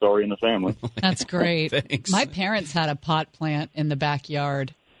the story in the family. That's great. Thanks. My parents had a pot plant in the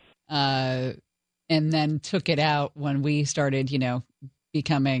backyard, and then took it out when we started, you know,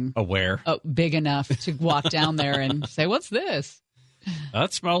 becoming aware, big enough to walk down there and say, "What's this?"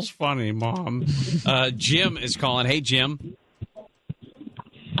 That smells funny, Mom. Jim is calling. Hey, Jim.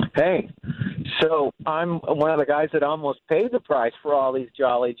 Hey, so I'm one of the guys that almost paid the price for all these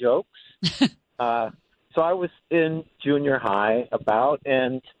jolly jokes. So I was in junior high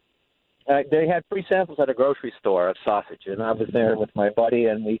and they had free samples at a grocery store of sausage, and I was there with my buddy,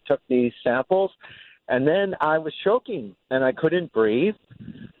 and we took these samples, and then I was choking, and I couldn't breathe,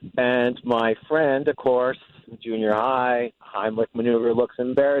 and my friend, of course, junior high, Heimlich maneuver, looks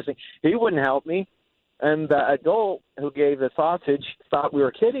embarrassing. He wouldn't help me, and the adult who gave the sausage thought we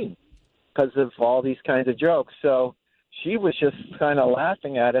were kidding because of all these kinds of jokes, so she was just kind of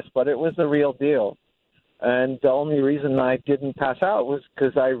laughing at us, but it was the real deal. And the only reason I didn't pass out was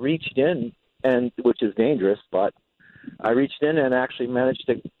because I reached in, and which is dangerous, but I reached in and actually managed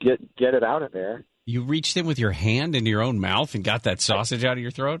to get it out of there. You reached in with your hand into your own mouth and got that sausage out of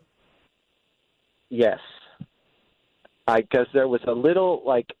your throat? Yes. Because there was a little,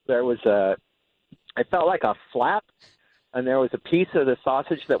 I felt like a flap, and there was a piece of the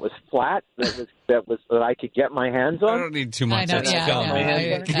sausage that was flat that I could get my hands on. I don't need too much. I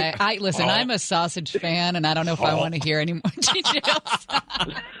know, listen, I'm a sausage fan, and I don't know if I want to hear any more details.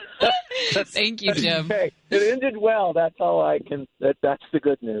 Thank you, Jim. Okay. It ended well. That's all I can. That's the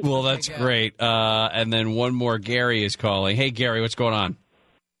good news. Well, that's great. And then one more. Gary is calling. Hey, Gary, what's going on?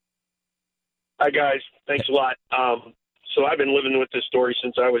 Hi, guys. Thanks a lot. So I've been living with this story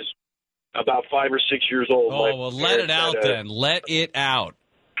since I was about 5 or 6 years old. Oh, well, let it out then. Let it out.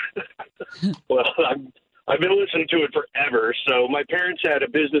 Well, I've been listening to it forever. So my parents had a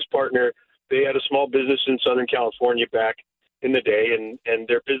business partner. They had a small business in Southern California back in the day, and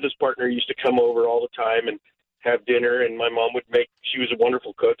their business partner used to come over all the time and have dinner, and my mom would make, she was a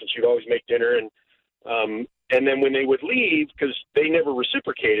wonderful cook, and she would always make dinner, and then when they would leave, because they never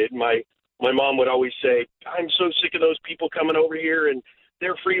reciprocated, my mom would always say, I'm so sick of those people coming over here, and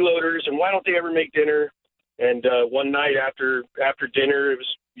they're freeloaders, and why don't they ever make dinner? And one night after dinner, it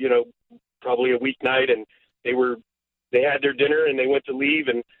was, probably a weeknight, and they had their dinner, and they went to leave,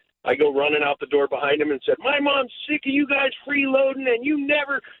 and I go running out the door behind him and said, my mom's sick of you guys freeloading, and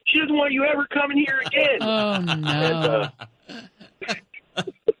she doesn't want you ever coming here again. Oh, no.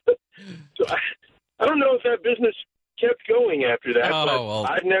 And, so I don't know if that business kept going after that,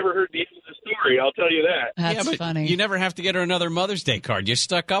 but I've never heard the end of the story, I'll tell you that. That's funny. You never have to get her another Mother's Day card. You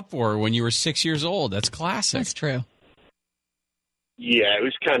stuck up for her when you were 6 years old. That's classic. That's true. Yeah, it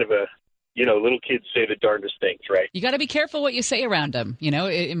was kind of a, little kids say the darndest things, right? You got to be careful what you say around them.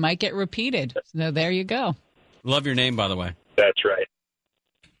 It might get repeated. So there you go. Love your name, by the way. That's right.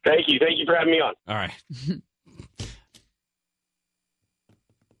 Thank you. Thank you for having me on. All right.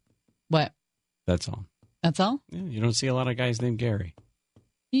 What? That's all. That's all? Yeah, you don't see a lot of guys named Gary.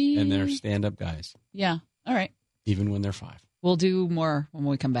 And they're stand-up guys. Yeah. All right. Even when they're 5. We'll do more when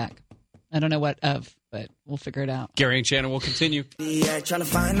we come back. I don't know what of, but we'll figure it out. Gary and Shannon will continue. Yeah, trying to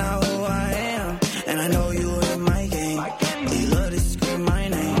find out who I am, and I know you in my game. You love to scream my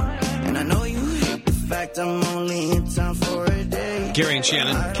name, and I know you hate the fact I'm only in town for a day. Gary and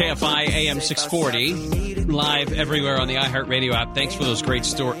Shannon, KFI AM 640, live everywhere on the iHeartRadio app. Thanks for those great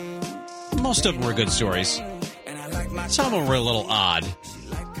stories. Most of them were good stories. Some of them were a little odd.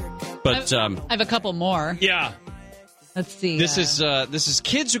 But I have a couple more. Yeah. Let's see. This is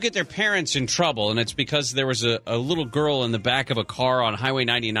kids who get their parents in trouble, and it's because there was a little girl in the back of a car on Highway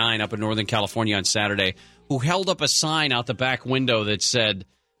 99 up in Northern California on Saturday who held up a sign out the back window that said,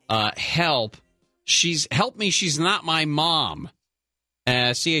 help me, she's not my mom.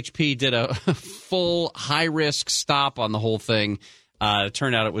 CHP did a full high-risk stop on the whole thing. It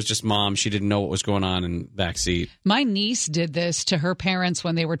turned out it was just mom. She didn't know what was going on in the back seat. My niece did this to her parents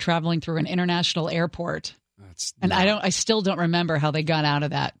when they were traveling through an international airport. I still don't remember how they got out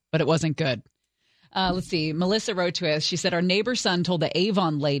of that, but it wasn't good. Let's see. Melissa wrote to us. She said, our neighbor's son told the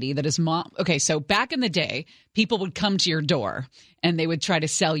Avon lady that his mom. Okay, so back in the day, people would come to your door and they would try to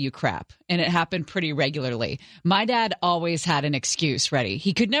sell you crap. And it happened pretty regularly. My dad always had an excuse ready.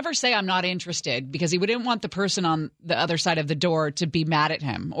 He could never say I'm not interested because he wouldn't want the person on the other side of the door to be mad at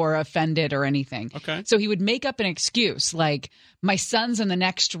him or offended or anything. Okay. So he would make up an excuse like, my son's in the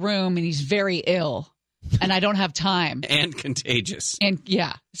next room and he's very ill. And I don't have time. And contagious. And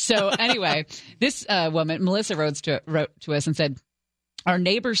yeah. So anyway, this woman, Melissa, wrote to us and said, our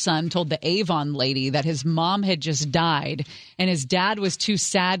neighbor's son told the Avon lady that his mom had just died and his dad was too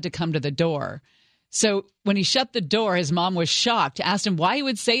sad to come to the door. So when he shut the door, his mom was shocked, asked him why he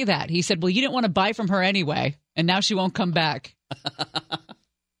would say that. He said, well, you didn't want to buy from her anyway. And now she won't come back.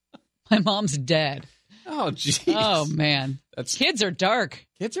 My mom's dead. Oh, geez. Oh, man. Kids are dark.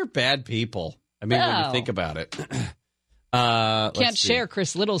 Kids are bad people. I mean, when you think about it. Can't share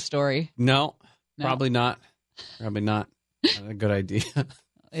Chris Little's story. No, probably not. Probably not. Not a good idea.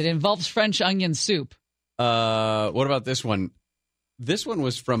 It involves French onion soup. What about this one? This one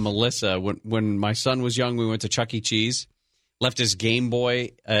was from Melissa. When my son was young, we went to Chuck E. Cheese, left his Game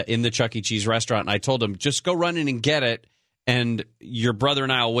Boy in the Chuck E. Cheese restaurant, and I told him, just go run in and get it, and your brother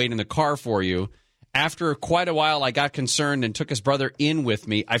and I will wait in the car for you. After quite a while, I got concerned and took his brother in with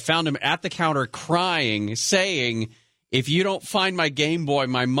me. I found him at the counter crying, saying, if you don't find my Game Boy,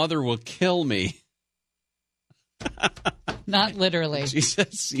 my mother will kill me. Not literally. She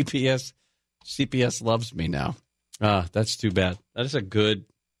says CPS loves me now. That's too bad. That is a good...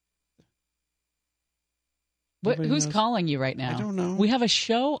 Who's calling you right now? I don't know. We have a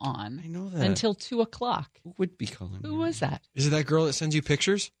show on. I know that. Until 2 o'clock. Who would be calling Who was that? Is it that girl that sends you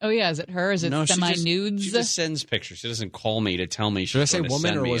pictures? Oh, yeah. Is it her? Is it semi-nudes? She just sends pictures. She doesn't call me to tell me. Should I say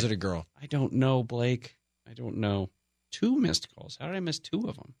woman or was it a girl? I don't know, Blake. I don't know. 2 missed calls. How did I miss 2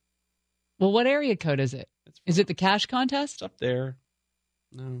 of them? Well, what area code is it? Is it the cash contest? It's up there.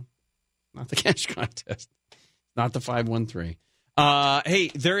 No, not the cash contest. Not the 513.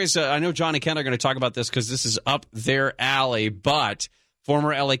 Hey, there is I know John and Ken are going to talk about this because this is up their alley, but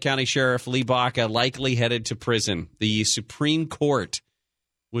former L.A. County Sheriff Lee Baca likely headed to prison. The Supreme Court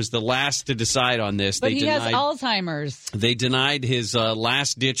was the last to decide on this. But he has Alzheimer's. They denied his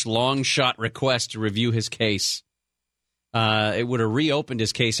last-ditch long-shot request to review his case. It would have reopened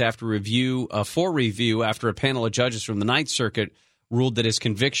his case after review after a panel of judges from the Ninth Circuit ruled that his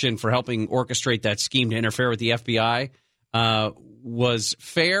conviction for helping orchestrate that scheme to interfere with the FBI was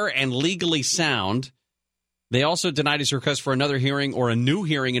fair and legally sound. They also denied his request for another hearing or a new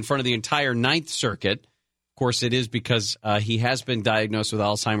hearing in front of the entire Ninth Circuit. Of course, it is because he has been diagnosed with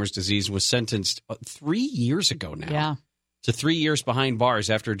Alzheimer's disease and was sentenced 3 years ago now. Yeah. To 3 years behind bars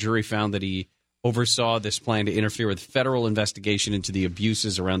after a jury found that he oversaw this plan to interfere with federal investigation into the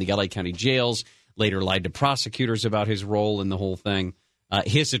abuses around the L.A. County jails, later lied to prosecutors about his role in the whole thing.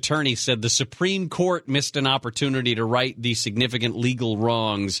 His attorney said the Supreme Court missed an opportunity to right the significant legal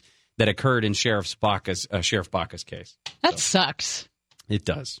wrongs that occurred in Sheriff Baca's case. That sucks. It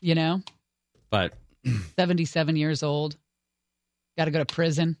does. You know? But 77 years old. Got to go to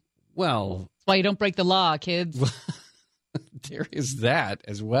prison. Well, that's why you don't break the law, kids. There is that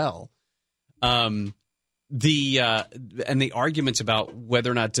as well. The arguments about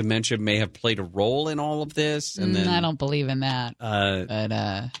whether or not dementia may have played a role in all of this, and then I don't believe in that.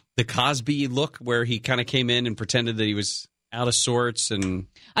 But the Cosby look, where he kind of came in and pretended that he was out of sorts, and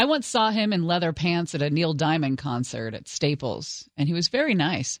I once saw him in leather pants at a Neil Diamond concert at Staples, and he was very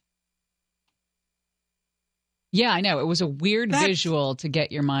nice. Yeah, I know it was a weird visual to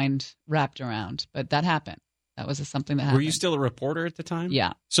get your mind wrapped around, but that happened. That was something that happened. Were you still a reporter at the time?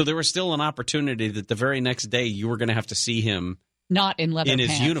 Yeah. So there was still an opportunity that the very next day you were going to have to see him not in leather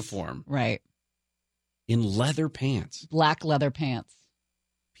pants. His uniform. Right. In leather pants. Black leather pants.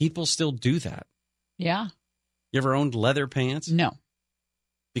 People still do that. Yeah. You ever owned leather pants? No.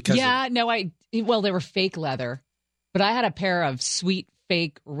 Because they were fake leather. But I had a pair of sweet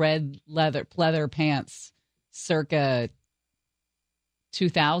fake red leather pants circa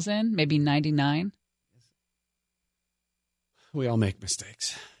 2000, maybe 99. We all make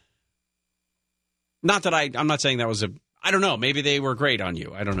mistakes. Not that I'm not saying that was I don't know. Maybe they were great on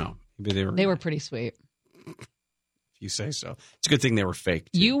you. I don't know. Maybe they were pretty sweet. If you say so. It's a good thing they were fake,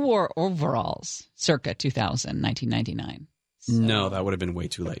 too. You wore overalls circa 2000, 1999. So. No, that would have been way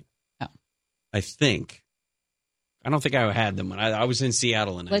too late. Oh. I think. I don't think I had them when I was in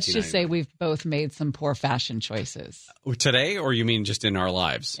Seattle in 1999. Let's just say we've both made some poor fashion choices. Today, or you mean just in our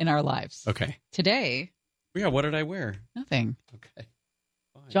lives? In our lives. Okay. Today. Yeah, what did I wear? Nothing. Okay.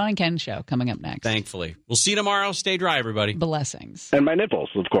 Fine. John and Ken show coming up next. Thankfully. We'll see you tomorrow. Stay dry, everybody. Blessings. And my nipples,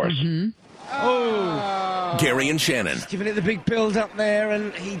 of course. Mm-hmm. Oh. Gary and Shannon. He's giving it the big build up there,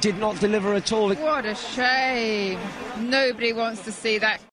 and he did not deliver at all. What a shame. Nobody wants to see that.